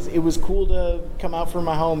what? It was cool to come out for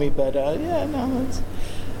my homie, but yeah, no,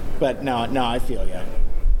 but no, I feel you.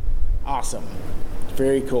 Awesome.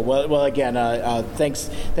 Very cool. Well, again, thanks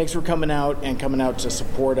for coming out to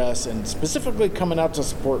support us, and specifically coming out to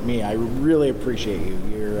support me. I really appreciate you.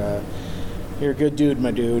 You're a good dude,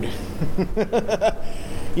 my dude.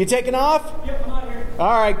 You taking off? Yep, I'm out here.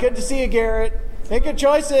 All right, good to see you, Garrett. Make good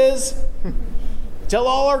choices. Till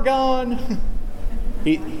all are gone.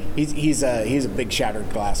 He's a big Shattered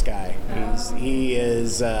Glass guy. He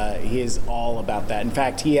is all about that. In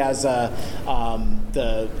fact, he has the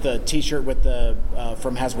T-shirt with the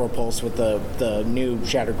from Hasbro Pulse with the new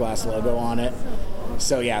Shattered Glass logo on it.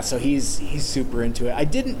 So yeah, so he's super into it. I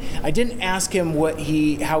didn't ask him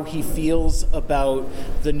how he feels about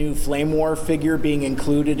the new Flame War figure being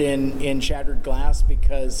included in Shattered Glass,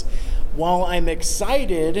 because while I'm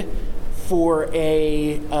excited for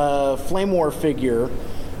a Flame War figure,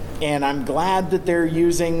 and I'm glad that they're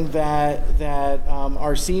using that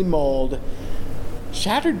RC mold,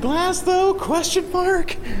 Shattered Glass though? Question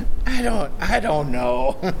mark? I don't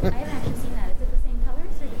know. I haven't actually seen that. Is it the same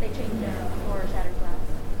colors, or did they change it for Shattered Glass?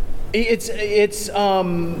 It's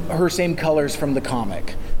her same colors from the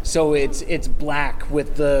comic. So it's black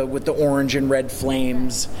with the orange and red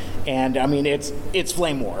flames, and I mean it's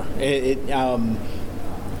Flame War. It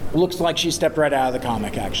looks like she stepped right out of the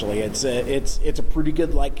comic. Actually, it's a pretty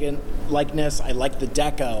good likeness. I like the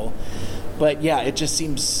deco, but yeah, it just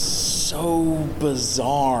seems so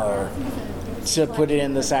bizarre to put it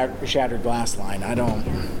in the Shattered Glass line. I don't.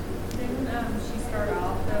 Didn't she start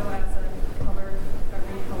off though as a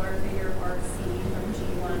recolor figure RC from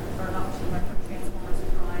G1, or not G1, from Transformers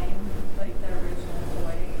Prime, like the original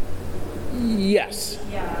Yes.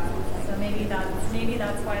 Yeah. So maybe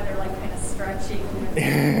that's why they're like kind of stretching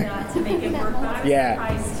that to make it work. But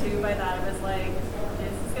I was surprised too by that. It was like,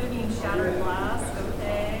 is this going to be in shattered glass?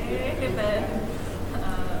 Okay.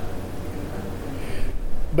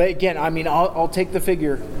 But again, I mean, I'll take the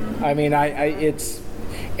figure. Mm-hmm. I mean, it's,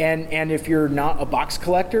 and if you're not a box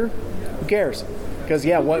collector, who cares? Because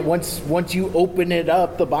once you open it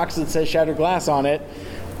up, the box that says shattered glass on it,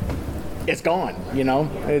 it's gone. You know,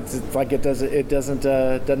 it's like it doesn't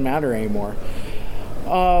matter anymore.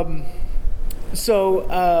 So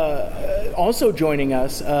also joining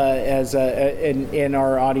us as in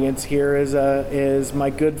our audience here is my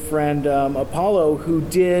good friend Apollo, who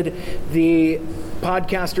did the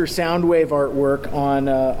podcaster Soundwave artwork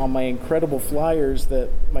on my incredible flyers that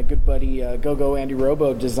my good buddy Go Andy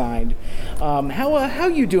Robo designed. How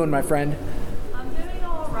you doing, my friend? I'm doing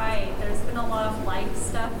all right. There's been a lot of life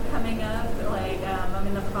stuff coming up. Like I'm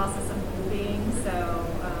in the process of moving, so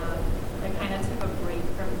I kind of took a break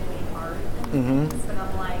from doing art. Mm-hmm. But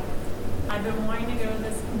I'm like, I've been wanting to go to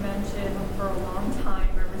this convention for a long time,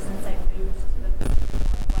 ever since I moved to the Pacific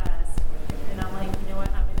Northwest. And I'm like, you know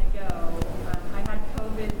what, I'm going to go. I had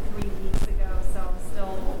COVID 3 weeks ago, so I'm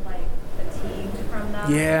still like fatigued from that.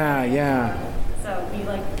 Yeah. So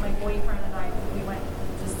my boyfriend and I, we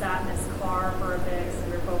just sat in his car for a bit because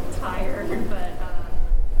we were both tired. But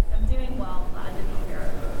I'm doing well. Glad to be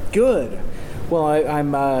here. Good. Well,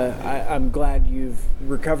 I'm glad you've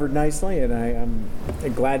recovered nicely, and I'm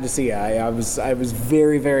glad to see you. I was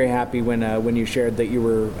very, very happy when you shared that you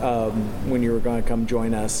were going to come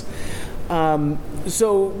join us.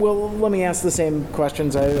 So let me ask the same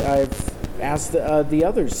questions I've asked the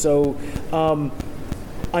others. So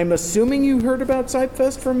I'm assuming you heard about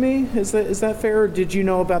Sipefest from me. Is that fair, or did you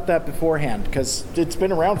know about that beforehand? Because it's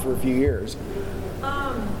been around for a few years.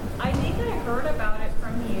 I think I heard about it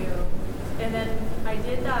from you. And then I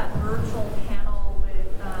did that virtual panel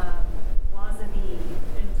with Wasabi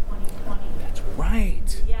in 2020. That's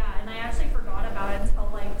right. Yeah, and I actually forgot about it until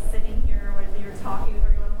like sitting here when you were talking with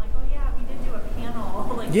everyone. I'm like, oh yeah, we did do a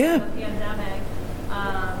panel like during the pandemic.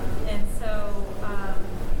 And so,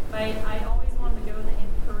 but I always wanted to go to the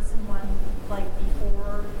in-person one like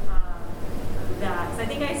before that. Because I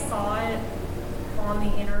think I saw it on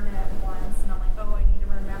the internet once, and I'm like, oh, I need to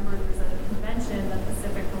remember there's a convention in the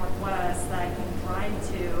Pacific Northwest that I can drive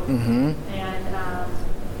to. Mm-hmm. And,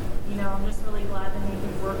 I'm just really glad to make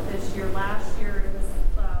it work this year. Last year, it was,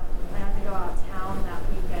 I had to go out of town that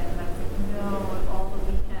weekend, and I was like, no, of all the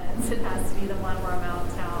weekends, it has to be the one where I'm out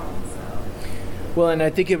of town, so. Well, and I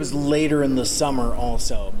think it was later in the summer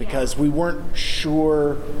also, because we weren't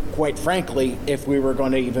sure, quite frankly, if we were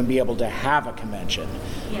going to even be able to have a convention.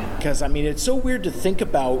 Yeah. Because, I mean, it's so weird to think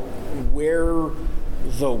about where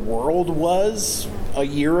the world was a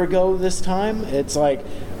year ago this time. It's like,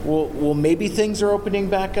 well, maybe things are opening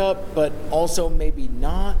back up, but also maybe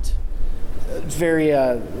not. It's very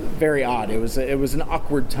odd. It was an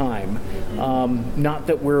awkward time. Not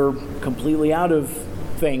that we're completely out of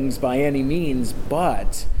things by any means,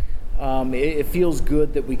 but it feels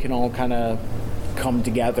good that we can all kind of come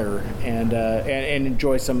together and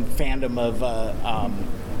enjoy some fandom of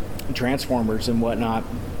Transformers and whatnot.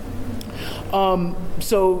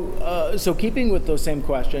 So keeping with those same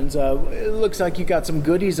questions, it looks like you got some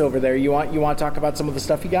goodies over there. You want to talk about some of the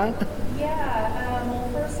stuff you got? Yeah. Well,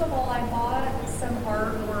 first of all, I bought some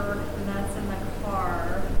artwork, and that's in the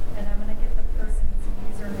car, and I'm going to get the person's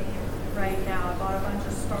username right now. I bought a bunch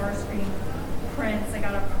of Starscream prints. I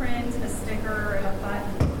got a print, a sticker, and a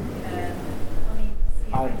button. And let me see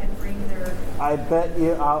if I can bring their. I bet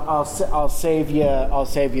you. I'll save you. I'll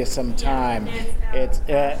save you some time. Yeah, it's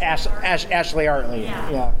Ashley Artley.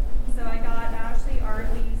 Yeah. So I got Ashley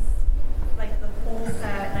Artley's like the full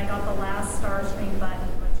set, and I got the last Starscream button,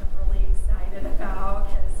 which I'm really excited about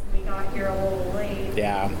because we got here a little late.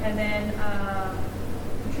 Yeah. And then I'm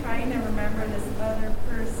trying to remember this other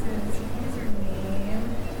person's username.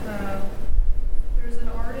 There's an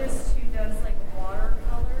artist who does like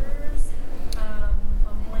watercolors.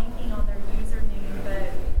 I'm blanking on their username,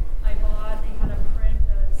 but they had a print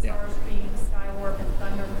of Starscream, Skywarp, and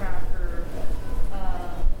Thundercracker.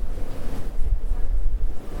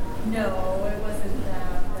 No, it wasn't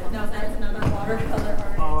them. But no, that's another watercolor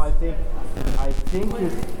artist. Oh,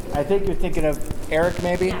 I think you're thinking of Eric,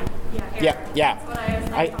 maybe. Yeah. That's what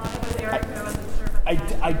I thought it was Eric, but I wasn't sure.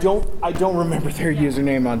 I don't remember their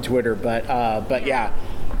username on Twitter, but yeah.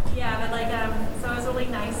 Yeah, but so it was really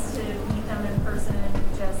nice to meet them in person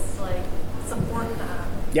and just like support them.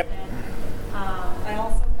 Yep. And, I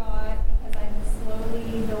also got, because I'm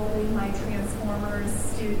slowly building my Transformers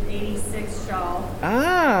Studio 86 shelf.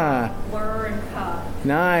 Ah. Blur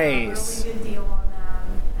Nice. A really good deal on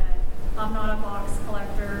them. And I'm not a box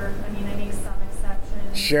collector. I mean, I make some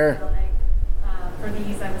exceptions. Sure. But, like, for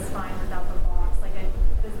these, I was fine without the box. Like,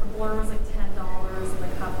 the blur was like $10 and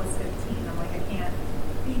the cup was $15. I'm like, I can't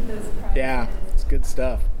beat those prices. Yeah, it's good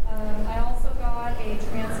stuff. I also got a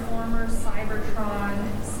Transformer Cybertron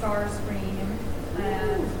Starscream.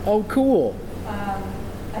 Oh, cool.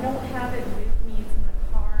 I don't have it with me. It's in the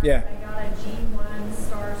car. Yeah. I got a G1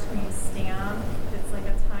 Starscream stamp. It's like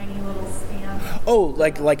a tiny little stamp. Oh,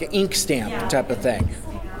 like an ink stamp type of thing.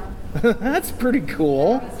 That's pretty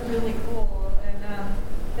cool. It's really cool. And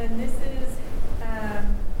then this is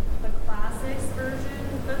the classics version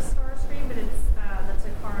of Starscream, but it's the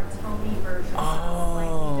Takara Tomy version.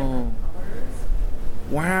 Oh. Colors.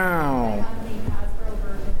 Wow. I have the Hasbro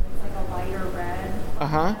version. It's like a lighter red.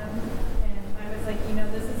 Uh-huh. And I was like,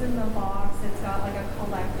 this is in the box. It's got like a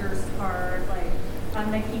collector's card. Like, I'm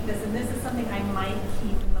gonna keep this, and this is something I might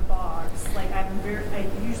keep in the box. Like, I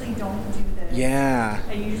usually don't do this. Yeah.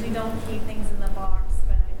 I usually don't keep things in the box,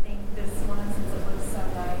 but I think this one, since it looks so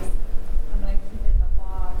nice, I'm gonna keep it in the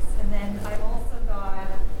box. And then I also got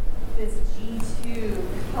this G2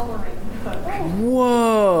 coloring book.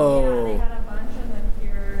 Whoa. Yeah, they had a bunch of them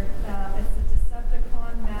here. It's a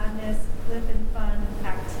Decepticon Madness Flip and Fun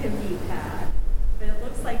activity pack, but it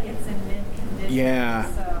looks like it's in mint condition. Yeah.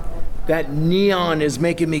 So. That neon is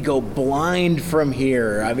making me go blind from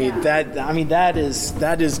here. I mean, that is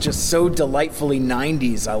just so delightfully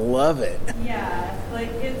 90s. I love it. Yeah,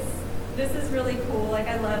 like this is really cool. Like,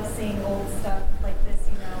 I love seeing old stuff like this,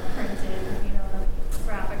 printed, the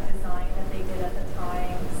graphic design that they did at the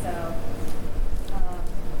time. So,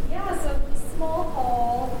 so small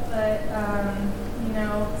haul, but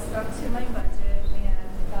stuck to my budget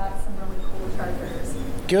and got some really cool chargers.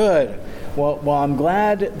 Good. Well, I'm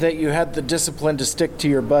glad that you had the discipline to stick to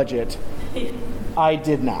your budget. I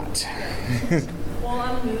did not. Well,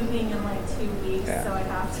 I'm moving in like 2 weeks, so I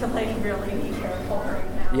have to really be careful right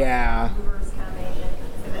now. Yeah. Uber's coming and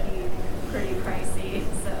it's going to be pretty pricey,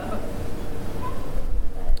 so.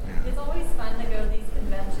 But it's always fun to go to these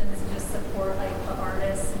conventions and just support the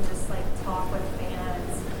artists and just talk with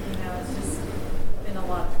fans. It's just been a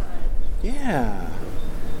lot of fun. Yeah.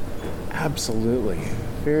 Absolutely.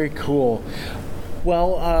 Very cool.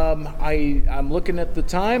 Well, I'm looking at the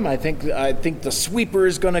time. I think the sweeper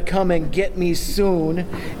is going to come and get me soon,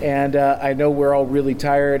 and I know we're all really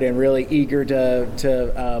tired and really eager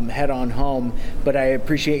to head on home. But I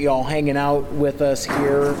appreciate you all hanging out with us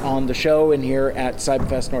here on the show and here at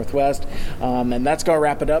CyberFest Northwest. And that's going to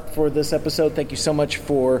wrap it up for this episode. Thank you so much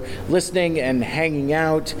for listening and hanging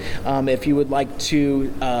out. If you would like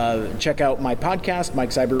to check out my podcast,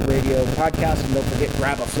 Mike Seibert Radio Podcast, and don't forget,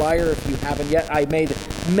 grab a flyer if you haven't yet. I made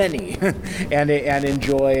many and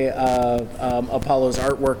enjoy Apollo's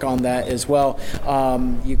artwork on that as well.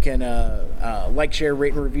 You can like, share,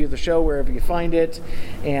 rate, and review the show wherever you find it.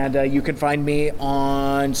 And you can find me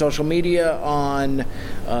on social media on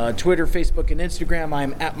Twitter, Facebook, and Instagram.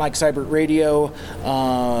 I'm at Mike Seibert Radio.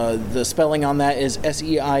 The spelling on that is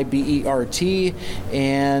SEIBERT.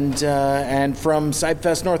 And from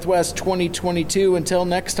CyberFest Northwest 2022, until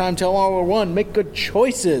next time, tell all are one, make good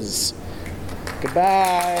choices.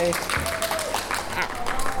 Goodbye.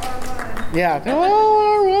 Yeah.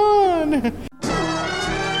 Oh, R1.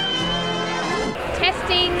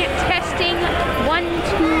 Testing. 1, 2,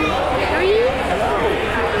 3.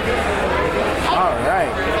 All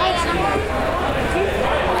right.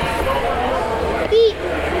 Beep.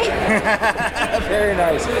 Very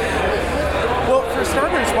nice. Well, for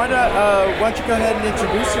starters, why don't you go ahead and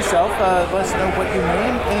introduce yourself? Let us know what you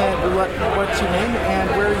name and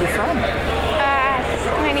where are you from?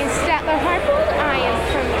 My name is Statler Harpold. I am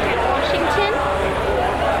from Kent, Washington.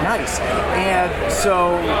 Nice. And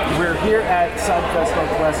so we're here at CyberFest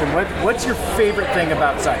Northwest, and what's your favorite thing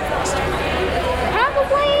about CyberFest?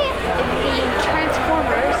 Probably the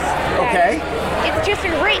Transformers. Okay. It's just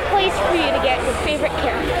a great place for you to get your favorite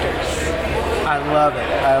characters. I love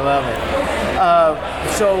it.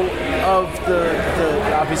 So of the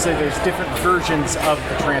obviously there's different versions of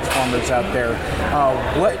the Transformers out there.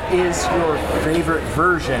 What is your favorite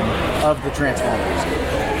version of the Transformers?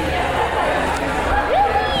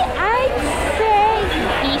 Really, I'd say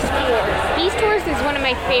Beast Wars. Beast Wars is one of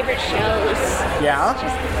my favorite shows. Yeah?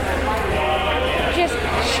 Just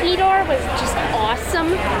Cheetor was just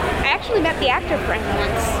awesome. I actually met the actor friend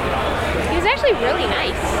once. He was actually really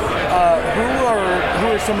nice. Who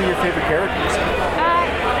are some of your favorite characters?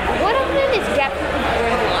 One of them is definitely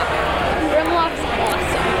Grimlock. Grimlock's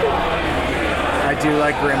awesome. I do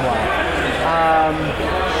like Grimlock.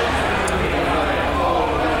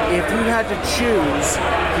 if you had to choose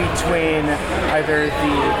between either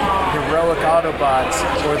the heroic Autobots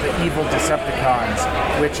or the evil Decepticons,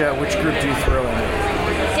 which group do you throw in?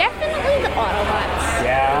 Definitely the Autobots.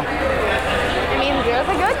 Yeah. I mean, they're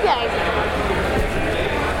the good guys.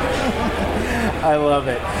 I love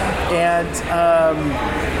it. And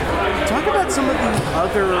talk about some of the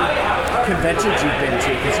other conventions you've been to,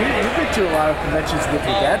 because you've been to a lot of conventions with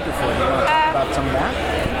your dad before. You want to talk about some of that?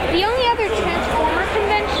 The only other Transformer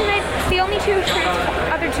convention, the only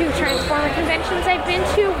other two Transformer conventions I've been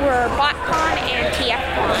to were BotCon and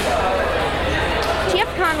TFCon.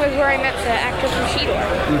 TFCon was where I met the actor from Shidor,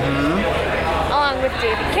 along with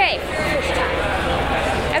David Kaye for the first time,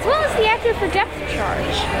 as well as the actor for Depth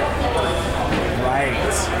Charge.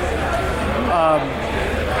 Right.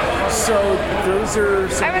 So those are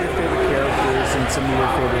some of your favorite characters and some of your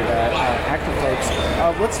favorite actor folks.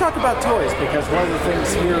 Let's talk about toys, because one of the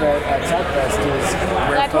things here at Southfest is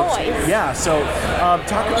where folks... toys. Yeah, so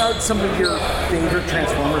talk about some of your favorite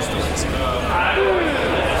Transformers toys.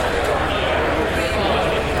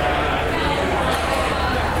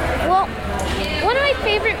 Well, one of my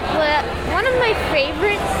favorites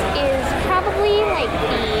is probably like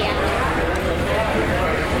the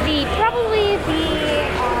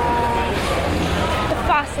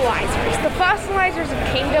fossilizers. The fossilizers of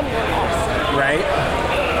Kingdom were awesome. Right?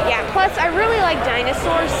 Yeah, plus I really like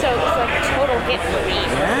dinosaurs, so it's like a total hit for me.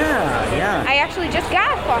 Yeah. I actually just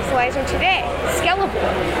got a fossilizer today, Skeletor.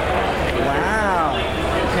 Wow.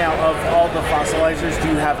 Now, of all the fossilizers, do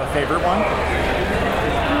you have a favorite one?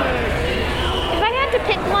 If I had to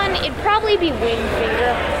pick one, it'd probably be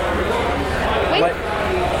Wingfinger.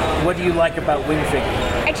 What do you like about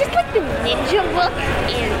Wingfinger? I just like the ninja look,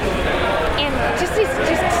 and just it's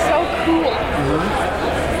just so cool.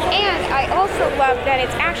 And I also love that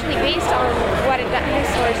it's actually based on what a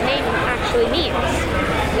dinosaur's name actually means.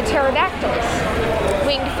 The pterodactylus,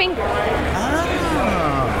 winged finger.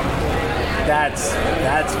 That's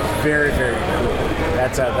very, very cool.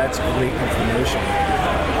 That's great information.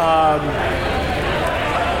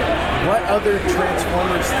 What other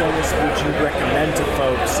Transformers things would you recommend to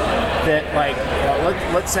folks that, like,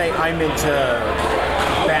 let's say I'm into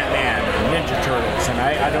Batman, Ninja Turtles, and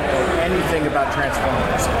I don't know anything about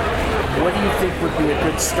Transformers. What do you think would be a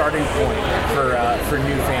good starting point for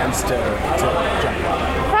new fans to jump on?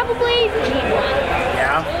 Probably G1.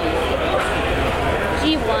 Yeah?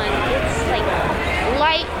 G1. It's like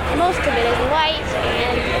light. Most of it is light,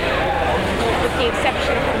 and with the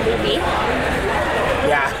exception of the movie.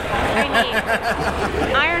 Yeah. I mean,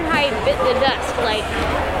 Ironhide bit the dust like,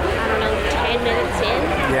 I don't know, 10 minutes in.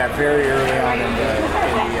 Yeah, very early on in the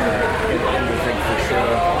thing for sure.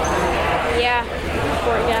 Yeah,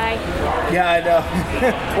 poor guy. Yeah, I know.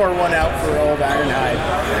 Pour one out for old Ironhide.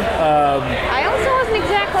 I also wasn't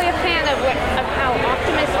exactly a fan of how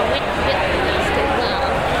Optimus bit the dust as well.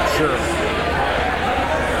 Sure.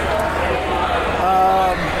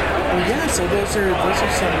 Yeah, so those are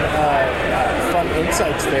some fun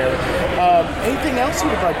insights there. Anything else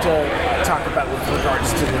you'd like to talk about with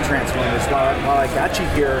regards to the Transformers while I got you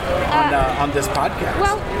here on this podcast?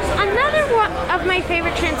 Well, another one of my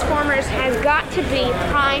favorite Transformers has got to be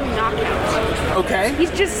Prime Knockout. Okay.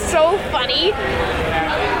 He's just so funny.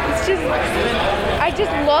 I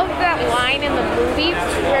just love that line in the movie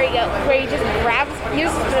where he just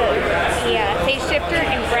uses the phase shifter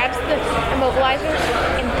and grabs the immobilizer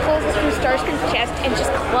and pulls it from Starscream's chest and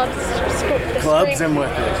just clubs him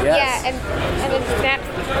with it, yes. Yeah, and then snaps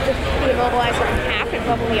the immobilizer in half, and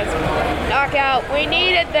Bumblebee goes, "Knockout, we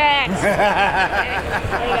needed that!"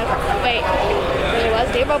 And he goes, "Wait, really was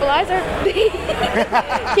the immobilizer?"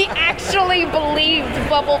 He actually believed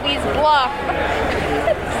Bumblebee's bluff.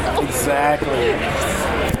 Exactly.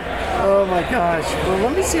 Oh my gosh. Well,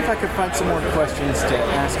 let me see if I can find some more questions to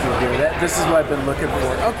ask you here. This is what I've been looking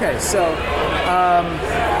for. Okay, so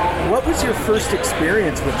what was your first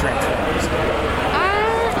experience with Transformers?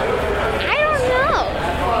 I don't know.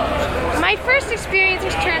 My first experience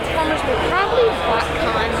with Transformers was probably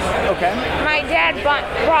BotCon. Okay. My dad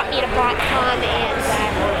brought me to BotCon, and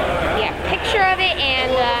picture of it,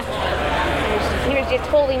 and he was just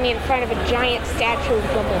holding me in front of a giant statue of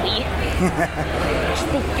Bumblebee. Just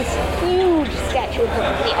this huge statue of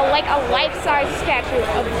Bumblebee, like a life-size statue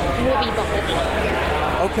of movie Bumblebee.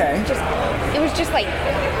 Okay. It was just like,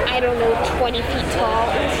 I don't know, 20 feet tall.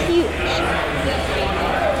 It was huge.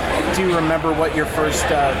 Do you remember what your first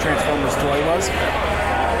Transformers toy was?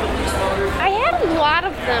 I had a lot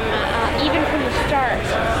of them, even from the start.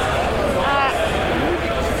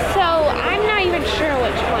 So I'm not even sure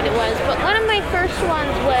which one it was, but one of my first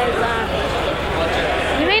ones was,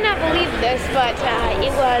 you may not believe this, but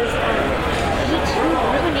it was Heat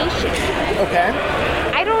Ruination. Okay.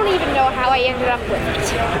 I don't even know how I ended up with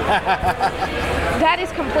it. That is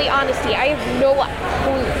complete honesty. I have no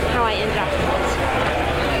clue how I ended up with it.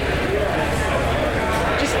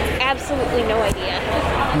 Just absolutely no idea.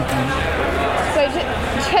 So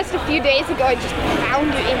just a few days ago, I just found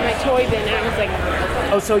it in my toy bin, and I was like...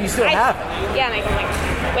 Oh, so you still have it? Yeah, and I was like,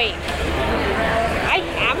 wait, I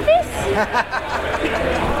have this?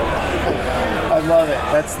 I love it.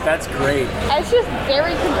 That's great. I was just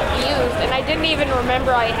very confused, and I didn't even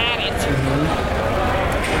remember I had it.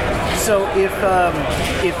 So if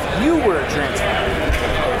you were a Transformer,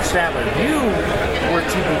 Statler, you were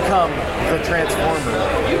to become the Transformer,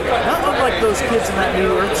 not unlike those kids in that new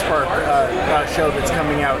Earthspark show that's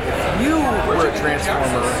coming out. If you were a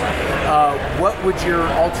Transformer, what would your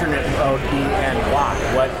alternate mode be and why?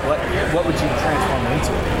 What would you transform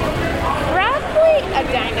into? Probably a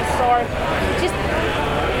dinosaur. Just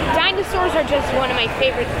dinosaurs are just one of my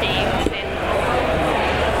favorite things, and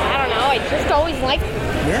I don't know. I just always liked them.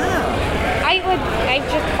 Yeah. I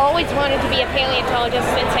just always wanted to be a paleontologist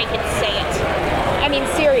since I could say it. I mean,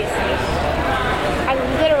 seriously. I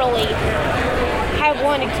literally have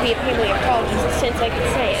wanted to be a paleontologist since I could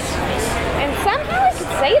say it. And somehow I could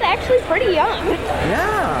say it actually pretty young.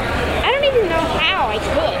 Yeah. I don't even know how I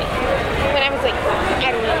could. When I was like,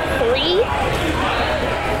 I don't know, 3?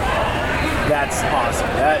 That's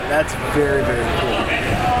awesome. That's very, very cool.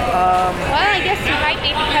 Well, I guess you might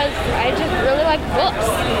be because I just really like books.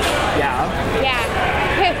 Yeah. Yeah.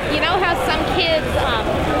 You know how some kids are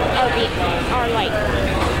like,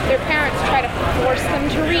 their parents try to force them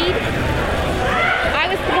to read? I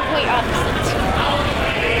was the complete opposite.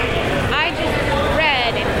 I just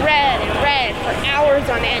read and read and read for hours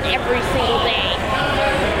on end every single day.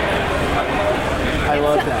 I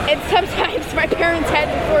love that. And sometimes my parents had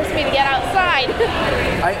to force me to get outside.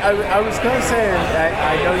 I was going to say,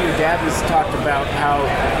 I know your dad has talked about how,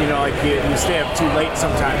 like you stay up too late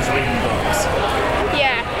sometimes reading books.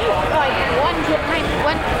 Yeah, like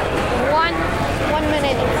one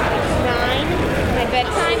minute it's 9, my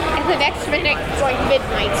bedtime, and the next minute it's like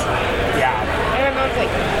midnight. Yeah. And my mom's like,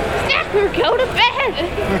 Stacker, go to bed!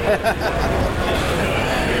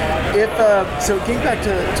 So getting back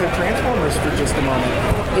to Transformers for just a moment,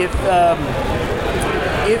 if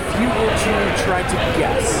you were to try to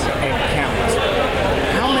guess and count,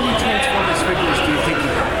 how many Transformers figures do you think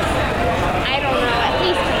you have? I don't know, at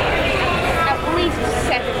least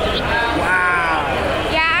 70. Wow.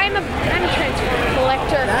 Yeah, I'm a Transformer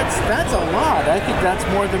collector. That's a lot. I think that's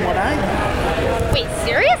more than what I have. Wait,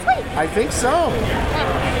 seriously? I think so.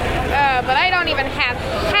 But I don't even have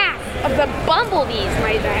half of the Bumblebees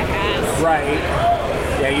my dad has. Right.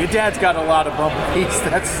 Yeah, your dad's got a lot of Bumblebees.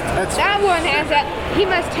 That's that one has that. He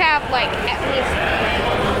must have like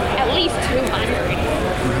at least 200,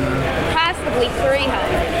 possibly 300,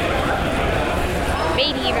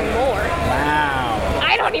 maybe even more. Wow.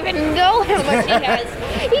 I don't even know how much he has.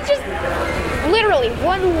 He just literally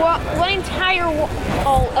one entire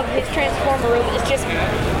wall of his Transformer room is just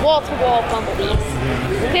wall-to-wall Bumblebees.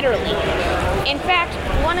 Literally. In fact,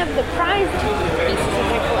 one of the prized pieces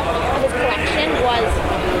of his collection was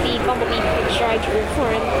the Bumblebee picture I drew for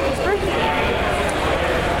him his birthday.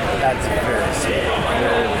 That's very sweet.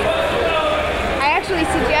 I actually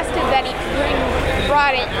suggested that he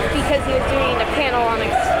brought it because he was doing a panel on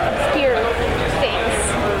obscure things.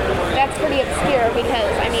 That's pretty obscure because,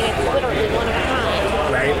 I mean, it's literally one of a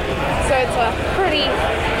kind. Right. So it's a pretty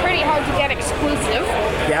hard to get exclusive.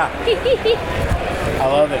 Yeah. I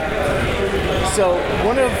love it. So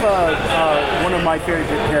one of my favorite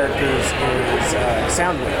characters is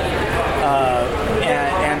Soundwave,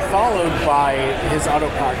 and followed by his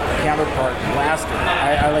Autobot counterpart Blaster.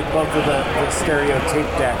 I like both of the stereo tape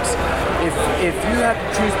decks. If you had to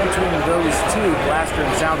choose between those two, Blaster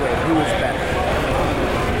and Soundwave, who is better?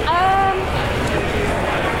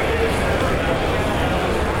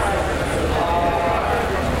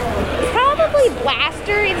 Probably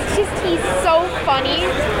Blaster. It's just he's so funny.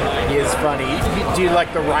 He is funny. Do you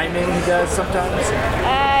like the rhyming he does sometimes?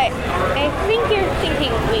 I think you're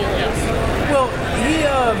thinking Wheelies. Well,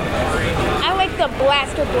 I like the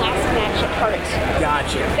Blaster blast match part.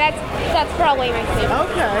 Gotcha. That's probably my favorite.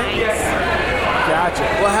 Okay. Gotcha.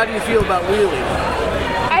 Well, how do you feel about Wheelie?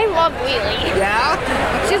 I love Wheelie. Yeah?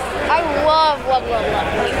 I love Wheelie.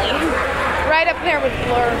 Right up there with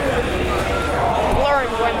Blur and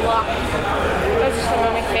Grimlock. Those are some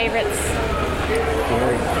of my favorites.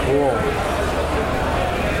 Very cool.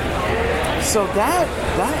 So that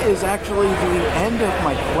is actually the end of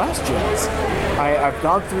my questions. I've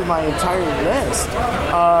gone through my entire list.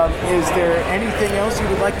 Is there anything else you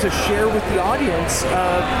would like to share with the audience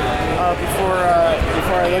before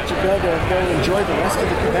I let you go to go enjoy the rest of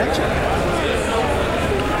the convention?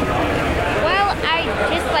 Well, I'd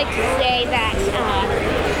just like to say that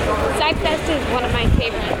SciFest is one of my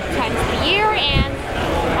favorite times of the year, and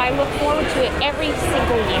I look forward to it every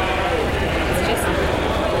single year.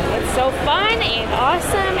 It's so fun and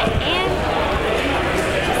awesome, and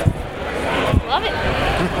love it.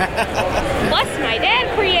 Plus, my dad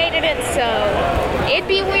created it, so it'd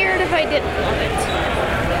be weird if I didn't love it.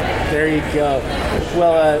 There you go.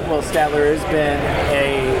 Well, Statler, it's been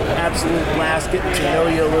an absolute blast getting to know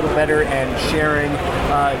you a little better and sharing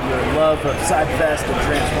your love of SciFest and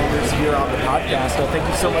Transformers here on the podcast. So thank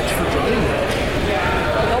you so much for joining me.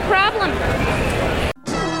 No problem.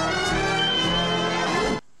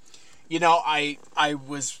 You know, I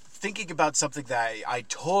was thinking about something that I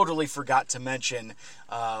totally forgot to mention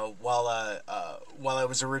while I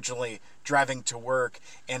was originally driving to work,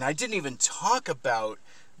 and I didn't even talk about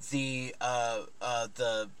the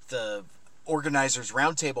organizers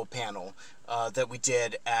roundtable panel that we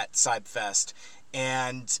did at SciFest,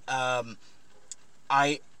 and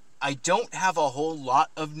I don't have a whole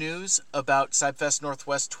lot of news about SciFest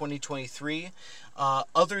Northwest 2023,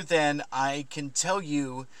 other than I can tell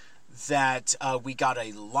you that we got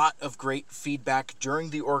a lot of great feedback during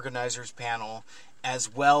the organizers panel,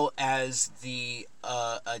 as well as the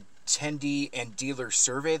attendee and dealer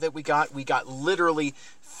survey that we got. We got literally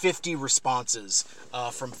 50 responses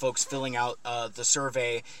from folks filling out the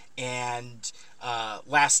survey, and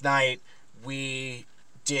last night we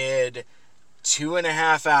did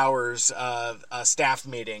 2.5 hours of a staff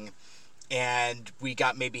meeting, and we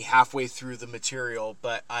got maybe halfway through the material,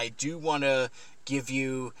 but I do want to give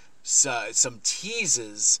you some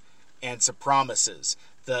teases and some promises.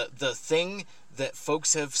 The thing that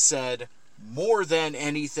folks have said more than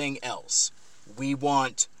anything else, we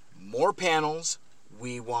want more panels,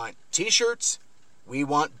 we want t-shirts, we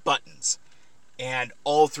want buttons. And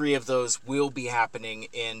all three of those will be happening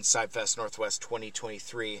in SciFest Northwest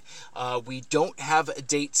 2023. We don't have a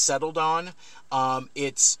date settled on.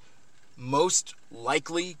 It's most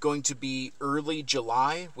likely going to be early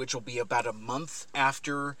July, which will be about a month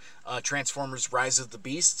after Transformers Rise of the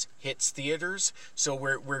Beasts hits theaters. So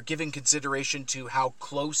we're giving consideration to how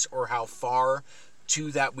close or how far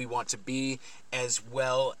to that we want to be, as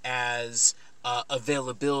well as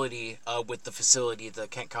availability with the facility, the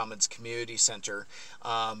Kent Commons Community Center.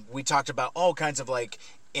 We talked about all kinds of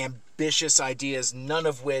ambitious ideas, none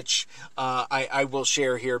of which I will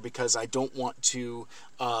share here because I don't want to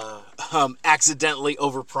accidentally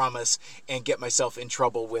overpromise and get myself in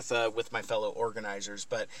trouble with my fellow organizers.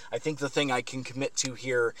 But I think the thing I can commit to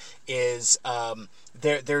here is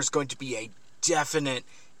there's going to be a definite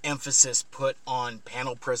emphasis put on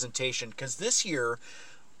panel presentation, because this year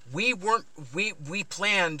we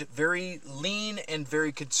planned very lean and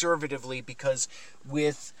very conservatively, because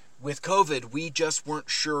with COVID, we just weren't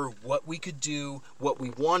sure what we could do, what we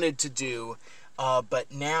wanted to do.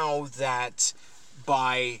 But now that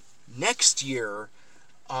by next year,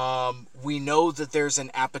 we know that there's an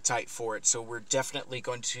appetite for it. So we're definitely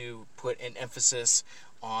going to put an emphasis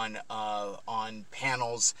on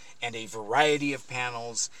panels, and a variety of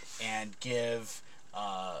panels, and give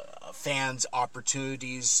fans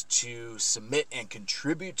opportunities to submit and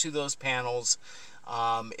contribute to those panels.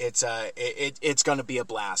 It's going to be a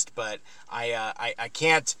blast, but I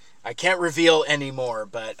can't reveal any more.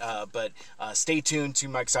 But stay tuned to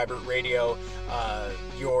Mike Seibert Radio,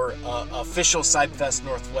 your official SciFest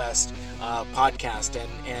Northwest podcast,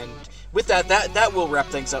 and with that will wrap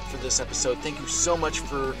things up for this episode. Thank you so much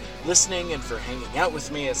for listening and for hanging out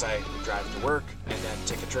with me as I drive to work and then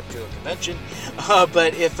take a trip to a convention.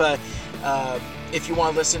 But if you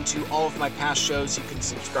want to listen to all of my past shows, you can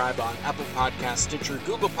subscribe on Apple Podcasts, Stitcher,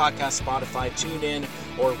 Google Podcasts, Spotify, TuneIn,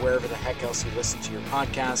 or wherever the heck else you listen to your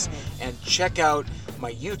podcasts. And check out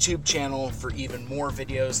my YouTube channel for even more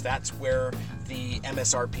videos. That's where the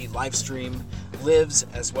MSRP live stream lives,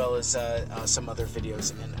 as well as some other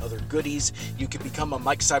videos and other goodies. You can become a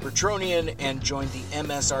Mike Cybertronian and join the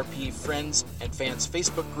MSRP Friends and Fans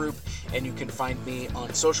Facebook group, and you can find me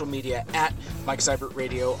on social media at Mike Seibert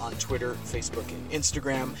Radio on Twitter, Facebook, and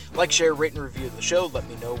Instagram. Like, share, rate, and review the show. Let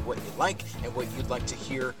me know what you like and what you'd like to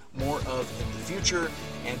hear more of in the future.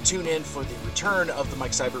 And tune in for the return of the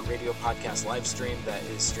Mike Seibert Radio podcast live stream that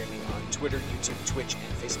is streaming on Twitter, YouTube, Twitch,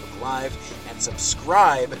 and Facebook Live. And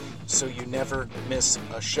subscribe so you never miss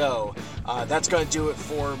a show. That's going to do it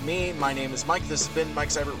for me. My name is Mike. This has been Mike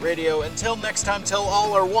Seibert Radio. Until next time, till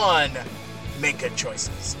all are one, make good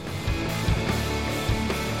choices.